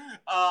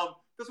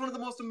 That's one of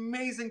the most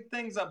amazing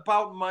things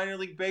about minor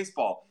league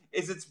baseball.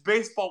 Is it's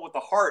baseball with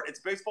a heart. It's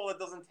baseball that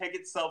doesn't take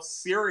itself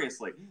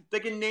seriously. They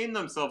can name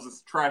themselves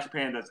as Trash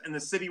Pandas, and the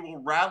city will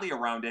rally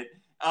around it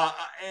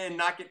and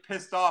not get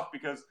pissed off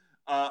because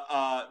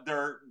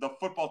they're the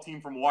football team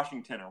from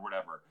Washington or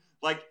whatever.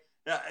 Like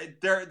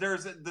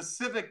there's the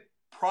civic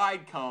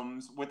pride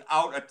comes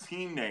without a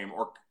team name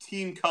or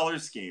team color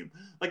scheme.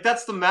 Like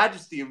that's the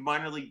majesty of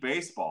minor league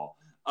baseball,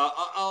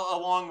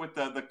 along with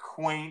the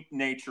quaint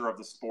nature of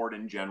the sport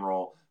in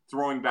general,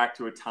 throwing back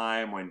to a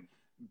time when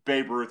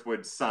Babe Ruth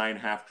would sign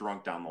half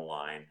drunk down the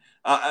line.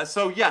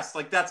 So yes,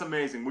 like that's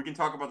amazing. We can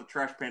talk about the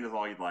Trash Pandas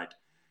all you'd like.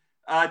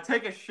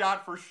 Take a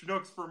shot for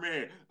Schnooks for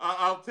me.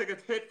 I'll take a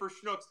hit for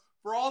Schnooks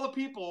for all the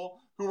people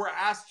who were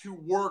asked to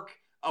work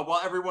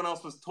while everyone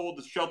else was told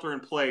to shelter in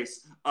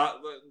place.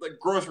 The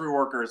grocery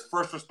workers,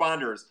 first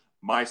responders,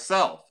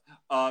 myself,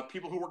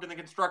 people who work in the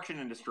construction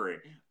industry,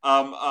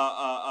 all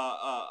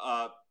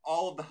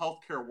of the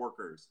healthcare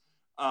workers,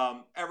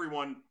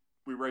 everyone,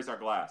 we raise our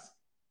glass.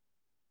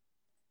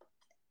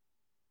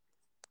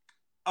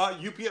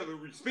 UPS.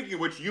 Speaking of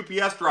which,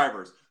 UPS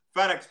drivers,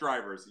 FedEx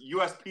drivers,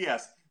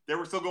 USPS, they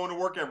were still going to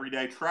work every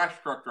day. Trash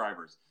truck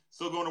drivers,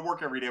 still going to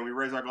work every day. We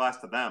raise our glass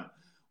to them.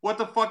 What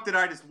the fuck did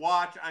I just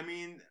watch? I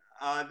mean,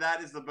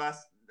 that is the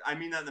best. I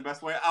mean that in the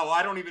best way. Oh,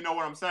 I don't even know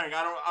what I'm saying.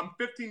 I'm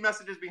 15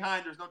 messages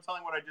behind. There's no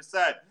telling what I just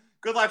said.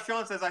 Good Life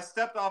Sean says, I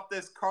stepped off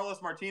this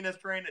Carlos Martinez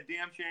train. A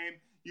damn shame.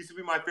 Used to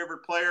be my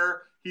favorite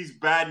player. He's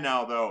bad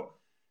now, though.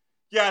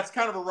 Yeah, it's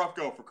kind of a rough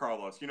go for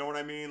Carlos. You know what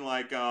I mean?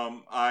 Like,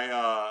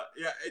 yeah,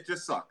 it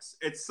just sucks.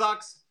 It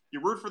sucks.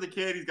 You root for the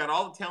kid. He's got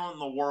all the talent in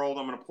the world.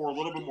 I'm going to pour a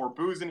little bit more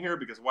booze in here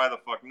because why the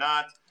fuck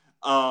not?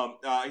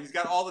 He's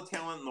got all the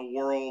talent in the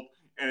world,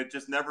 and it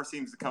just never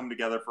seems to come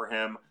together for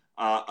him,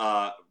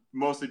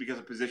 mostly because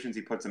of positions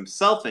he puts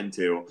himself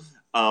into,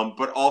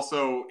 but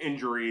also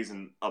injuries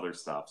and other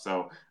stuff.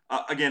 So,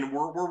 again,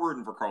 we're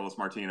rooting for Carlos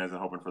Martinez and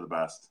hoping for the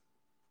best.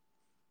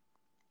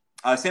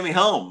 Sammy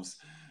Helms.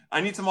 I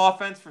need some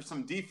offense for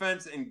some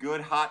defense and good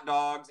hot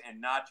dogs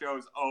and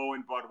nachos. Oh,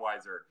 and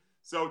Budweiser.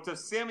 So to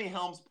Sammy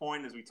Helms'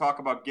 point, as we talk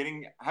about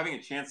having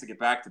a chance to get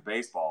back to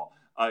baseball,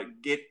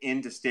 get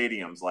into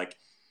stadiums. Like,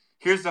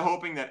 here's to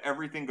hoping that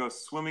everything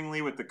goes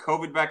swimmingly with the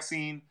COVID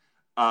vaccine.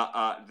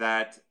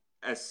 That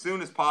as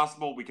soon as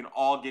possible, we can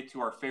all get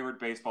to our favorite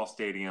baseball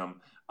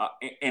stadium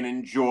and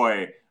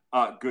enjoy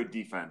good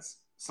defense,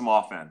 some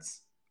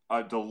offense,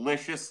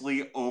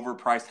 deliciously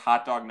overpriced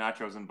hot dog,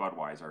 nachos, and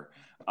Budweiser.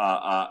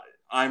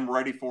 I'm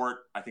ready for it.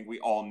 I think we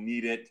all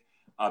need it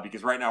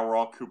because right now we're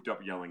all cooped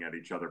up yelling at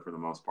each other for the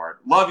most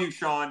part. Love you,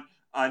 Sean.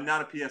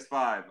 Not a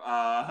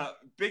PS5.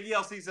 Big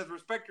ELC says,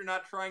 respect you're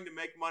not trying to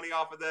make money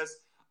off of this.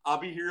 I'll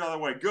be here the other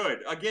way. Good.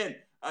 Again,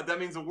 that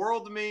means the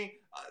world to me.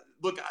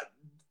 Look,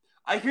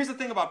 here's the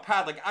thing about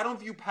Pad. Like, I don't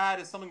view Pad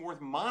as something worth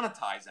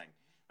monetizing.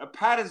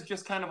 Pad is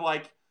just kind of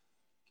like,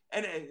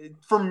 and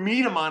for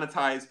me to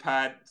monetize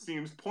Pad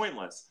seems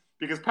pointless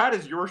because Pad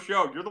is your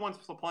show. You're the one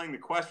supplying the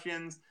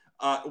questions.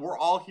 We're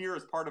all here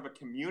as part of a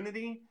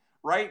community,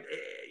 right?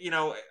 You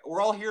know,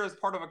 we're all here as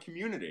part of a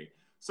community.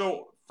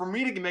 So for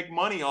me to make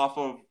money off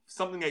of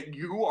something that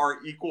you are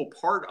equal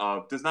part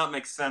of does not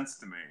make sense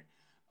to me.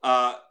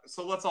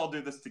 So let's all do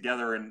this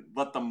together and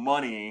let the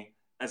money,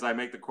 as I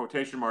make the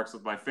quotation marks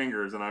with my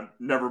fingers, and I've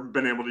never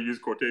been able to use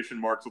quotation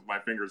marks with my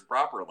fingers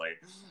properly,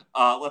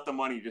 let the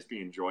money just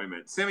be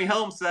enjoyment. Sammy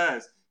Helm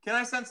says, can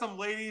I send some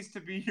ladies to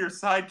be your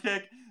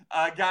sidekick?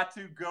 Got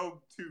to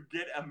go to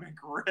get a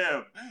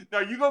McRib. No,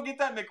 you go get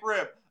that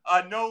McRib.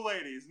 No,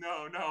 ladies.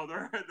 No,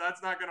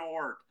 that's not going to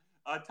work.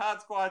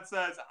 Todd Squad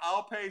says,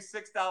 I'll pay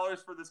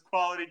 $6 for this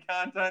quality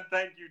content.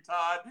 Thank you,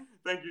 Todd.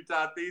 Thank you,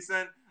 Todd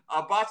Thiessen.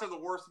 Bots are the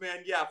worst, man.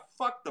 Yeah,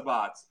 fuck the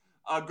bots.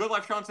 Good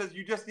Life Sean says,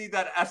 you just need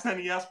that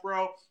SNES,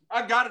 bro.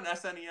 I've got an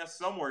SNES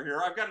somewhere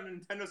here. I've got a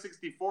Nintendo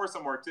 64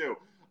 somewhere, too.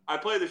 I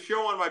play the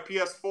show on my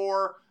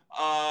PS4.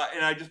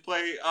 And I just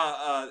play,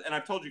 and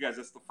I've told you guys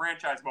this, the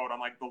franchise mode on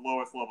like the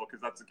lowest level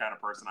because that's the kind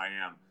of person I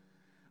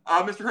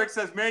am. Mr. Hicks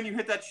says, man, you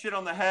hit that shit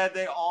on the head.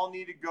 They all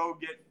need to go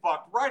get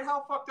fucked. Right?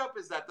 How fucked up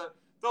is that?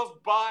 Those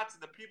bots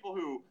and the people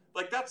who,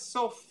 like, that's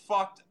so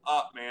fucked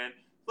up, man.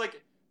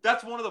 Like,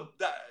 that's one of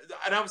the,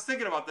 and I was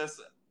thinking about this.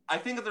 I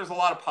think that there's a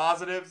lot of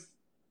positives.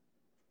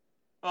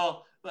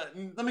 Well, let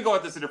me go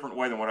at this a different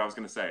way than what I was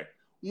going to say.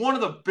 One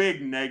of the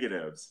big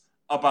negatives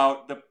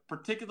about the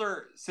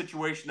particular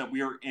situation that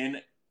we are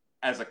in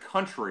as a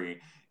country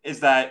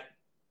is that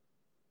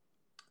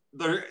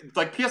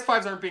like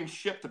PS5s aren't being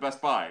shipped to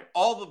Best Buy.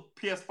 All the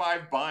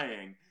PS5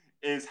 buying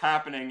is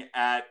happening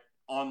at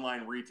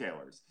online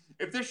retailers.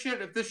 If this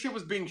shit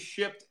was being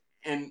shipped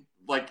in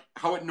like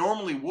how it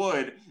normally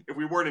would if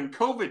we weren't in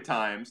COVID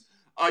times,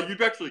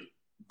 you'd actually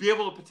be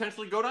able to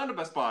potentially go down to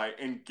Best Buy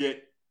and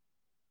get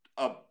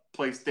a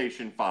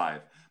PlayStation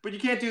 5. But you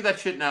can't do that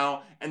shit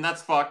now, and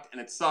that's fucked,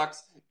 and it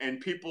sucks, and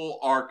people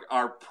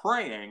are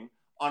preying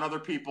on other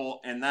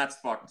people, and that's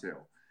fucked too.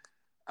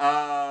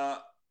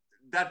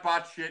 that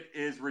bot shit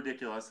is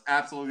ridiculous.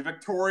 Absolutely.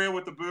 Victoria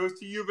with the boost.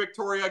 To you,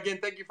 Victoria, again,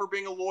 thank you for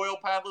being a loyal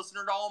pad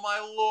listener. To all my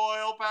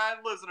loyal pad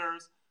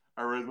listeners,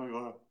 I raise my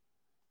glass.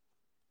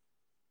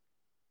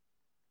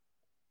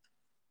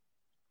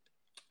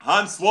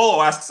 Han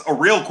Swallow asks a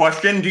real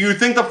question. Do you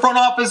think the front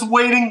office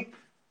waiting?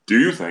 Do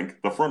you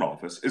think the front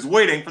office is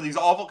waiting for these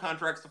awful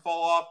contracts to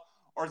fall off,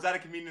 or is that a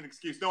convenient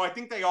excuse? No, I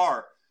think they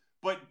are,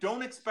 but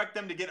don't expect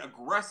them to get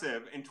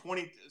aggressive in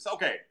 20.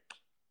 Okay,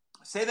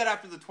 say that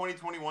after the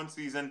 2021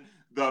 season,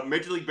 the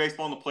Major League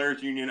Baseball and the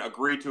Players Union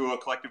agree to a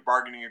collective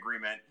bargaining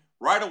agreement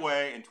right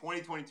away, and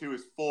 2022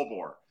 is full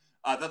bore.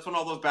 That's when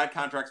all those bad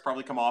contracts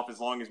probably come off,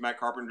 as long as Matt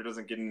Carpenter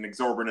doesn't get an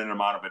exorbitant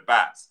amount of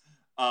at-bats.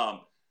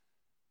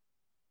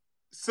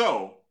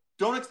 So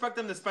don't expect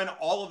them to spend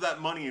all of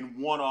that money in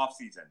one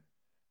offseason.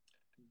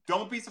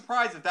 Don't be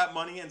surprised if that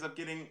money ends up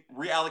getting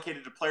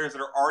reallocated to players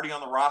that are already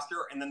on the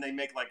roster, and then they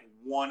make like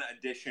one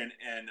addition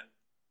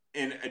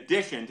in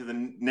addition to the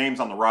names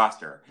on the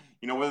roster.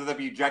 You know, whether that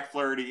be Jack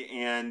Flaherty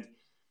and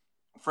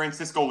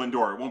Francisco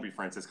Lindor. It won't be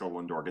Francisco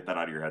Lindor. Get that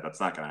out of your head.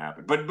 That's not going to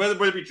happen. But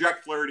whether it be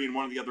Jack Flaherty and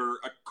one of the other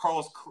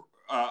Carlos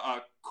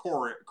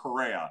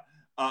Correa.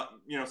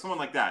 You know, someone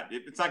like that.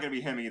 It's not going to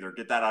be him either.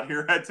 Get that out of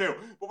your head too.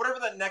 But whatever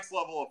that next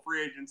level of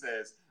free agents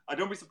is,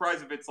 don't be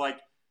surprised if it's like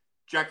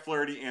Jack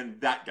Flaherty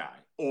and that guy,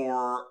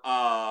 or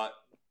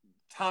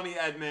Tommy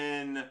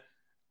Edman,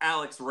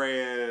 Alex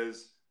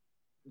Reyes,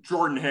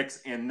 Jordan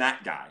Hicks, and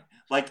that guy.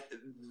 Like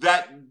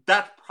that.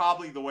 That's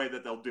probably the way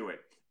that they'll do it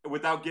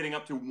without getting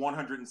up to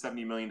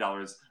 $170 million.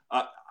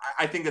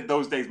 I think that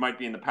those days might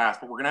be in the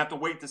past, but we're going to have to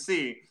wait to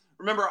see.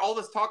 Remember, all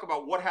this talk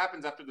about what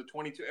happens after the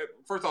 22.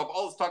 First off,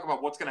 all this talk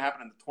about what's going to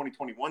happen in the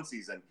 2021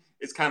 season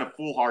is kind of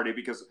foolhardy,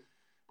 because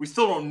we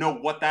still don't know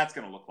what that's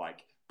going to look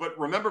like. But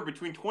remember,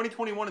 between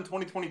 2021 and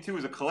 2022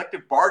 is a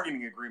collective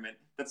bargaining agreement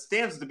that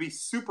stands to be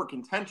super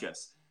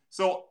contentious.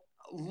 So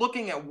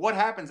looking at what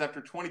happens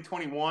after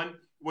 2021,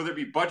 whether it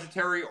be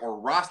budgetary or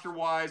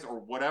roster-wise or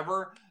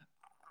whatever,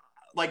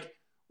 like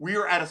we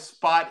are at a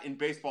spot in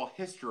baseball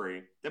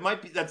history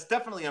that's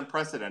definitely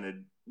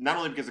unprecedented, not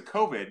only because of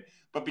COVID,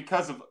 but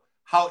because of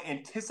how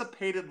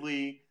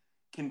anticipatedly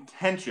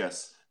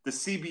contentious the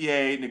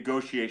CBA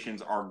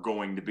negotiations are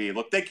going to be.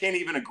 Look, they can't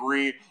even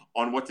agree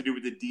on what to do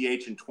with the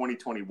DH in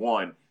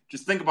 2021.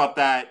 Just think about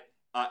that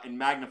and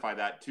magnify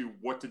that to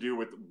what to do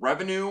with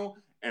revenue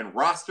and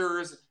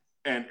rosters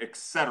and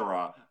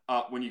etc.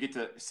 When you get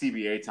to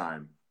CBA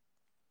time.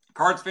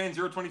 Cards fan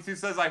 022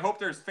 says, I hope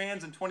there's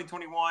fans in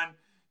 2021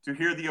 to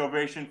hear the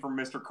ovation from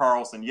Mr.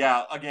 Carlson.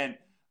 Yeah, again,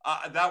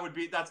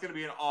 that's going to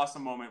be an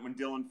awesome moment when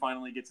Dylan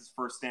finally gets his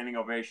first standing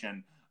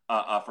ovation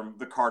from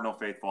the Cardinal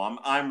faithful.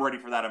 I'm ready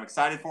for that. I'm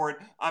excited for it.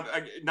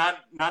 Not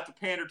to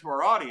pander to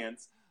our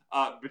audience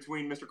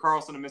between Mr.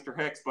 Carlson and Mr.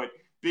 Hicks, but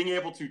being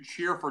able to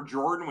cheer for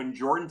Jordan when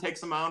Jordan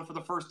takes a mound for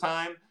the first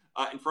time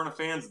in front of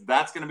fans,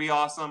 that's going to be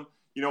awesome.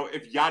 You know,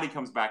 if Yadi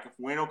comes back, if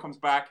Waino comes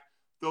back,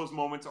 those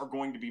moments are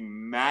going to be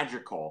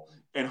magical,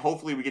 and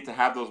hopefully we get to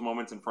have those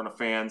moments in front of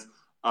fans.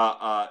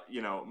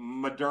 You know,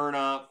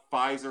 Moderna,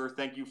 Pfizer,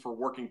 thank you for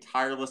working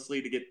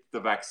tirelessly to get the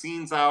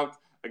vaccines out.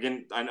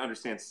 Again, I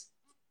understand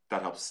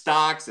that helps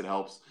stocks. It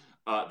helps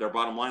their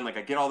bottom line. Like,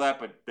 I get all that,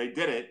 but they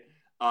did it.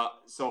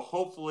 So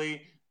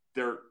hopefully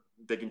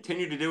they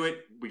continue to do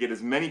it. We get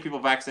as many people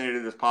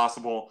vaccinated as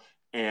possible.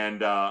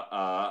 And,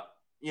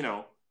 you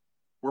know,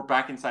 we're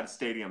back inside of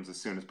stadiums as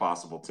soon as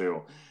possible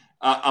too.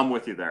 I'm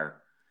with you there.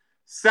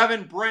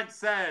 Seven Brent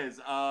says,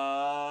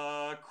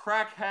 crackheads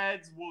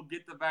will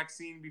get the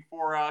vaccine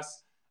before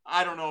us.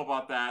 I don't know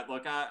about that.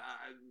 Look,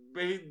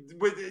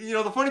 you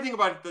know, the funny thing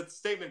about the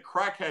statement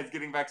crackheads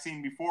getting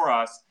vaccine before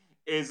us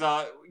is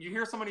you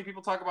hear so many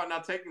people talk about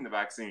not taking the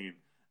vaccine.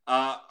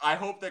 I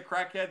hope that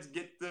crackheads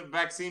get the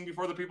vaccine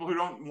before the people who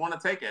don't want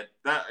to take it,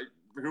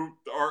 who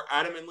are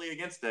adamantly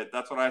against it.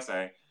 That's what I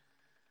say.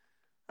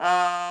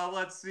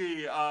 Let's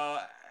see.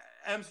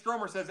 M.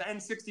 Stromer says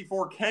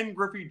N64 Ken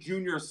Griffey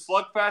Jr.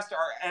 Slugfest,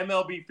 our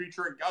MLB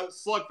featuring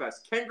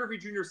Slugfest. Ken Griffey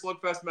Jr.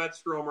 Slugfest, Matt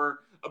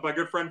Stromer, my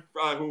good friend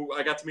who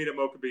I got to meet at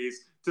Mokabee's,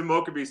 to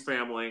Mokabee's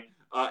family,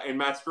 and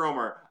Matt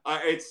Stromer.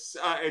 It's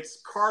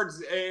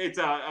cards. It's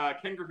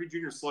Ken Griffey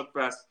Jr.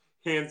 Slugfest,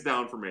 hands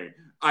down for me.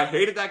 I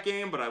hated that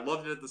game, but I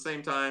loved it at the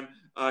same time.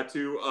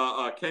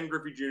 To Ken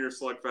Griffey Jr.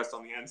 Slugfest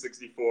on the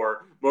N64,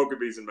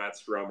 Mokabee's and Matt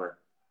Stromer.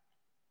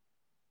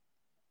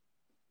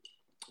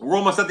 We're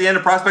almost at the end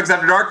of Prospects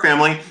After Dark,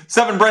 family.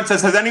 Seven Brent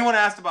says, has anyone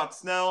asked about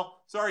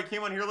Snell? Sorry,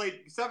 came on here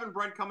late. Seven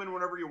Brent, come in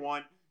whenever you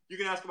want. You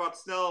can ask about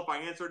Snell. If I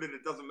answered it,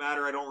 it doesn't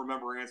matter. I don't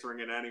remember answering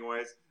it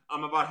anyways.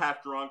 I'm about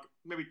half drunk,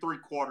 maybe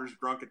 3/4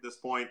 drunk at this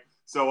point.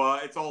 So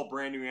it's all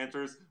brand new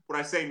answers. What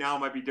I say now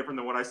might be different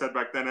than what I said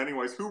back then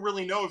anyways. Who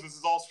really knows? This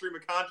is all stream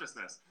of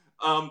consciousness.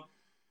 The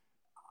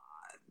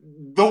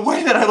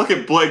way that I look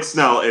at Blake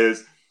Snell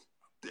is,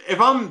 if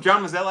I'm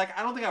John Mozeliak,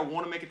 I don't think I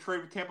want to make a trade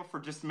with Tampa for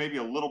just maybe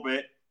a little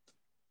bit.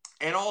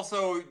 And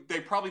also, they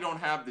probably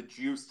don't have the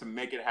juice to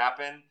make it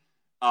happen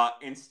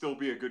and still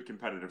be a good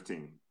competitive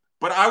team.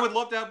 But I would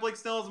love to have Blake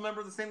Snell as a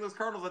member of the St. Louis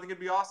Cardinals. I think it'd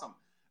be awesome.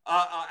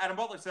 Adam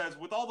Butler says,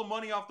 with all the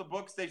money off the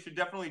books, they should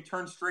definitely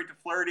turn straight to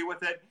Flaherty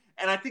with it.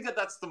 And I think that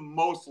that's the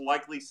most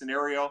likely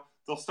scenario.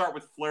 They'll start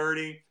with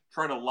Flaherty,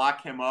 try to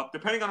lock him up,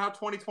 depending on how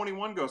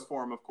 2021 goes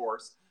for him, of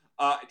course.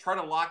 Try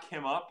to lock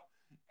him up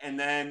and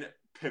then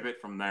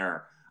pivot from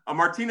there.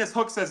 Martinez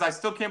Hook says, I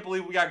still can't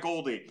believe we got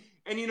Goldie.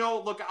 And,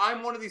 look,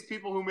 I'm one of these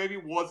people who maybe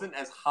wasn't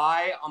as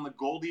high on the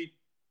Goldie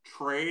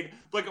trade.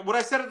 Like, what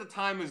I said at the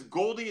time is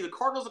Goldie, the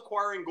Cardinals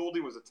acquiring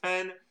Goldie was a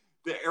 10.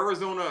 The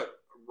Arizona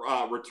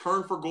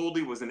return for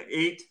Goldie was an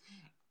 8.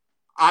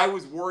 I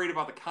was worried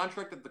about the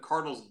contract that the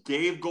Cardinals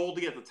gave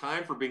Goldie at the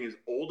time for being as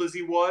old as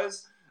he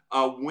was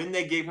when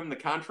they gave him the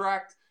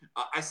contract.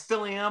 I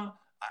still am.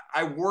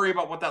 I worry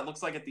about what that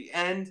looks like at the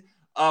end,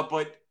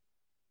 but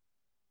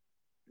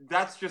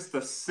that's just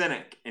the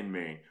cynic in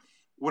me.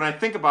 When I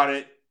think about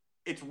it,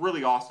 it's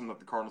really awesome that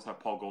the Cardinals have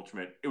Paul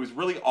Goldschmidt. It was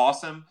really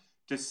awesome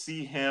to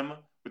see him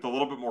with a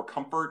little bit more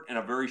comfort in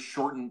a very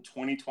shortened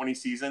 2020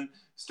 season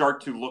start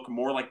to look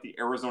more like the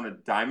Arizona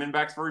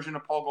Diamondbacks version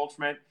of Paul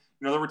Goldschmidt.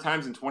 There were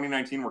times in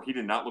 2019 where he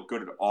did not look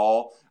good at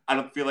all. I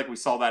don't feel like we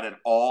saw that at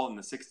all in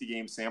the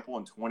 60-game sample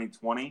in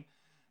 2020.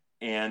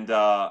 And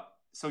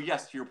so,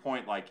 yes, to your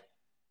point, like,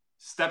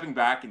 stepping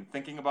back and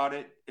thinking about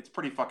it, it's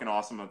pretty fucking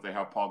awesome that they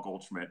have Paul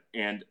Goldschmidt.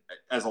 And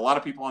as a lot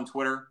of people on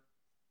Twitter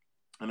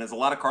and as a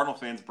lot of Cardinal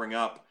fans bring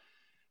up,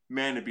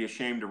 man, it'd be a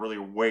shame to really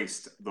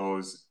waste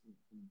those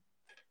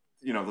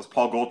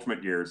Paul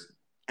Goldschmidt years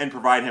and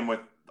provide him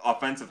with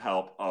offensive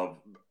help of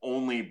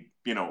only,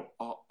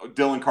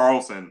 Dylan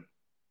Carlson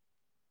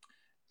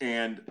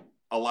and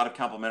a lot of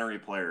complementary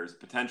players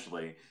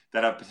potentially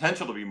that have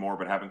potential to be more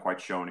but haven't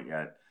quite shown it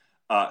yet.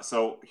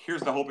 So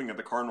here's the hoping that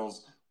the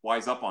Cardinals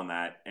wise up on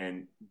that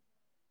and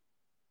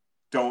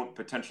don't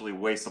potentially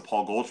waste the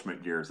Paul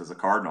Goldschmidt years as a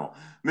Cardinal.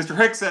 Mr.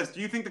 Hicks says,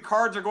 do you think the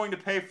Cards are going to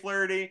pay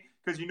Flaherty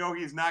because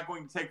he's not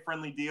going to take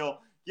friendly deal?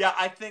 Yeah,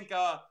 I think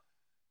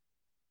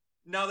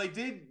now they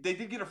did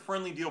get a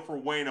friendly deal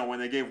for Waino when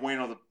they gave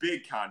Waino the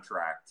big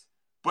contract,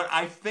 but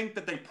I think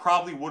that they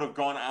probably would have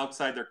gone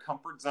outside their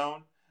comfort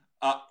zone.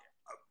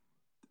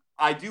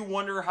 I do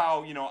wonder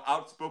how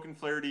outspoken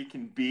Flaherty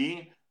can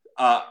be,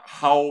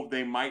 how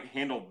they might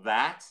handle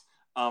that.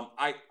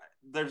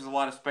 There's a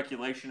lot of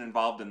speculation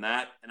involved in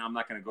that, and I'm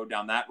not going to go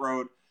down that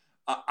road.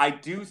 I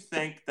do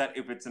think that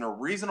if it's in a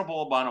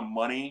reasonable amount of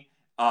money,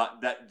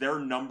 that their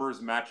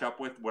numbers match up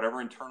with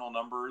whatever internal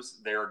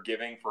numbers they're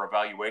giving for a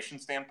valuation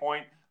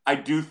standpoint, I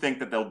do think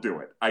that they'll do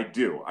it. I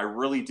do. I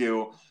really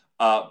do.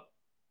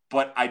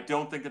 But I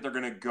don't think that they're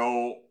going to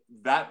go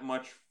that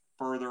much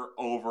further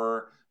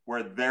over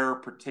where their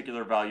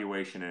particular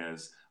valuation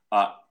is,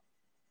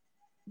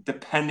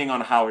 depending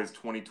on how his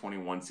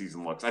 2021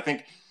 season looks. I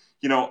think,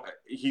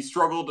 he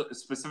struggled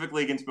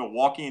specifically against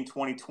Milwaukee in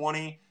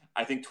 2020.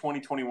 I think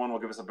 2021 will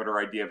give us a better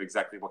idea of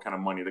exactly what kind of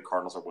money the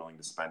Cardinals are willing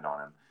to spend on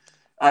him.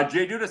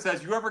 Jay Duda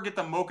says, you ever get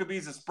the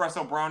Mochabees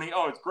espresso brownie?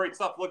 Oh, it's great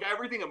stuff. Look,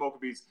 everything at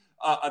Mochabees.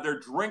 Their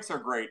drinks are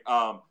great.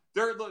 I'm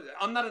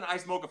not an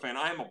iced mocha fan.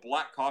 I am a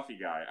black coffee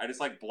guy. I just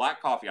like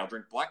black coffee. I'll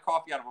drink black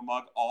coffee out of a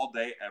mug all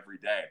day, every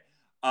day.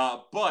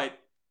 But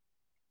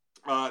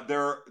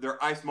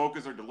their iced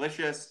mochas are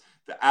delicious.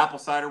 The apple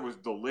cider was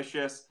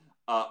delicious.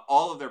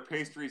 All of their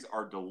pastries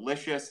are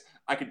delicious.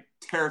 I could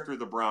tear through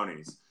the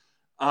brownies.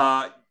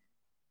 And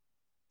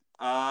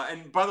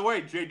by the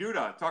way, Jay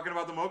Duda, talking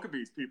about the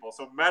Mochabees people.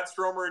 So Matt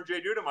Stromer and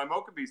Jay Duda, my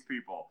Mochabees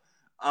people.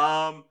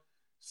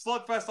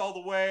 Slugfest all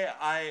the way.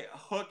 I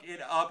hook it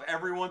up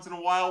every once in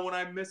a while when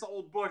I miss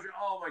Old Bush.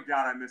 Oh my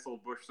God, I miss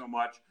Old Bush so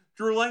much.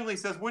 Drew Langley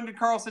says, when did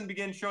Carlson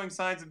begin showing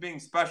signs of being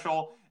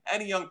special?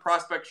 Any young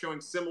prospect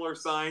showing similar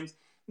signs?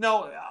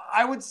 No,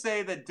 I would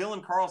say that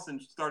Dylan Carlson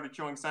started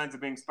showing signs of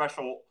being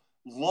special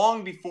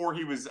long before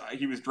he was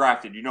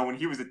drafted. When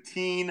he was a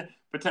teen,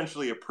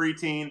 potentially a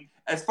preteen.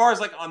 As far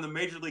as like on the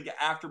major league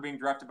after being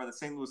drafted by the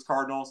St. Louis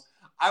Cardinals,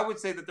 I would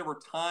say that there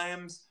were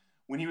times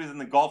when he was in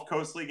the Gulf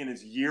Coast League in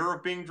his year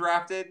of being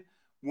drafted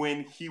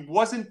when he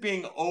wasn't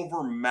being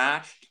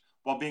overmatched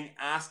while being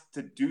asked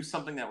to do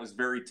something that was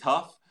very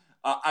tough.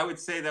 I would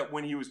say that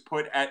when he was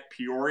put at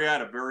Peoria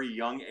at a very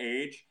young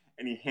age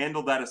and he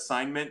handled that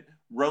assignment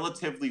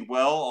relatively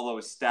well, although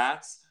his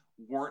stats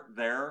weren't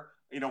there,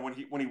 when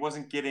he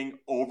wasn't getting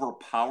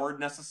overpowered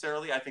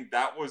necessarily, I think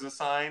that was a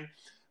sign.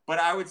 But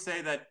I would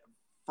say that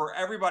for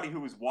everybody who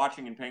was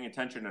watching and paying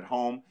attention at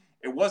home,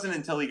 it wasn't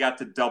until he got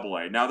to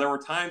Double-A. Now, there were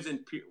times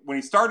when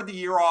he started the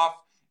year off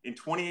in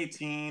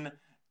 2018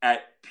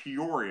 at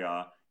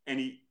Peoria,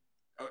 and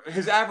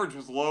his average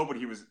was low, but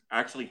he was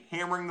actually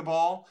hammering the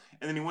ball.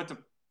 And then he went to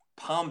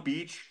Palm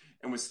Beach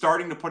and was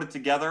starting to put it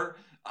together.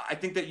 I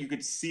think that you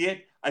could see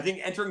it. I think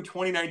entering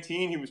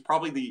 2019, he was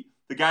probably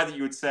the guy that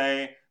you would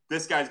say,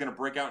 this guy's going to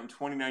break out in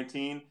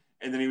 2019.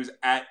 And then he was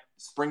at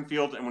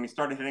Springfield. And when he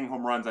started hitting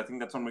home runs, I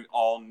think that's when we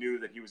all knew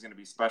that he was going to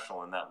be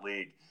special in that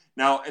league.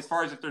 Now, as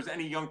far as if there's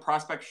any young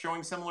prospects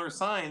showing similar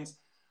signs,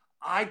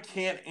 I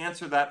can't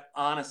answer that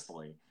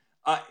honestly.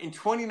 In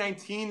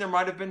 2019, there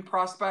might have been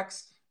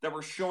prospects that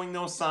were showing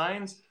those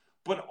signs,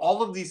 but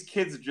all of these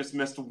kids just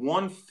missed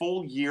one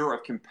full year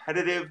of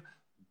competitive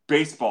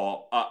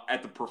baseball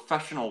at the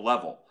professional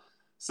level.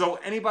 So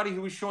anybody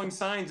who was showing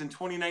signs in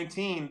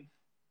 2019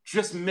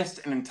 just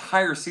missed an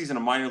entire season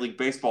of minor league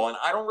baseball. And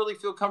I don't really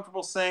feel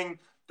comfortable saying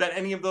that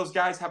any of those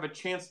guys have a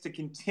chance to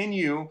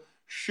continue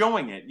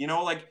showing it.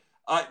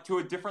 To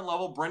a different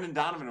level, Brendan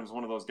Donovan was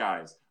one of those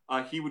guys.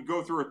 He would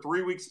go through a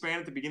 3-week span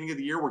at the beginning of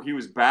the year where he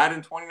was bad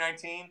in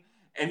 2019,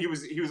 and he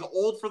was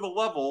old for the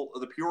level,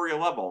 the Peoria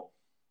level.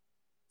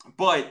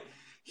 But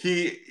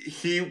he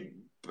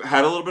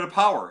had a little bit of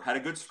power, had a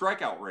good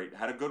strikeout rate,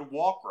 had a good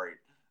walk rate.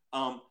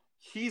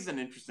 He's an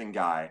interesting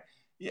guy.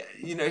 Yeah,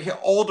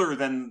 older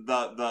than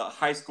the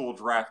high school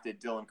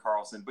drafted Dylan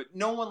Carlson, but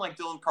no one like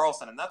Dylan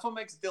Carlson, and that's what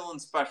makes Dylan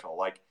special.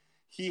 Like,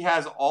 he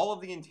has all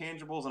of the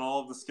intangibles and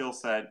all of the skill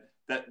set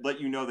that let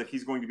you know that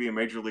he's going to be a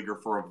major leaguer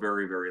for a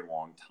very, very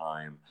long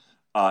time.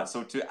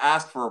 So to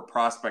ask for a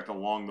prospect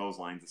along those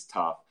lines is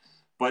tough.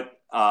 But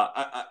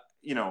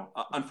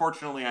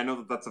unfortunately, I know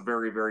that that's a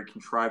very, very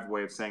contrived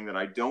way of saying that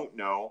I don't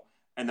know,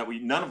 and that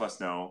none of us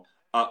know.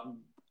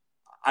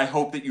 I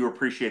hope that you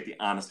appreciate the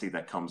honesty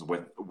that comes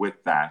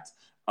with that.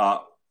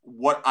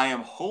 What I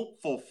am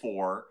hopeful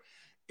for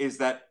is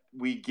that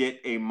we get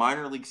a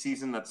minor league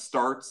season that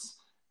starts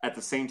at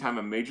the same time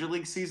a major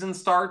league season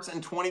starts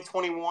in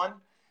 2021,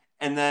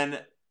 and then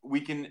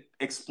we can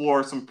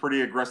explore some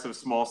pretty aggressive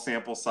small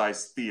sample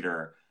size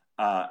theater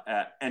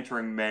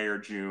entering May or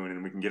June,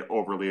 and we can get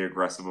overly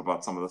aggressive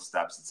about some of the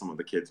steps that some of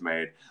the kids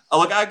made.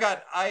 Look,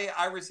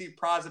 I received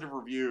positive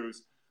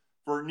reviews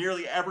for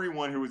nearly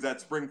everyone who was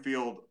at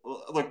Springfield.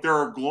 Look, there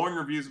are glowing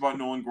reviews about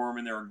Nolan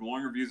Gorman. There are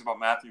glowing reviews about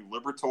Matthew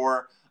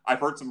Liberatore. I've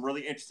heard some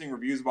really interesting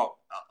reviews about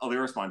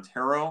Aliris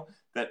Montero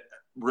that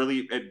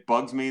really, it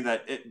bugs me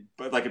that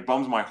it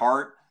bums my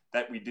heart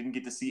that we didn't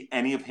get to see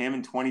any of him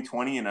in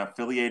 2020 in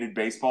affiliated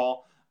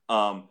baseball.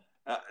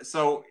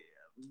 So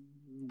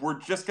we're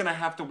just going to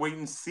have to wait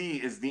and see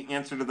is the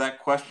answer to that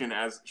question,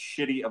 as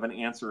shitty of an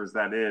answer as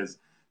that is.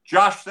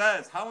 Josh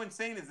says, how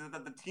insane is it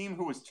that the team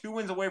who was 2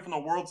 wins away from the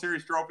World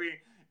Series trophy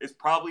is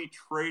probably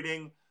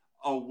trading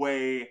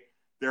away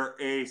their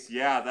ace?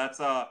 Yeah,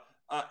 that's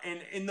and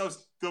in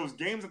those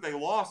games that they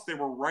lost, they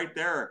were right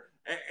there.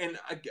 And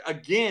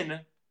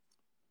again,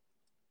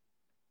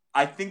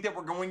 I think that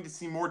we're going to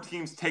see more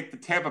teams take the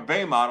Tampa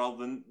Bay model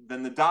than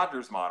the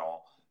Dodgers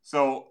model.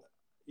 So,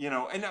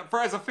 and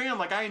as a fan,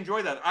 like, I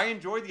enjoy that. I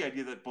enjoy the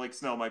idea that Blake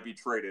Snell might be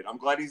traded. I'm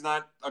glad he's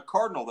not a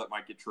Cardinal that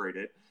might get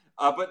traded.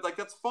 But like,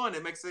 that's fun.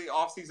 It makes the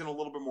offseason a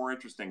little bit more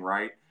interesting,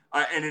 right?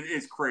 And it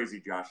is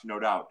crazy, Josh, no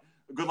doubt.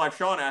 Good Life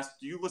Sean asked,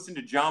 do you listen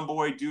to John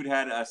Boy? Dude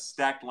had a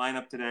stacked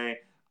lineup today.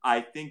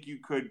 I think you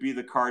could be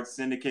the Card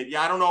Syndicate.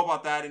 Yeah, I don't know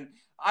about that. And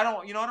I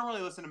don't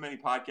really listen to many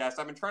podcasts.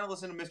 I've been trying to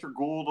listen to Mr.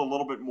 Gould a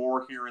little bit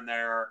more here and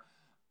there.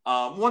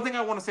 One thing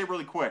I want to say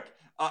really quick,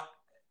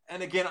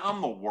 and again,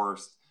 I'm the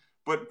worst,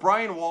 but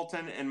Brian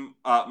Walton and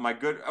my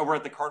good over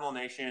at the Cardinal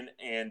Nation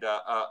and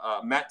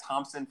Matt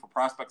Thompson for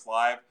Prospects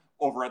Live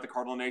over at the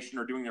Cardinal Nation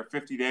are doing their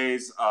 50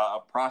 days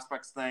of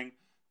prospects thing.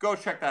 Go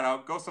check that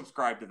out. Go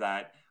subscribe to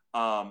that.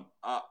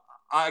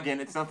 Again,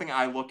 it's nothing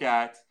I look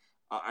at.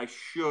 I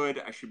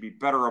should be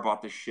better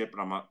about this shit,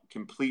 but I'm a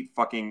complete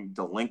fucking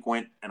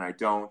delinquent, and I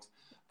don't.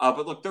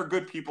 But look, they're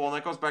good people, and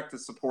that goes back to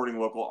supporting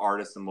local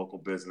artists and local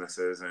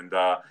businesses. And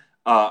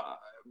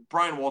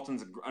Brian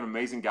Walton's an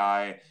amazing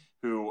guy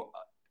who,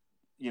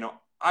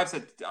 I've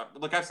said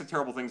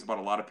terrible things about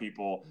a lot of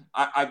people.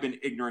 I've been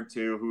ignorant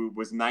to, who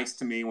was nice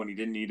to me when he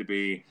didn't need to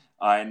be.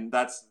 And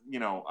that's,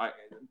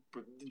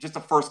 just a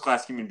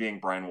first-class human being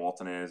Brian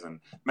Walton is. And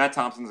Matt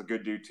Thompson's a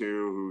good dude, too,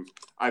 who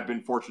I've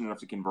been fortunate enough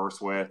to converse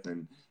with.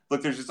 And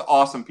look, there's just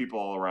awesome people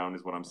all around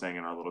is what I'm saying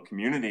in our little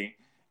community.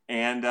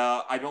 And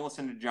I don't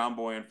listen to John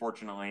Boy,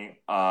 unfortunately.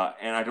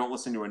 And I don't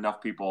listen to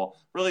enough people.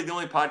 Really, the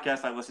only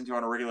podcast I listen to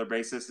on a regular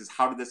basis is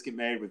How Did This Get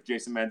Made with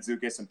Jason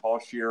Mantzoukas and Paul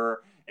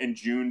Shearer and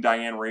June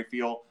Diane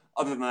Raphael.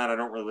 Other than that, I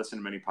don't really listen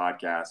to many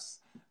podcasts.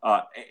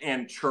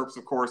 And Chirps,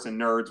 of course, and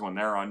Nerds when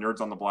they're on.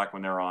 Nerds on the Block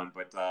when they're on.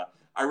 But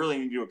I really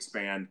need to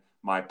expand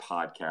my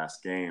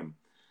podcast game.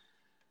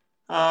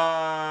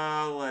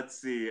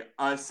 Let's see.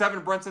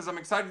 Seven Brent says, I'm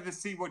excited to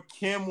see what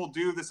Kim will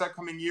do this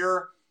upcoming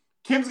year.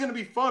 Kim's going to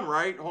be fun,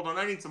 right? Hold on,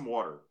 I need some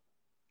water.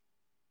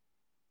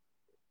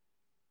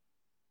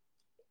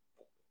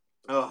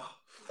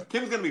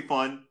 Kim's going to be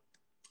fun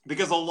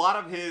because a lot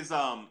of his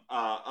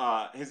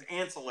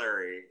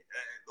ancillary,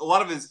 a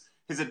lot of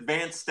his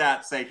advanced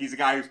stats say he's a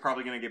guy who's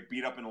probably going to get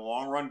beat up in the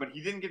long run, but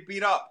he didn't get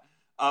beat up.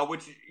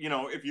 Which,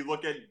 if you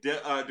look at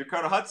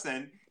Dakota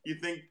Hudson, you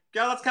think,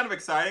 yeah, that's kind of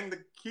exciting. The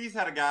Keys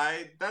had a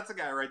guy, that's a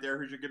guy right there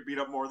who should get beat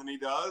up more than he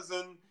does,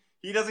 and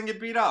he doesn't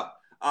get beat up.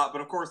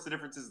 But of course, the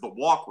difference is the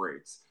walk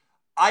rates.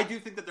 I do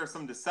think that there's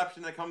some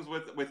deception that comes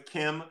with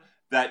Kim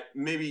that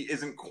maybe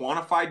isn't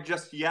quantified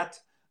just yet.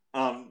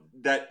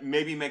 That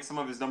maybe makes some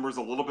of his numbers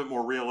a little bit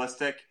more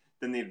realistic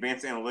than the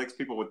advanced analytics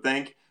people would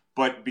think.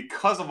 But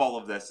because of all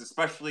of this,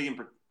 especially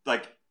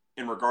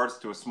in regards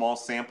to a small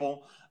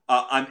sample,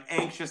 I'm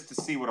anxious to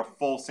see what a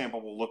full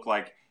sample will look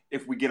like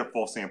if we get a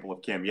full sample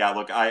of Kim. Yeah,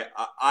 look,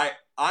 I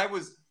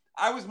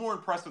was more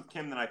impressed with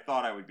Kim than I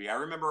thought I would be. I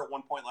remember at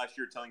one point last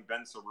year telling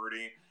Ben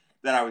Cerruti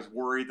that I was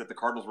worried that the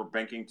Cardinals were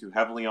banking too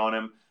heavily on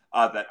him.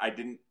 That I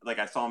didn't like.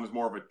 I saw him as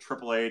more of a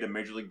AAA to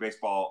Major League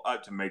Baseball,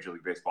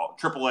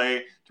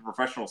 AAA to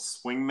professional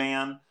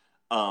swingman.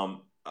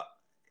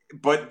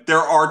 But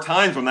there are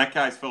times when that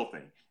guy's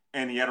filthy,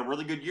 and he had a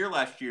really good year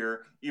last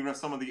year, even if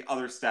some of the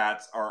other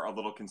stats are a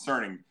little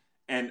concerning.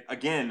 And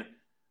again,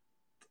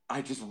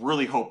 I just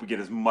really hope we get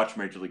as much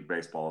Major League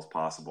Baseball as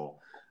possible.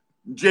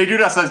 Jay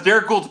Duda says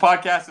Derek Gould's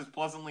podcast is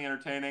pleasantly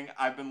entertaining.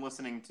 I've been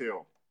listening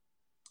too.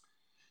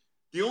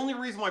 The only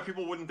reason why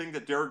people wouldn't think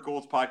that Derek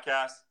Gould's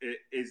podcast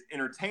is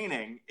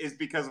entertaining is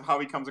because of how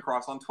he comes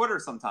across on Twitter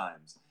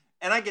sometimes.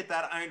 And I get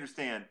that. I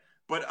understand.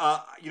 But,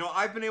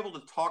 I've been able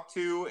to talk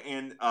to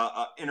and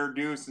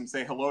introduce and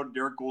say hello to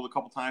Derek Gould a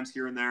couple times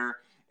here and there.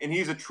 And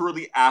he's a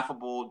truly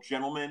affable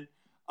gentleman.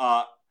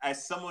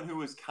 As someone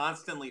who is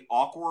constantly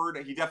awkward,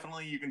 you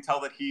can tell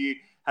that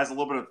he has a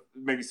little bit of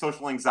maybe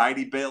social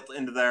anxiety built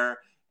into there.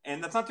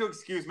 And that's not to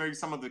excuse maybe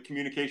some of the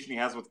communication he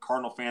has with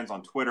Cardinal fans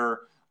on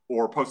Twitter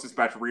or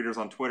Post-Dispatch readers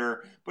on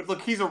Twitter. But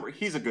look, he's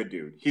a good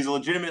dude. He's a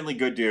legitimately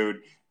good dude.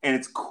 And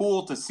it's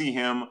cool to see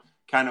him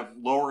kind of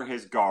lower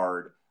his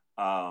guard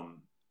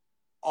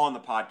on the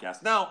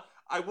podcast. Now,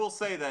 I will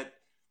say that,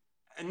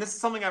 and this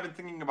is something I've been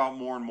thinking about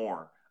more and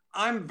more,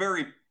 I'm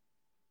very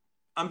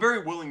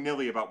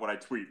willy-nilly about what I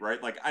tweet,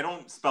 right? Like, I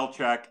don't spell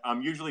check.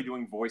 I'm usually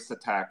doing voice to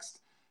text.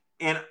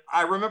 And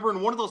I remember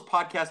in one of those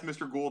podcasts,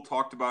 Mr. Gould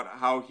talked about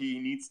how he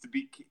needs to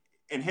be,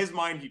 in his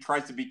mind, he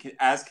tries to be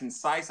as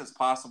concise as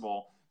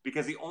possible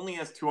because he only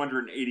has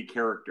 280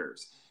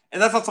 characters.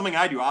 And that's not something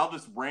I do. I'll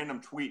just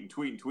random tweet.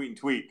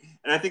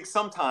 And I think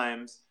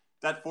sometimes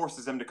that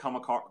forces him to come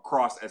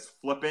across as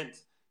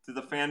flippant to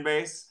the fan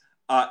base.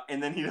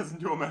 And then he doesn't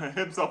do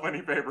himself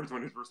any favors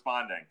when he's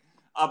responding.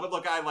 But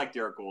look, I like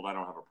Derek Gould. I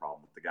don't have a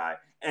problem with the guy.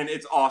 And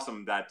it's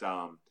awesome that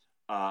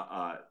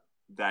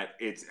that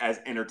it's as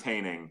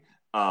entertaining.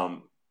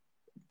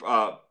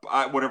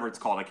 Whatever it's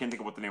called. I can't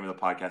think of what the name of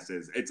the podcast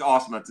is. It's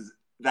awesome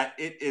that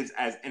it is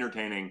as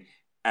entertaining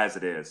as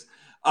it is.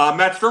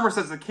 Matt Sturmer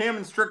says the Cam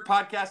and Strick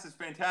podcast is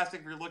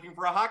fantastic if you're looking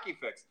for a hockey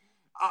fix.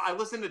 I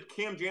listen to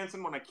Cam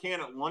Jansen when I can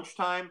at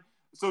lunchtime.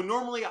 So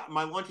normally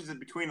my lunch is in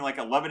between like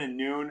 11 and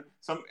noon.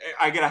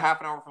 I get a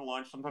half an hour for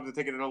lunch. Sometimes I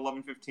take it at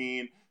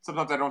 11:15.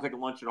 Sometimes I don't take a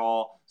lunch at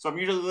all. So I am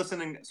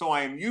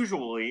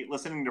usually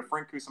listening to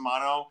Frank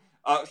Cusimano.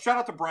 Shout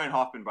out to Brian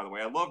Hoffman, by the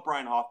way. I love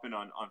Brian Hoffman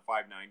on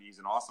 590. He's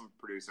an awesome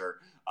producer.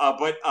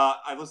 But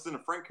I listen to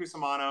Frank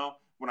Cusimano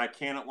when I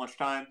can at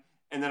lunchtime.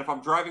 And then if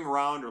I'm driving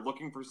around or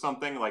looking for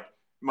something, like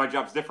my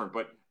job's different,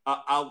 but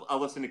I'll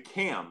listen to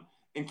Cam.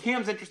 And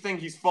Cam's interesting.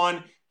 He's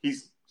fun.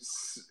 He's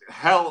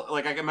hell.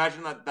 Like I can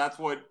imagine that's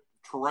what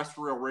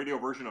terrestrial radio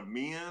version of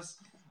me is.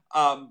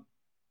 And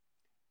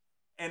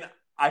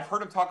I've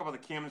heard him talk about the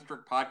Cam and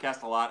Strick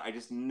podcast a lot. I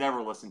just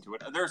never listened to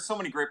it. There are so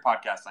many great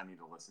podcasts I need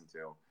to listen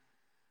to.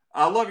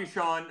 I love you,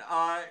 Sean.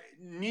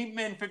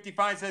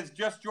 Neatman55 says,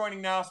 just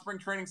joining now. Spring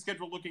training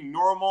schedule looking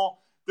normal.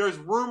 There's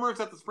rumors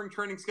that the spring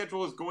training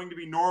schedule is going to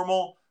be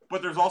normal,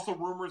 but there's also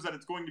rumors that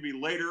it's going to be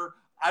later.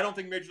 I don't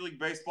think Major League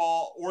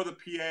Baseball or the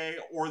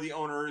PA or the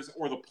owners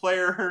or the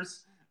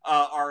players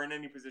are in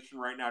any position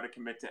right now to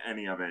commit to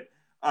any of it.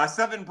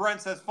 Seven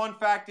Brent says, fun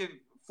fact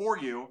for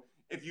you,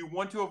 if you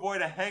want to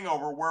avoid a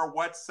hangover, wear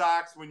wet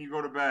socks when you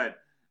go to bed.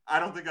 I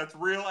don't think that's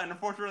real, and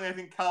unfortunately, I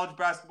think college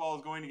basketball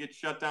is going to get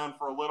shut down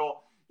for a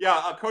little.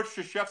 Yeah, Coach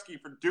Krzyzewski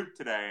for Duke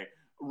today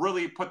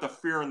really put the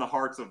fear in the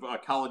hearts of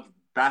college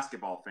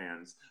basketball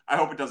fans. I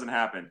hope it doesn't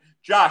happen.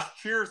 Josh,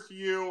 cheers to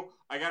you.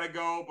 I got to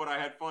go, but I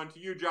had fun. To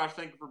you, Josh,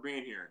 thank you for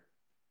being here.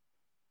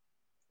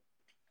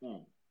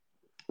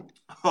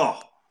 Oh,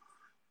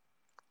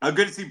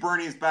 good to see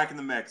Bernie is back in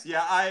the mix.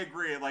 Yeah, I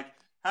agree. Like,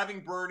 having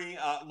Bernie,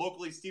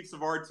 locally, Steve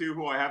Savard, too,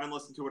 who I haven't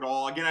listened to at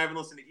all. Again, I haven't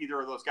listened to either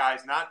of those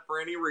guys, not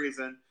for any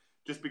reason,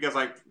 just because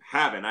I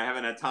haven't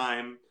had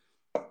time.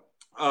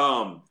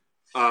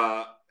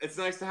 It's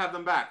nice to have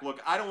them back.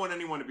 Look, I don't want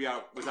anyone to be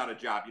out without a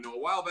job. You know, a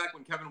while back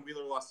when Kevin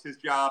Wheeler lost his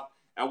job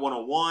at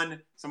 101,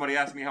 somebody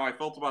asked me how I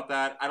felt about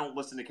that. I don't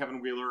listen to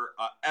Kevin Wheeler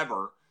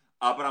ever,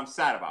 but I'm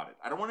sad about it.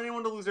 I don't want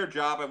anyone to lose their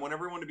job. I want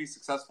everyone to be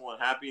successful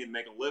and happy and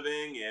make a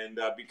living and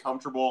be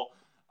comfortable.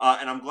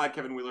 And I'm glad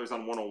Kevin Wheeler is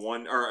on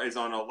 101 or is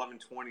on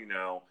 1120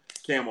 now,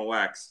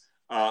 KMOX.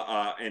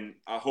 And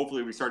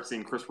hopefully we start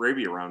seeing Chris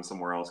Raby around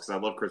somewhere else because I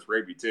love Chris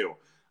Raby too.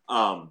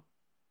 But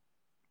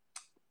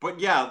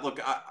yeah,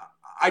 look,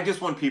 I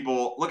just want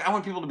people. Look, I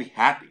want people to be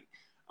happy.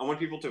 I want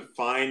people to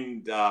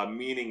find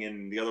meaning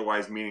in the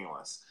otherwise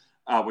meaningless,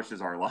 which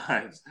is our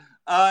lives.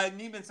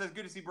 Neiman says,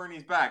 "Good to see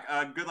Bernie's back."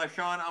 Good life,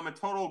 Sean. I'm a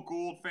total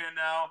Gould fan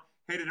now.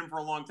 Hated him for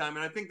a long time,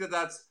 and I think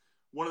that's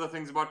one of the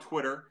things about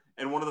Twitter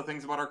and one of the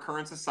things about our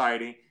current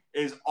society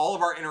is all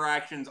of our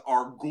interactions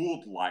are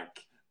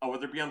Gould-like.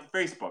 Whether it be on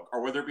Facebook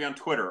or whether it be on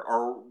Twitter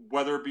or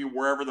whether it be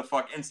wherever the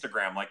fuck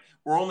Instagram. Like,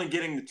 we're only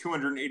getting the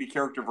 280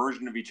 character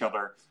version of each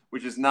other,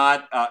 which is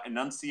not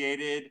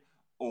enunciated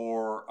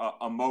or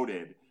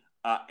emoted.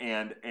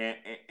 And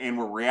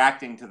we're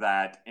reacting to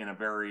that in a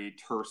very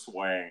terse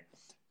way.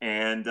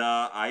 And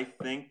I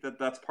think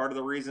that's part of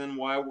the reason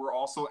why we're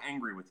all so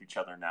angry with each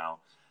other now.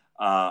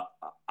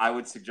 I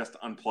would suggest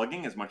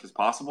unplugging as much as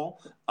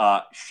possible,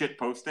 shit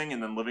posting,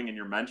 and then living in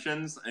your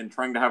mentions and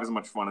trying to have as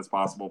much fun as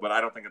possible. But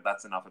I don't think that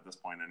that's enough at this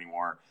point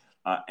anymore.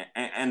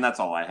 And that's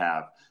all I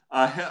have.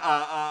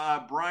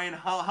 Brian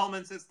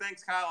Hellman says,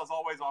 thanks, Kyle. As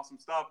always, awesome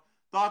stuff.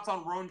 Thoughts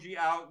on Ronji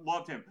out?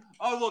 Loved him.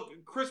 Oh, look,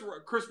 Chris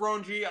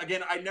Ronji.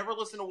 Again, I never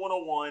listened to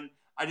 101.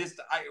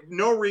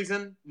 No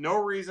reason.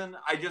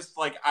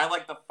 I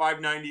like the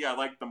 590. I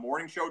like the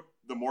morning show,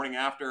 the morning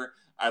after.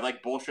 I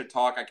like bullshit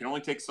talk. I can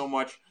only take so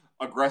much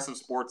aggressive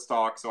sports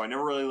talk, so I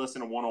never really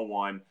listened to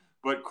 101.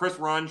 But Chris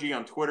Ronji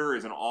on Twitter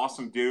is an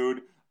awesome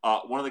dude.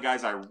 One of the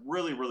guys I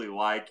really, really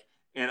like.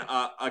 And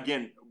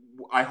again,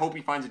 I hope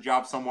he finds a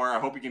job somewhere. I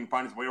hope he can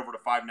find his way over to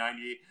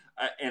 590.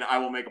 And I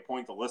will make a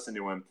point to listen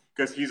to him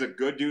because he's a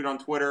good dude on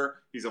Twitter.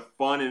 He's a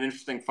fun and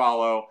interesting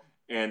follow.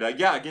 And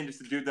again, just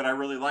a dude that I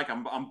really like.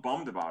 I'm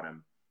bummed about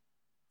him.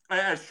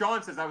 As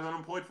Sean says, I was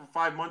unemployed for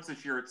 5 months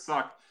this year. It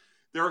sucked.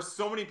 There are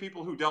so many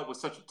people who dealt with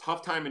such a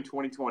tough time in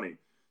 2020,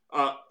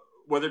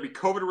 whether it be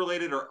COVID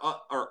related or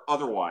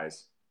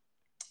otherwise.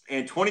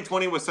 And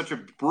 2020 was such a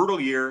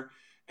brutal year.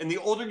 And the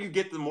older you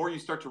get, the more you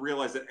start to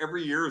realize that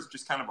every year is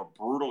just kind of a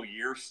brutal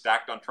year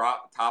stacked on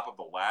top of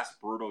the last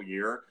brutal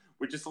year,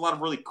 with just a lot of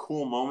really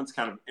cool moments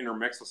kind of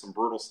intermixed with some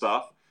brutal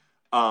stuff.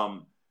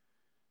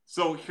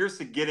 So here's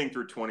to getting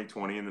through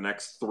 2020 in the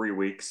next 3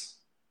 weeks,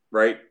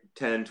 right?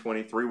 10,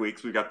 23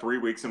 weeks. We've got 3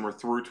 weeks and we're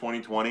through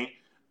 2020.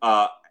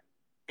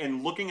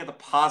 And looking at the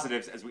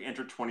positives as we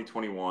enter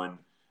 2021,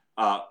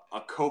 a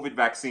COVID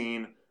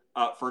vaccine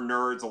for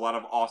nerds, a lot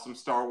of awesome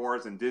Star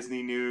Wars and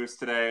Disney news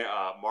today,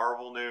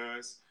 Marvel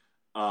news,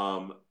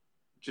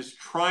 just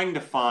trying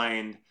to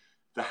find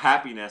the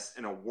happiness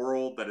in a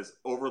world that is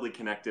overly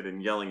connected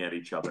and yelling at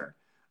each other.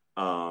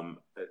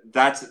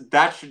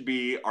 That should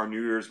be our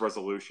New Year's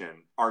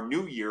resolution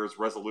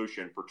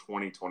for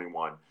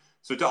 2021.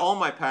 So to all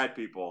my pad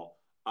people,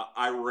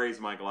 I raise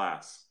my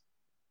glass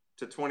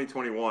to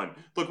 2021.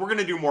 Look, we're going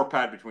to do more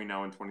pad between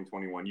now and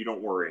 2021. You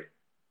don't worry.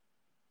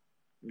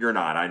 You're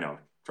not. I know.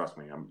 Trust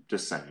me. I'm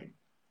just saying.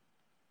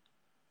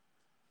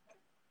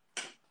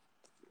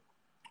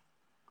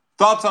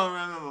 Thoughts on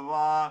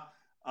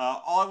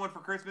all I want for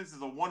Christmas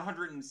is a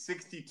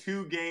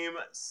 162 game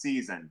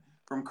season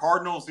from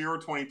Cardinals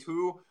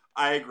 022.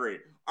 I agree.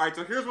 All right,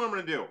 so here's what I'm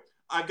going to do.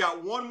 I've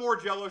got one more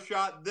Jello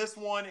shot. This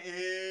one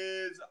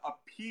is a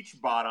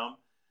peach bottom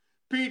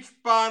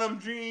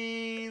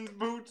jeans,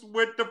 boots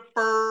with the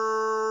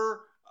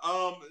fur.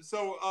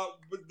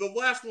 The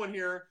last one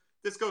here,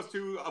 this goes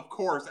to, of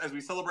course, as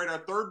we celebrate our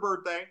 3rd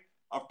birthday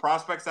of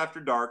Prospects After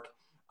Dark,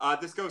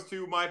 this goes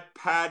to my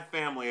Pad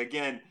family.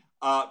 Again,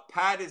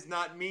 Pad is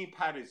not me,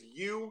 Pad is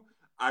you.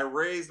 I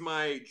raise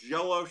my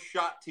Jello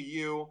shot to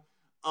you,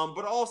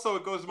 but also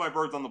it goes to my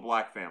Birds on the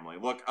Black family.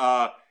 Look,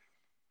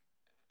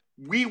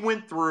 we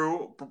went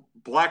through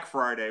Black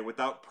Friday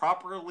without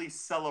properly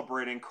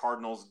celebrating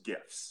Cardinals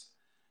gifts.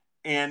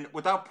 And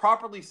without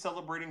properly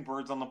celebrating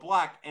Birds on the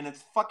Black, and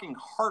it's fucking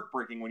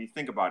heartbreaking when you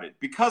think about it.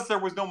 Because there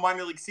was no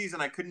minor league season,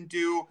 I couldn't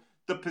do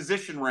the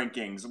position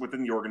rankings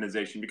within the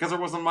organization. Because there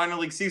wasn't a minor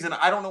league season,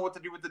 I don't know what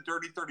to do with the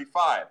Dirty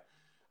 35.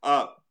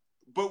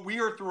 But we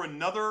are through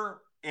another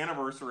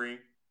anniversary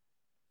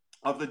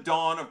of the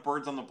dawn of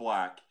Birds on the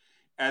Black,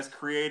 as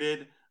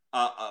created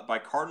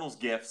by Cardinals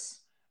Gifts.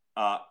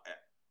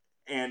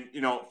 And,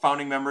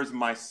 founding members,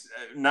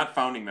 not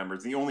founding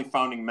members, the only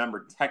founding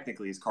member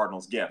technically is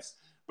Cardinals Gifts.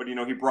 But,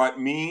 he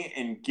brought me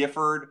and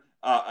Gifford,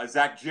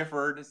 Zach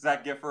Gifford,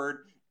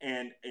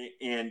 and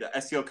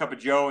STL Cup of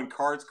Joe and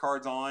Cards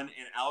On, and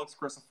Alex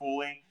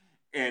Crisafulli.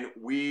 And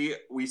we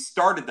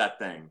started that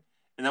thing.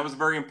 And that was a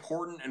very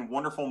important and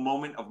wonderful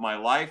moment of my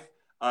life.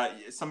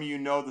 Some of you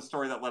know the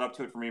story that led up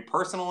to it for me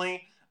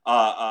personally.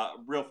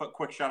 Real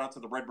quick shout out to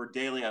the Redbird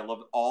Daily. I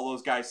love all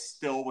those guys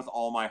still with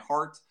all my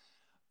heart.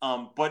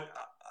 But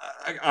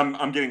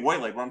I'm getting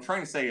waylaid. What I'm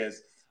trying to say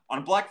is,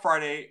 on Black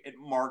Friday, it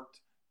marked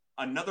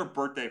another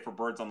birthday for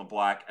Birds on the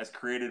Black as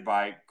created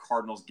by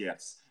Cardinals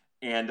Gifts.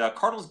 And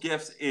Cardinals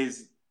Gifts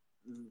is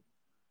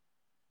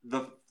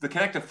the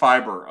connective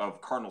fiber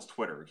of Cardinals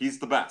Twitter. He's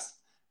the best,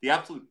 the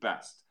absolute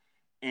best.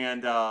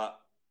 And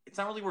it's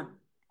not really worth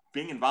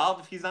being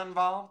involved if he's not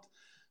involved.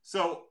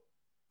 So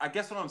I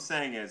guess what I'm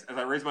saying is, as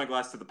I raise my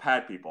glass to the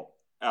Pad people,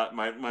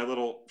 my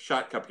little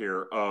shot cup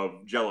here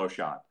of Jello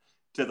shot,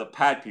 to the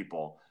Pad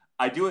people,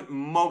 I do it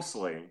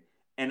mostly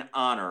in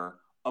honor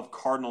of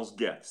Cardinals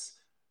Gifts,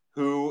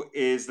 who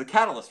is the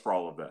catalyst for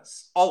all of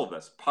this.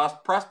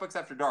 Prospects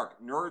After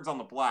Dark, Nerds on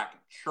the Black,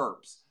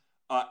 Chirps,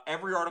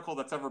 every article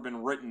that's ever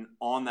been written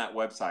on that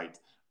website,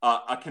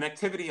 a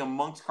connectivity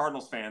amongst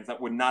Cardinals fans that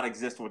would not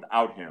exist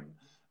without him.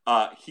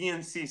 He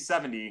and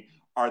C70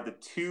 are the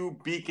two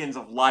beacons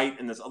of light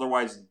in this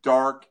otherwise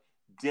dark,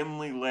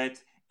 dimly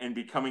lit, and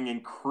becoming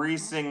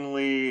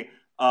increasingly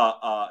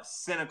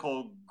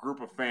cynical group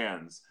of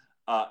fans.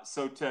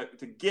 So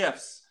to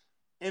Gifts,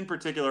 in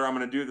particular, I'm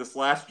going to do this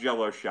last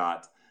Jello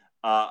shot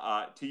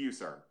to you,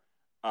 sir.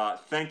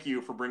 Thank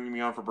you for bringing me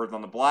on for Birds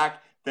on the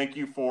Black. Thank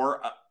you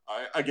for,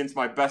 against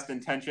my best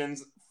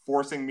intentions,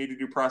 forcing me to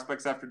do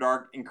Prospects After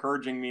Dark,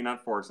 encouraging me,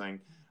 not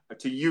forcing.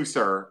 To you,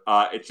 sir,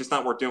 it's just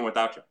not worth doing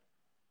without you.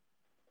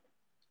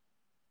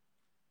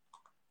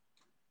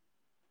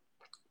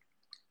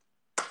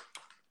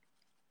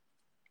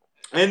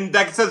 And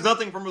that says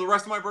nothing from the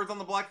rest of my Birds on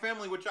the Black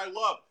family, which I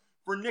love.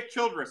 For Nick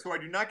Childress, who I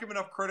do not give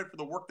enough credit for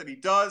the work that he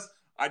does,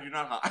 I do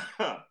not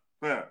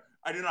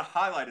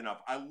highlight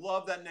enough. I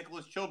love that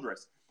Nicholas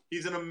Childress.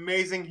 He's an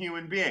amazing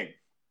human being.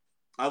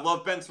 I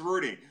love Ben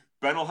Cerruti.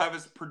 Ben will have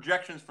his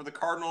projections for the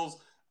Cardinals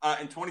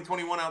in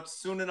 2021 out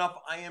soon enough.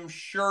 I am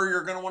sure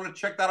you're going to want to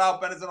check that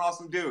out. Ben is an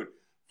awesome dude.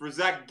 For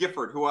Zach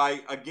Gifford, who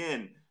I,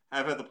 again,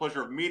 have had the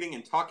pleasure of meeting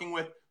and talking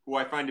with, who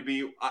I find to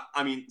be,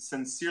 I mean,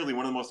 sincerely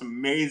one of the most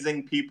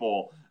amazing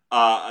people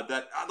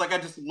I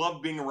just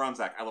love being around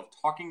Zach. I love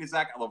talking to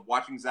Zach. I love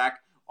watching Zach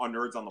on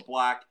Nerds on the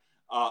Black.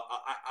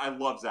 I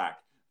love Zach.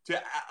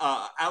 To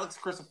Alex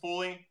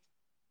Crisafulli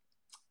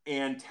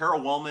and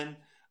Tara Wellman,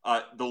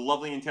 the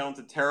lovely and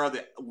talented Tara,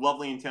 the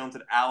lovely and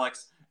talented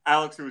Alex.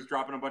 Alex, who was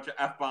dropping a bunch of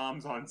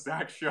F-bombs on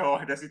Zach's show.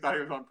 I guess he thought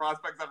he was on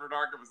Prospects After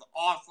Dark. It was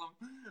awesome.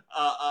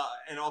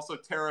 And also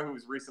Tara, who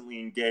was recently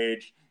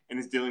engaged and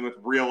is dealing with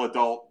real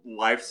adult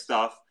life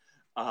stuff.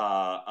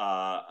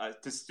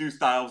 To Stu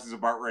Styles, who's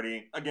about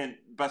ready. Again,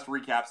 best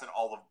recaps in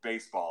all of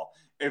baseball.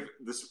 If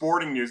the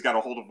Sporting News got a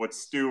hold of what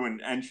Stu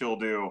and Enchill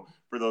do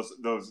for those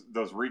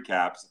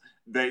recaps,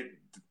 they'd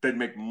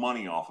make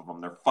money off of them.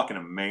 They're fucking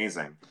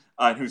amazing.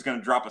 And who's going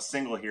to drop a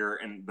single here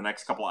in the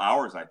next couple of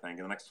hours, I think,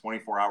 in the next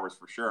 24 hours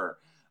for sure.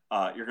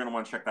 You're going to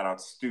want to check that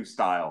out, Stu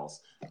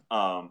Styles.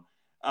 To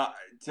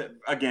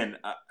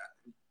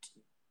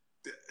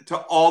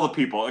all the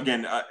people,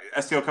 again,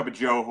 STL Cup of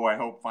Joe, who I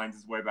hope finds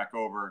his way back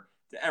over,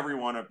 to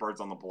everyone at Birds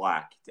on the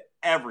Black, to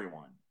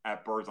everyone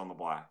at Birds on the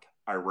Black,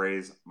 I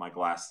raise my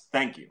glass.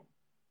 Thank you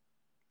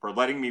for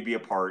letting me be a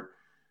part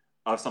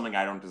of something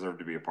I don't deserve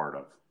to be a part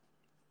of.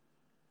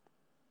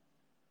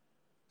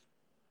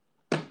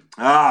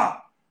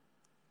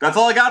 That's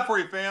all I got for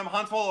you, fam.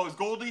 Hanswallow, if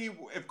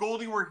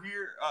Goldie were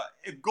here,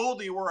 if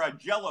Goldie were a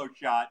Jello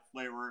shot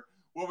flavor,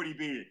 what would he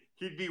be?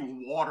 He'd be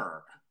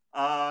water.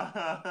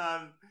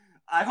 I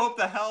hope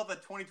the hell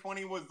that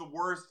 2020 was the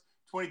worst.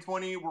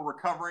 2020, we're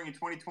recovering. In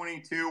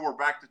 2022, we're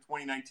back to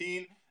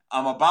 2019.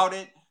 I'm about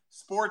it.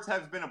 Sports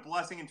has been a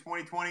blessing in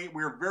 2020.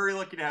 We're very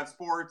lucky to have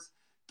sports.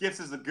 Gifts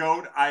is a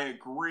GOAT. I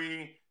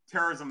agree.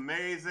 Tara's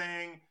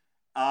amazing.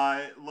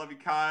 Love you,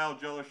 Kyle.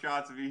 Jello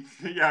shots of each.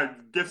 Yeah,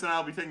 Gifts and I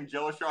will be taking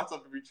Jello shots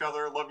of each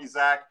other. Love you,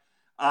 Zach.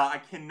 I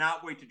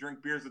cannot wait to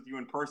drink beers with you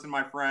in person,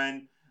 my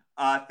friend.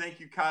 Thank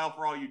you, Kyle,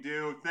 for all you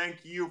do.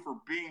 Thank you for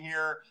being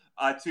here.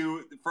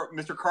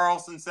 Mr.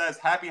 Carlson says,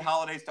 happy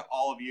holidays to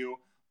all of you.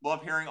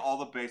 Love hearing all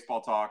the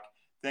baseball talk.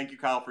 Thank you,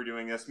 Kyle, for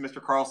doing this.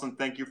 Mr. Carlson,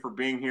 thank you for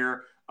being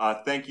here.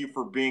 Thank you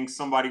for being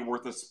somebody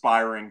worth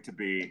aspiring to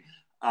be.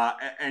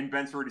 And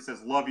Ben Cerruti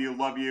says, love you,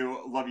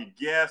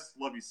 Gifts.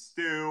 Love you,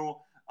 Stu.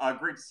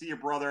 Great to see you,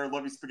 brother.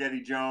 Love you,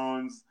 Spaghetti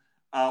Jones.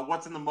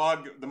 What's in the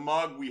mug? The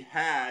mug we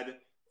had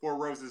Four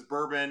Roses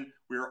Bourbon.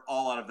 We were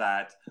all out of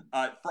that.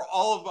 For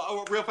all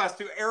of, real fast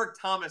too,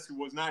 Eric Thomas, who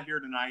was not here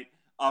tonight,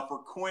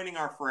 for coining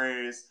our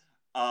phrase.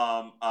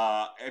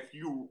 If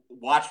you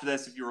watch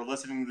this, if you were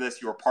listening to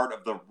this, you are part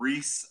of the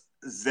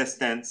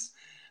Resistance.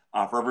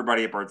 For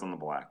everybody at Birds on the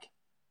Black,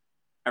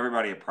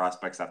 everybody at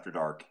Prospects After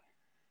Dark,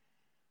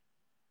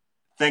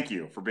 thank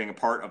you for being a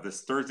part of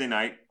this Thursday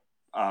night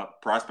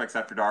Prospects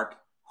After Dark.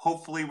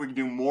 Hopefully we can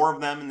do more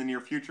of them in the near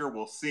future.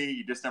 We'll see.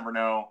 You just never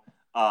know.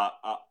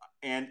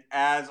 And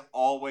as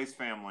always,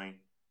 family,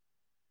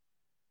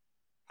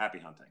 happy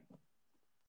hunting.